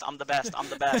the best. I'm the best. I'm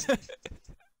the best.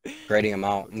 Grading him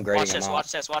out. I'm grading him out.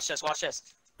 Watch this.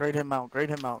 Grade him out.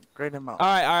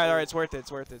 Alright. It's worth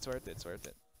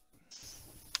it.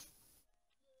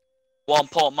 One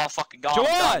pull, motherfucking gone. I'm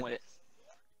done with it.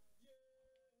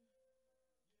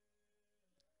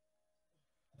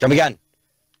 Jump again.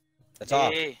 That's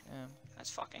off. Yeah.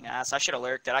 That's fucking ass. I should have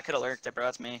lurked it. I could have lurked it, bro.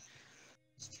 That's me.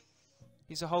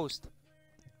 He's a host.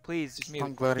 Please, just mute.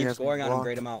 I'm glad he Keep has scoring me on him, blocked.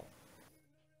 grade him out.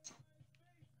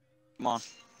 Come on.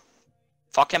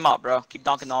 Fuck him up, bro. Keep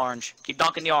dunking the orange. Keep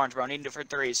dunking the orange, bro. Need to for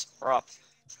threes. We're up.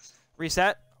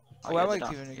 Reset. Oh, I yeah, like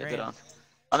keeping it green. Run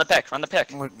the pick. Run the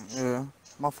pick. Look, yeah.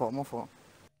 My fault.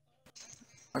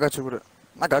 I got you with it.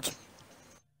 I got you.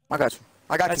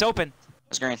 That's open.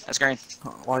 That's green.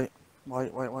 White.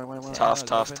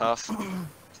 Tough.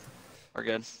 We're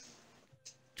good.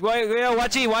 Wait,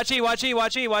 watch E.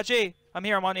 I'm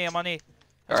here, I'm on E.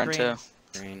 Guarding green.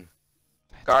 2. Green.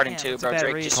 Guarding Damn, 2, that's a bro. bad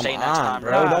Drake, read. just Come stay next on, time,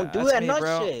 bro. bro. Don't do That's that me, nut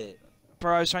bro. shit.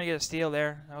 Bro, I was trying to get a steal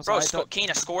there. Bro,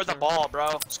 Keena, score the ball,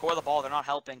 bro. Score the ball. They're not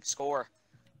helping. Score.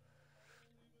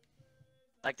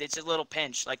 Like, it's a little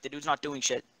pinch. Like, the dude's not doing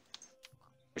shit.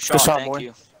 Good shot, shot, thank boy.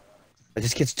 you.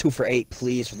 This kid's 2 for 8,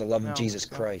 please, for the love of Jesus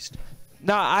let's go. Christ.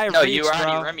 I No, reached, you were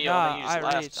already bro. Remy, Nah, you just I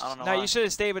left. reached. I don't know No, why. you should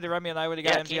have stayed with the Remy and I would have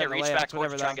got Yeah, MG Keena on the reached layup. back It's whatever,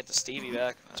 towards try though. and get the Stevie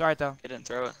back. It's alright, though. He didn't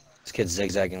throw it. This kid's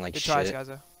zigzagging like Good shit. tries, guys.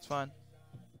 It's fine.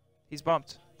 He's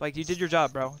bumped. Like, you did your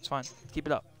job, bro. It's fine. Keep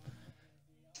it up.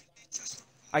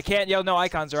 I can't. Yo, no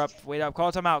icons are up. Wait up.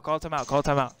 Call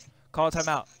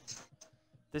timeout.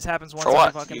 This happens once For every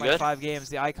what? fucking You like good? 5 games.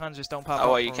 The icons just don't pop up.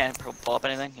 Oh, well, you for- can't pull up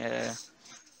anything? Yeah.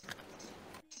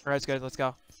 Alright, it's good. Let's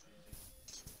go.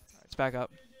 It's back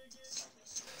up.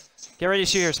 Get ready to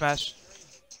shoot here, Smash.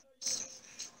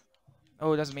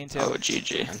 Oh, it doesn't mean to. Oh,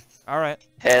 GG. Alright.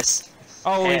 Hiss.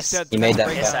 Oh, Hiss. he said He made that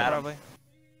break pass. that, probably.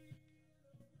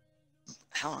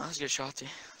 Hell, that was a good shot, dude.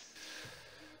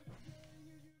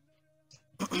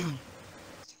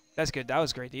 That's good. That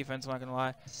was great defense, I'm not gonna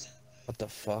lie. What the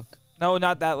fuck? No,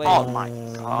 not that late. Oh my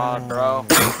god, bro.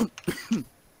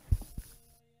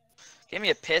 Give me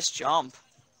a piss jump.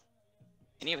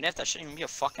 And even if that shouldn't even be a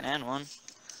fucking end one.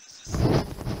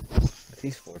 If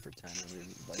he's 4 for 10,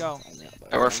 like, Go. Yeah,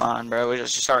 we're fine, bro. We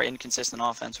just start inconsistent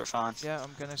offense. We're fine. Yeah,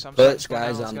 I'm gonna. I'm Put score now,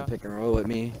 guys let's on the go. pick and roll with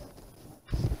me.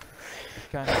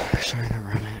 Okay. They're trying to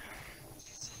run it.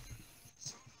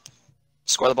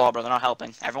 Score the ball, bro. They're not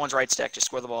helping. Everyone's right stick. Just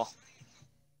score the ball.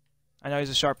 I know he's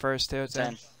a sharp first too. It's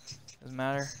 10. Doesn't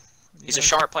matter. He's a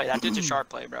sharp play. That dude's a sharp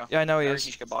play, bro. Yeah, I know he Or is.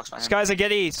 He should get boxed by him. Sky's a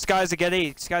get E. Sky's a get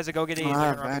E. Sky's a go get E. I They're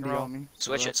have gonna rock and Andy roll. on me.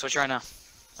 Switch it. Switch it right now.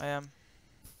 I am.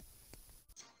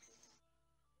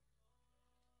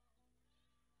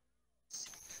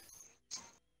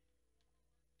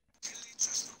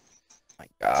 My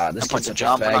God, this I'm kid's putting such a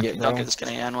jump. I'm faggot, not bro. just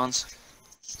getting end ones.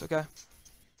 It's okay.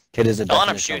 Kid is a Don't let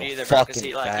him definition shoot of a either, bro, because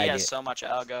fucking he has faggot. so much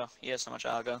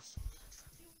algo.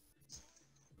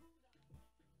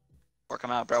 Work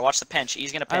him out, bro. Watch the pinch.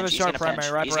 He's gonna I have a pinch. He's sharp gonna pinch.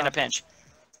 primary, wrap He's gonna around. pinch.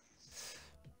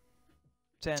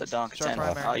 10. It's a dunk. Sharp 10.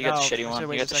 primary. Oh, you got the No, shitty I one. should You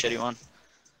wait got a the second. shitty one.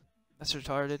 That's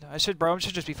retarded. I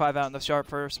should just be 5 out in the sharp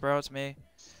first, bro. It's me.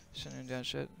 Shouldn't do that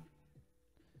shit.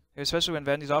 Especially when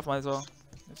Vendy's off, might as well.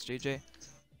 It's GG.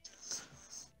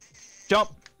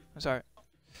 Jump! I'm sorry.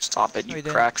 Stop it, No, you he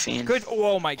didn't. crack fiend. Good.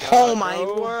 Oh my god. Oh my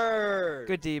bro. word!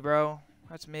 Good D, bro.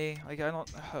 That's me. Like, I don't.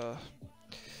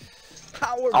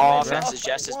 Howard All went offense off is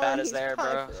just at as bad one, as he's there,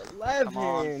 5 bro. for 11. Come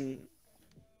on.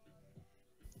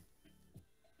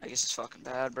 I guess it's fucking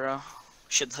bad, bro.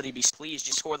 Should let he be. Please,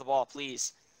 just score the ball,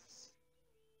 please.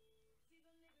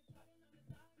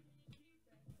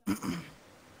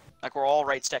 Like, we're all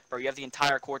right stick, bro. You have the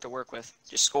entire court to work with.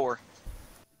 Just score.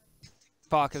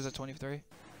 Fuck, it was a 23.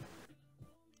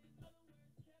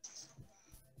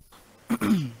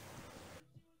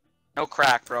 No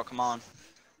crack, bro. Come on.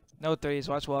 No threes.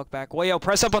 Watch walk back. Well, yo,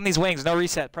 press up on these wings. No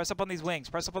reset. Press up on these wings.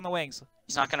 Press up on the wings.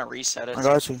 He's not gonna reset it. I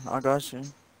got you. He's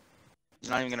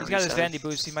not even gonna He's got his reset Vandy it.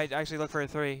 boost. He might actually look for a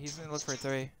 3. He's gonna look for a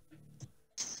 3.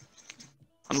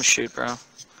 I'm gonna shoot, bro.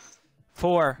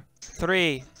 4,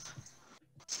 3.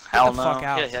 Hell the no. fuck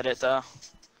out. He'll hit it, though.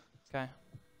 Okay.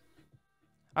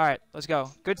 Alright, let's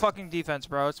go. Good fucking defense,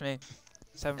 bro. It's me.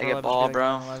 7 for They 11. get ball, Good,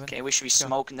 bro. 11. Okay, we should be Go.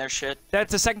 smoking their shit.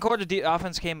 That's the second quarter.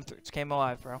 Offense came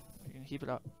alive, bro. You can keep it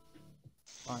up.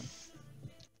 Fine.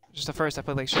 Just the first, I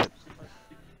played like shit.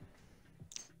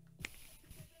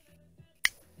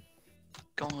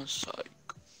 Go inside.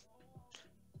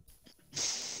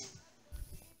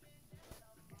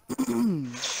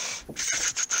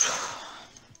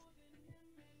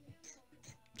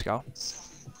 Let's go.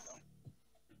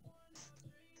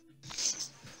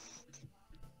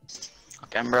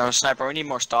 Okay, bro. Sniper, we need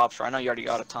more stops. I know you already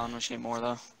got a ton. We just need more,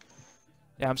 though.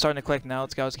 Yeah, I'm starting to click now.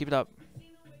 Let's go. Let's keep it up.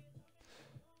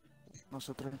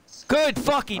 Also 3. Good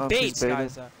fucking Oh, baits, she's baited.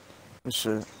 guys. Good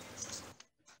shit.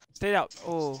 Stay out.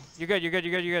 Oh, you're good. You're good.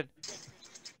 You're good. You're good.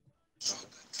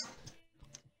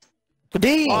 Good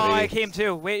D! Oh, I came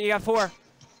too. Wait, you got 4.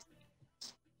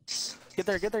 Get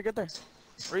there, get there, get there.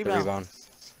 Good Rebound. rebound.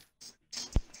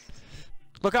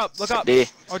 Look up. Look up. D.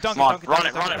 Or dunk Come on, it. Dunk it. run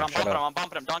Dunk it, run it. I'm dunk bumping him. I'm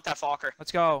bumping him. Dunk that fucker.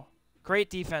 Let's go. Great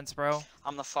defense, bro.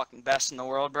 I'm the fucking best in the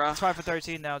world, bro. It's 5 for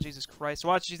 13 now. Jesus Christ.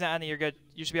 Watch. She's not Annie. You're good.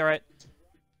 You should be all right.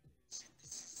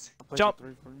 Jump.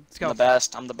 Let's I'm go. the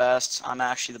best. I'm the best. I'm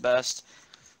actually the best.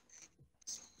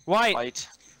 White. White.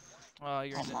 Oh,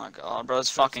 you're Oh in it. my god, bro. This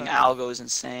fucking algo is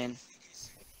insane.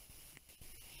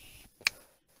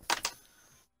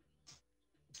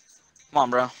 Come on,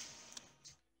 bro.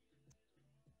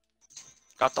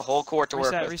 Got the whole court to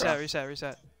work with, bro.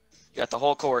 Reset. You got the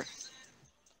whole court.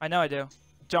 I know I do.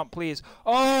 Jump, please.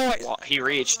 Oh! Well, he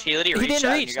reached. He literally He reached. didn't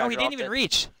out and reach. you No, got he didn't dropped even it.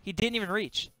 reach. He didn't even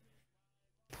reach.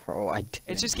 Bro, I didn't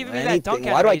It's just do giving me that dunk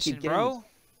anything. Why do I animation, keep getting bro.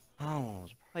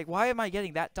 fouls? Like, why am I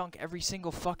getting that dunk every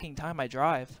single fucking time I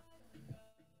drive?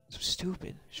 So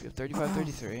stupid. Should we have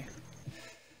 35-33?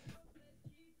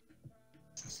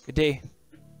 Good D.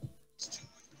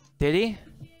 Did he?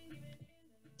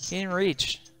 He didn't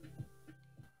reach.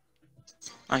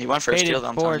 Oh, he went for a Faded, steal, though,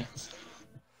 I'm board. telling you.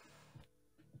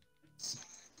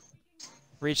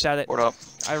 Reached at it. Board up.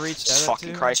 I reached at it Fucking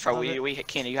too. Christ, bro. Love it. We hit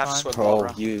Keenan. You have to Fine. swim the ball, Bro,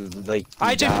 bro. you like.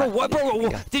 I just got- for what, bro? you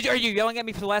got- Are you yelling at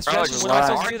me for the last Bro, stretch? just What am I relax.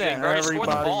 supposed to do arguing, there? bro. Just score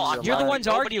the ball. Everybody's You're the ones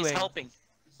Nobody's arguing. helping.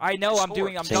 I know. Just I'm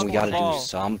doing. I'm Saying we dunking the gotta ball. do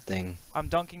something. I'm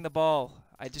dunking the ball.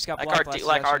 I just got Like blocked our, last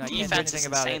like our possession. I can't do defense is anything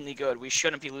about it. insanely good. We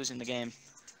shouldn't be losing the game.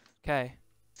 Okay.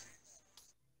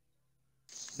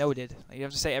 Noted. You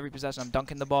have to say every possession I'm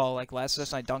dunking the ball. Like last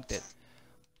possession I dunked it.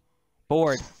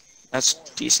 Board. That's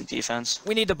decent defense.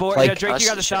 We need the board. Like, Yeah, Drake, That's you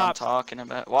gotta the shit I'm stop. talking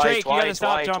about. White, Drake, you gotta white,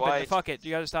 stop white, jumping. white. Fuck it.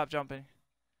 You gotta stop jumping.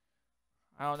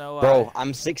 I don't know why. Bro,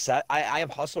 I'm 6'7". I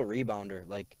have hustle rebounder.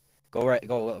 Like, go right,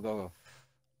 go.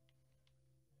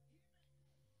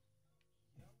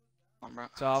 Come on, bro.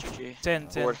 It's off. GG. 10.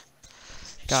 Board.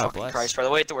 God Fucking bless. Christ, bro. The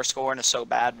way that we're scoring is so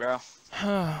bad, bro.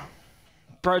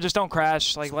 Bro, just don't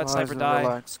crash. Like, let Sniper die.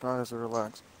 Relax, guys,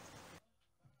 relax.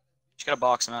 Just gotta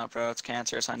box him out, bro. It's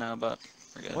cancerous, I know, but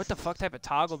we're good. What the fuck type of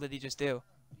toggle did he just do?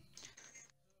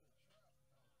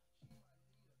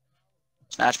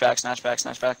 Snatch back, snatch back,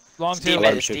 snatch back. Long It's two. deep Let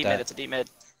mid, him it's shoot deep that. mid, it's a deep mid.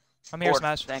 I'm here, Board.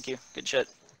 Smash. Thank you. Good shit.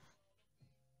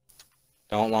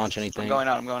 Don't launch I'm anything. going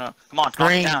out, I'm going out. Come on, calm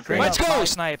Green, down. green. Let's go, Fine.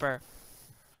 Sniper.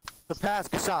 The pass,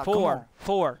 good shot.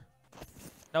 4.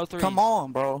 No threes. Come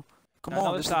on, bro. Come Another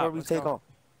on, this stop. is where we Let's take go. off.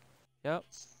 Yep.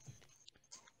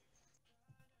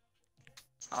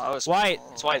 Oh, it's White.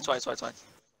 It's white, it's white, it's white, it's white.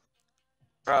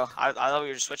 Bro, I thought we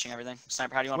were just switching everything.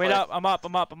 Sniper, how do you want to Wait play up. I'm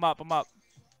up.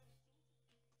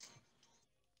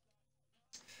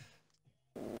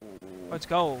 Let's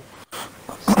go.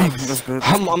 That's good.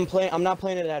 I'm playing. I'm not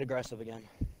playing it that aggressive again.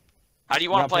 How do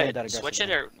you want Not to play playing that it? Switch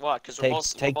aggressively. it or what? Because we're Take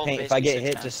both, take we're both paint. If I basically get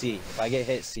hit, 6'10". just C. If I get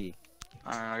hit, C.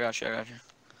 Alright, I got you.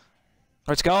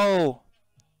 Let's go.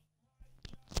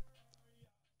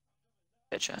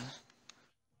 Bitch ass.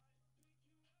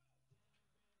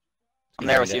 I'm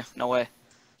there with you. No way.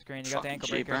 Screen, you got the Fucking ankle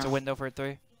G, breaker. It's a bro. window for a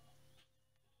 3.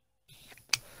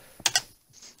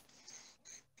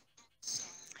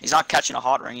 He's not catching a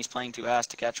hot ring. He's playing too ass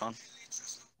to catch one.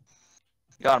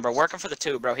 You got him, bro. Working for the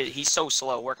 2, bro. He's so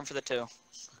slow. Working for the 2.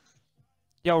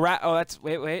 Yo, rat. Oh, that's.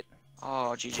 Wait.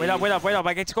 Oh, GG. Wait up.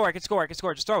 I can score.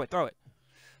 Just throw it.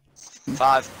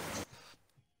 5.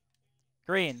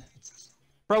 Green.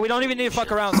 Bro, we don't even need to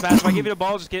fuck around, Smash. If I give you the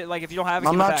ball, just get, like, if you don't have it,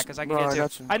 I'm give it not- back, because I can bro, get I 2.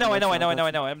 got you. I know. I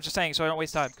got you. I'm just saying, so I don't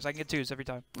waste time, because I can get 2s every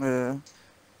time. Yeah.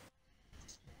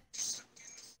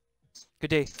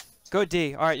 Good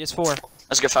D. All right, it's 4.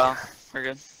 That's a good foul. We're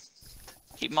good.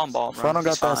 Keep him on ball, bro. If I don't got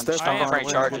He's that fine. stiff, Just I don't am go for any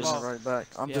winning charges. the ball. right back.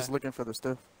 I'm Yeah. just looking for the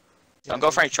stiff. Don't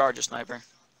go for any charges, Sniper.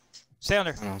 Stay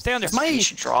under. Oh. Stay under. He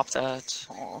should drop that.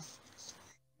 Aw.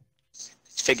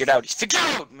 He's figured out.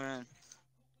 Man.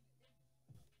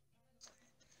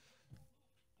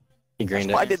 He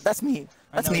greened I it. did. That's me.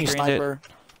 I That's know me, he greened it. Sniper.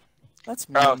 That's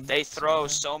me. Bro, they throw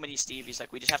so many Stevies.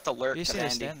 Like, we just have to lurk You to see they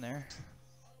Vandy. stand there.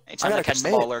 Anytime I they gotta catch the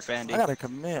commit. ball, lurk I Vandy. gotta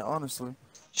commit, honestly.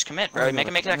 Just commit, I bro. gotta Make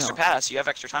an commit. extra pass. You have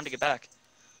extra time to get back.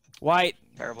 White.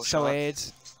 Terrible So shot.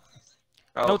 AIDS.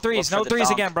 Bro, No look threes. for No the threes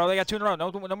dunk. again, bro. They got 2 in a row.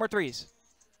 No more threes.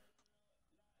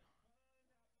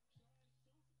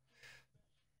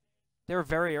 They were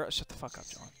very early. Shut the fuck up,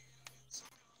 John.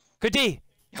 Good D.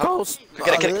 Close.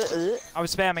 I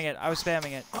was spamming it. I was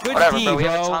spamming it. Good Whatever, D, bro. We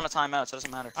bro. have a ton of timeouts. It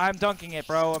doesn't matter. I'm dunking it,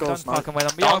 bro. I'm Go, done Smart. fucking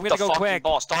with him. Yo, I'm gonna go quick.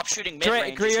 Ball. Stop shooting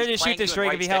mid-range. Ready to He's shoot this,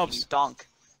 playing Drake, you if he in right helps. stick and you dunk.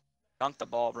 Dunk the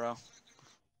ball, bro.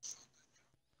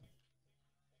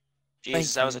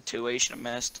 Jesus, that was a two-way. You should have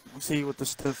missed. Let's see what the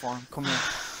stiff arm. Come here.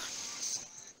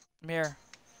 I'm here.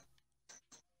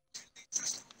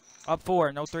 Up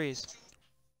 4, no threes.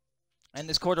 And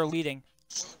this quarter leading.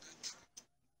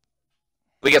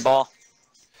 We get ball.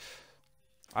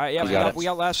 All right, yeah, we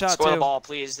got last shot Score too. the ball,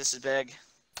 please. This is big.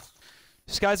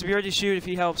 This guy's be ready to shoot if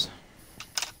he helps.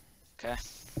 Okay.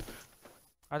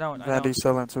 I don't. Vandy's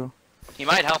selling too. He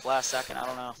might help last second. I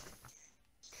don't know.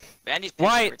 Vandy's pitching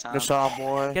White. every time. Good shot,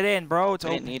 boy. Get in, bro. It's We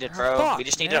open. didn't need it, Oh, bro. fuck, We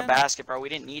just needed man. a basket, bro. We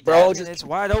didn't need Bro, that. just- It's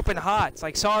wide open hot. It's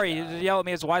like, sorry, you yell at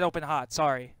me. It's wide open hot.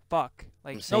 Sorry. Fuck.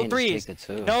 Like, no threes.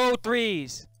 No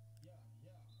threes.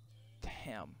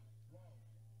 Damn.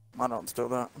 I don't steal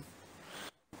that.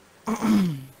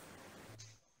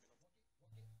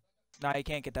 Nah, you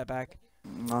can't get that back.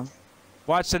 No.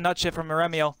 Watch the nut shit from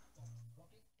Maremiel.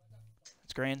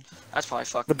 It's green. That's probably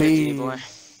fucking The good D, B. boy.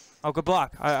 Oh, good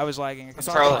block. I was lagging.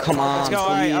 Bro, come on. Let's go. All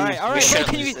right, all right, all right. We Bro, should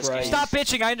can lose you this game. stop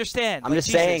bitching? I understand. I'm Like,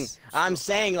 just saying. Jesus. I'm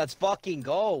saying, let's fucking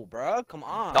go, bro. Come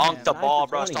on. Dunk man. the 9 ball, for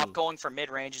bro. 20. Stop going for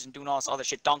mid-ranges and doing all this other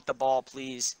shit. Dunk the ball,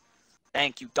 please.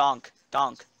 Thank you. Dunk.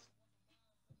 Dunk.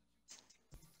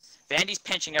 Vandy's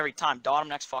pinching every time. Dot him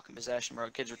next fucking possession, bro.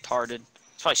 Kid's retarded.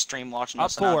 He's probably stream watching Up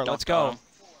us. and not 4. dunk Let's go. on him.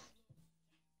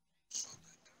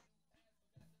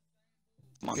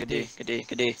 Come on, good D. Good D.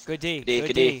 Good D. Good D. Good D.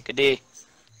 Good D. Good D.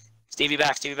 Stevie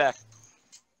back. Stevie back.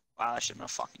 Wow, that should have been a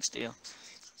fucking steal.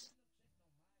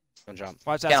 Don't jump.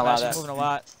 Watch that Can't allow smash. He's that. moving a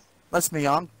lot. That's me.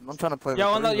 I'm trying to play.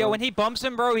 Yo, the three, bro. when he bumps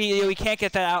him, bro, he can't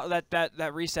get that out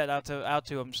that reset out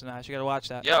to him. Smash. You gotta watch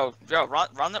that. Yo,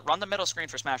 run the middle screen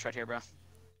for smash right here, bro.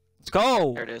 Let's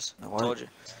go. There it is. That worked. Told you.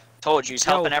 Told you. He's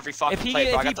helping every fucking If he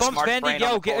play, bro. I if he got the bumps smartest Vandy, brain on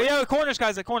yo, the court. yo, corners,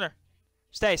 guys, the corner.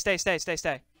 Stay.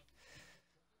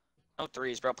 No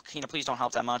threes, bro. Kina, please don't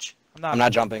help that much. I'm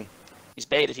not jumping. He's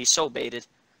baited. He's so baited.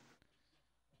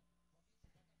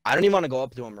 I don't even want to go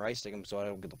up to him, right? Stick him so I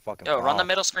don't get the fucking. Yo, run the foul.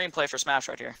 middle screen play for smash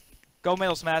right here. Go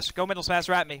middle smash. Go middle smash.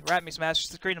 Rat me, smash.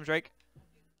 Screen him, Drake.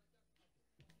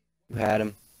 You had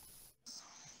him.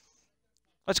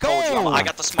 Let's Told you, go. I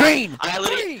got the smart. Screen! I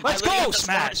literally Let's got go, the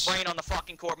smartest smash. brain on the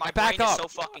fucking court. My Back brain up. is so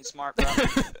fucking smart,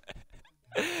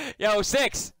 bro. Yo,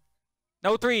 6.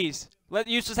 No threes. Let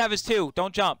Eustace have his 2.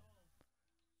 Don't jump.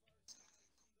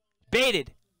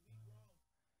 Baited.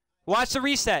 Watch the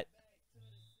reset.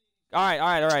 All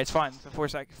right. It's fine.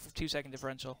 2-second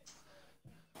differential.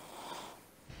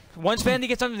 Once Vandy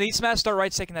gets underneath smash, start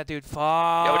right sticking that dude. Fuck.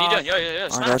 Yo, what are you doing? Yo, I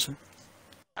got smash. you.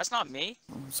 That's not me.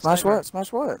 Smash what?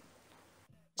 Smash what?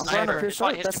 I'm Sniper. trying to pierce It's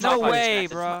probably up. his That's No top five way,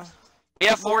 is bro. We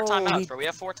have 4 No, timeouts, he- bro. We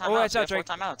have 4 timeouts. Oh, that's we out, have 4 Drake.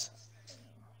 timeouts.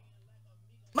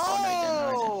 No!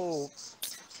 Oh,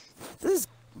 This is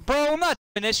Bro, I'm not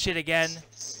doing this shit again.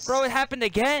 Bro, it happened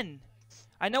again.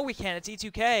 I know we can. It's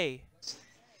E2K.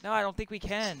 No, I don't think we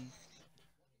can.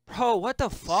 Bro, what the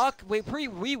fuck? Wait,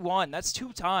 we won. That's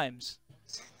 2 times.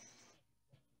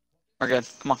 We're good.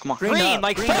 Come on. Green Green, up,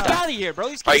 like, green fuck up. out of here, bro.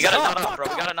 These Oh, you kids gotta suck. nut up, bro.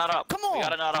 We gotta nut up. Come on. We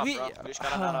gotta nut up, We- bro. We just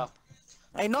gotta nut up.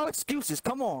 Ain't no excuses.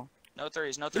 Come on. No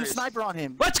threes. No Do threes. sniper on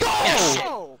him. Let's go!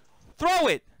 Oh! Throw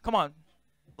it. Come on.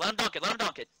 Let him dunk it. Let him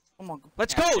dunk it. Come on.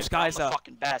 Let's Yeah, go, shit, bro, I'm the Skyza.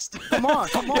 fucking best. Come on.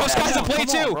 Come on. Yo, Skyza, Come on, play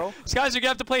come on, too. bro. Skyza, you're gonna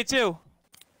have to play too.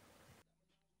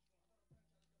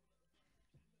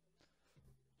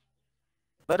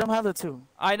 Let him have the 2.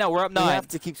 I know, we're up We 9. have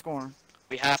to keep scoring.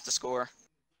 We have to score.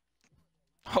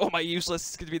 Oh, my useless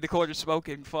is gonna be the quarter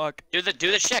smoking. Fuck. Do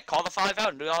the shit. Call the 5 out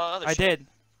and do all the other I shit. did.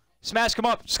 Smash, come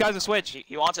up. Skyza, switch.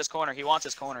 He wants his corner. He wants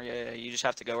his corner. Yeah. You just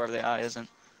have to go wherever the eye isn't.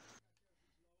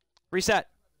 Reset.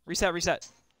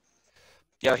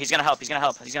 Yo, he's gonna help.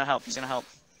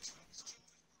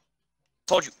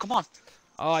 Told you. Come on.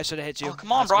 Oh, I should have hit you. Oh,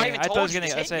 come on, That's bro, I me. even I thought I told was you, gonna.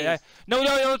 just I hit say, me.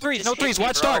 no threes. Just No hit threes. me,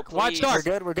 Watch bro, dark. Watch please. dark.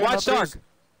 We're good. Watch no dark. threes.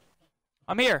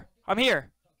 I'm here.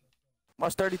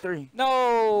 Watch 33. No.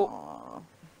 Aw.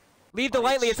 Leave the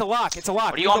lightly. It's a lock. What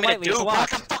What do you want me to do, bro? I'm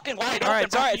fucking wide All right, open,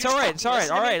 it's bro. all right. Can It's you all right. fucking It's all right.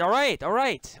 listen All to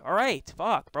right. me? All right.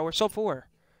 Fuck, bro. We're so 4.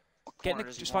 What Getting corner it-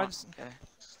 does he just want? find- Okay.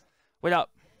 Wait up.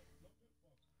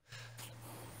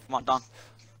 Come on, dunk.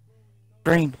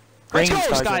 Green. Let's go,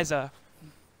 Skyza. Skyza.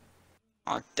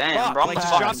 Oh, damn, Fuck, bro. I'm like, the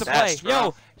just fucking drop the play. best, bro.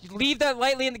 Yo, you leave that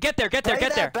lightly and get there. Play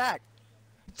that back.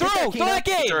 Throw that, that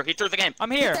game. He threw the game.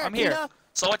 I'm here. Hit that, Kina.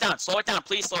 Slow it down.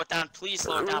 Please slow it down. Please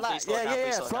slow it down. Relax. Please slow it down. Yeah.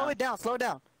 Please slow it down. Slow it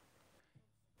down.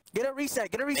 Get a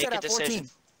reset. Make a At 14. decision.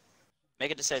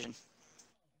 Make a decision.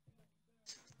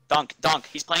 Dunk.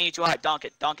 He's playing you too high. Dunk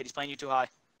it. He's playing you too high.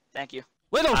 Thank you.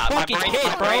 Little fucking kid,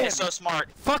 my bro. brain is so smart.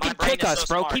 Fucking kick us,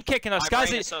 bro. Keep kicking us,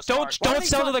 guys. Don't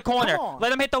sell to the corner.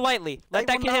 Let him hit the lightly. Let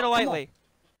that kid hit it lightly.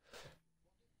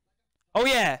 Oh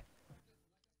yeah.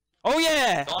 Oh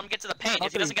yeah. Don't let him get to the paint.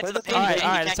 If he doesn't get to the paint, he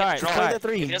can't get the drop. If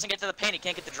he doesn't get to the paint, he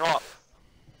can't get the drop.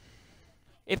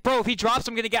 If he drops,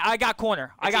 I'm gonna get. I got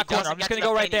corner. I'm just gonna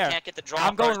go right there.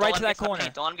 I'm going right to that corner.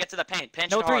 Don't let him get to the paint.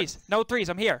 Pinch no threes. No threes.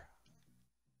 I'm here.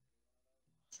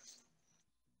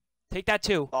 Take that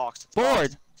too.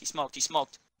 Board. He smoked.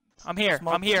 I'm here.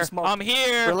 I'm here. I'm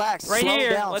here. Relax. Right slow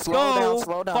here. Down, let's slow go. Down,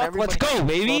 slow down. Fuck, let's go,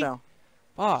 baby.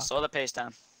 Slow the pace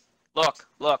down. Look.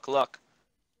 All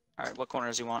right, what corner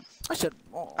does he want? I should.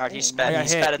 All right, he's sped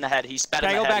in the head. He's sped in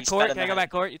the head. Can I go back court? Can I go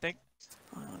back court? You think?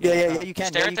 Yeah, you can.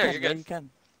 Stay right there. You're good. Yeah, you can.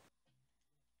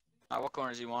 All right, what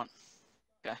corner does he want?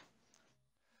 Okay.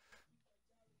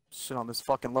 Shit on this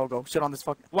fucking logo. Shit on this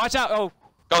fucking. Watch out! Oh.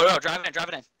 Go, drive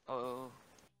it in. Oh.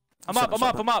 I'm up.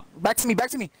 Back to me.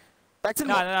 Back to me. No. Good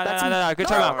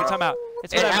timeout.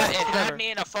 It's It had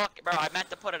me in a bro. I meant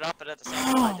to put it up, but at the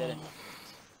same time I didn't.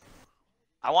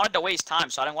 I wanted to waste time,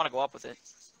 so I didn't want to go up with it.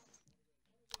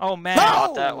 Oh man.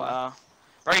 Not that wow.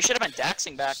 Bro, you should have been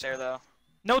daxing back there though.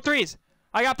 No threes.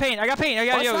 I got paint. You.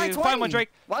 Find one,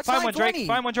 Drake. Find one,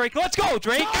 Drake. Let's go,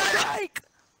 Drake.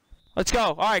 Let's go.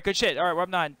 All right, good shit. All right, we're up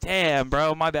 9. Damn,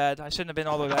 bro, my bad. I shouldn't have been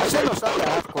all the way back. I shouldn't have stopped at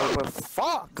half court, but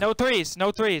fuck. No threes.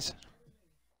 Bro,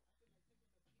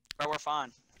 we're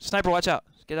fine. Sniper, watch out.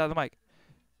 Get out of the mic.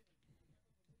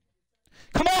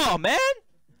 Come on, man.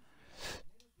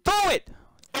 Throw it.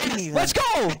 Let's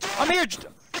go. I'm here.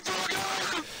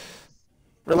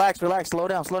 Relax. Slow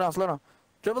down.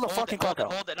 Dribble the fucking clock out.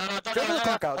 Dribble the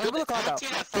clock out.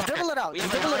 Just dribble it out.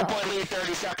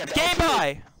 Game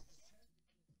by.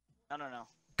 No.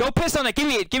 Go piss on it. Give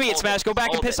me it, Smash. Go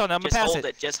back and piss on it. I'm gonna pass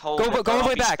it. Just hold it. Go all the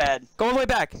way back. Go all the way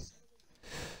back.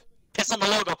 Piss on the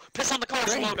logo. Piss on the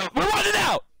Cardinals logo. We're running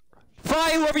out.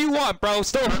 Fry whoever you want, bro.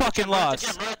 Still a fucking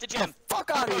loss. Run at the gym. Fuck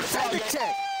out of here. Send the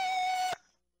check.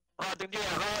 Run at the gym.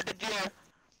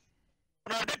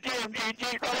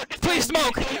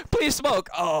 Please smoke.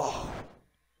 Oh.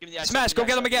 Smash, go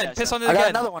get him again. Piss on it again. I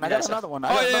got another one.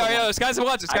 Oh, yeah. This guy's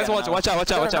watching. Watch out.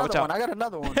 I got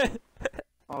another one.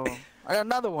 Oh, I got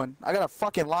another one. I got a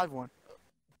fucking live one.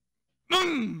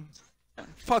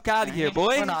 Fuck out of here,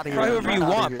 boy. Try whoever you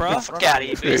want, bro. Fuck out of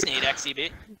here. We just need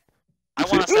XCB. I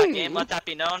want us that game. Let that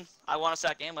be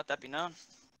known.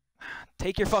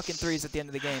 Take your fucking threes at the end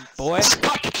of the game, boy.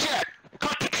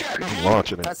 I'm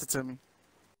launching it. Pass it to me.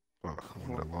 Oh,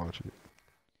 I'm gonna launch it.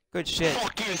 Good shit.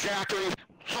 Fuck you, Zachary.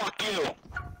 Fuck you.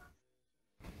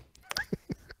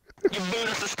 You made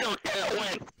us a still can't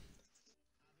win.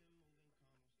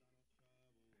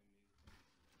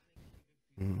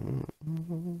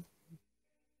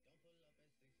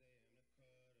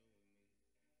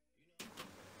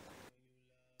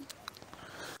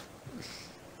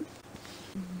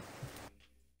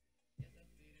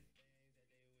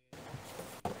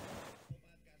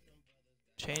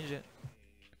 Change it.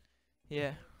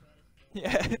 Yeah.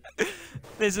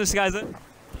 This guy's it.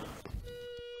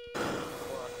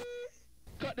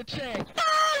 Cut the check.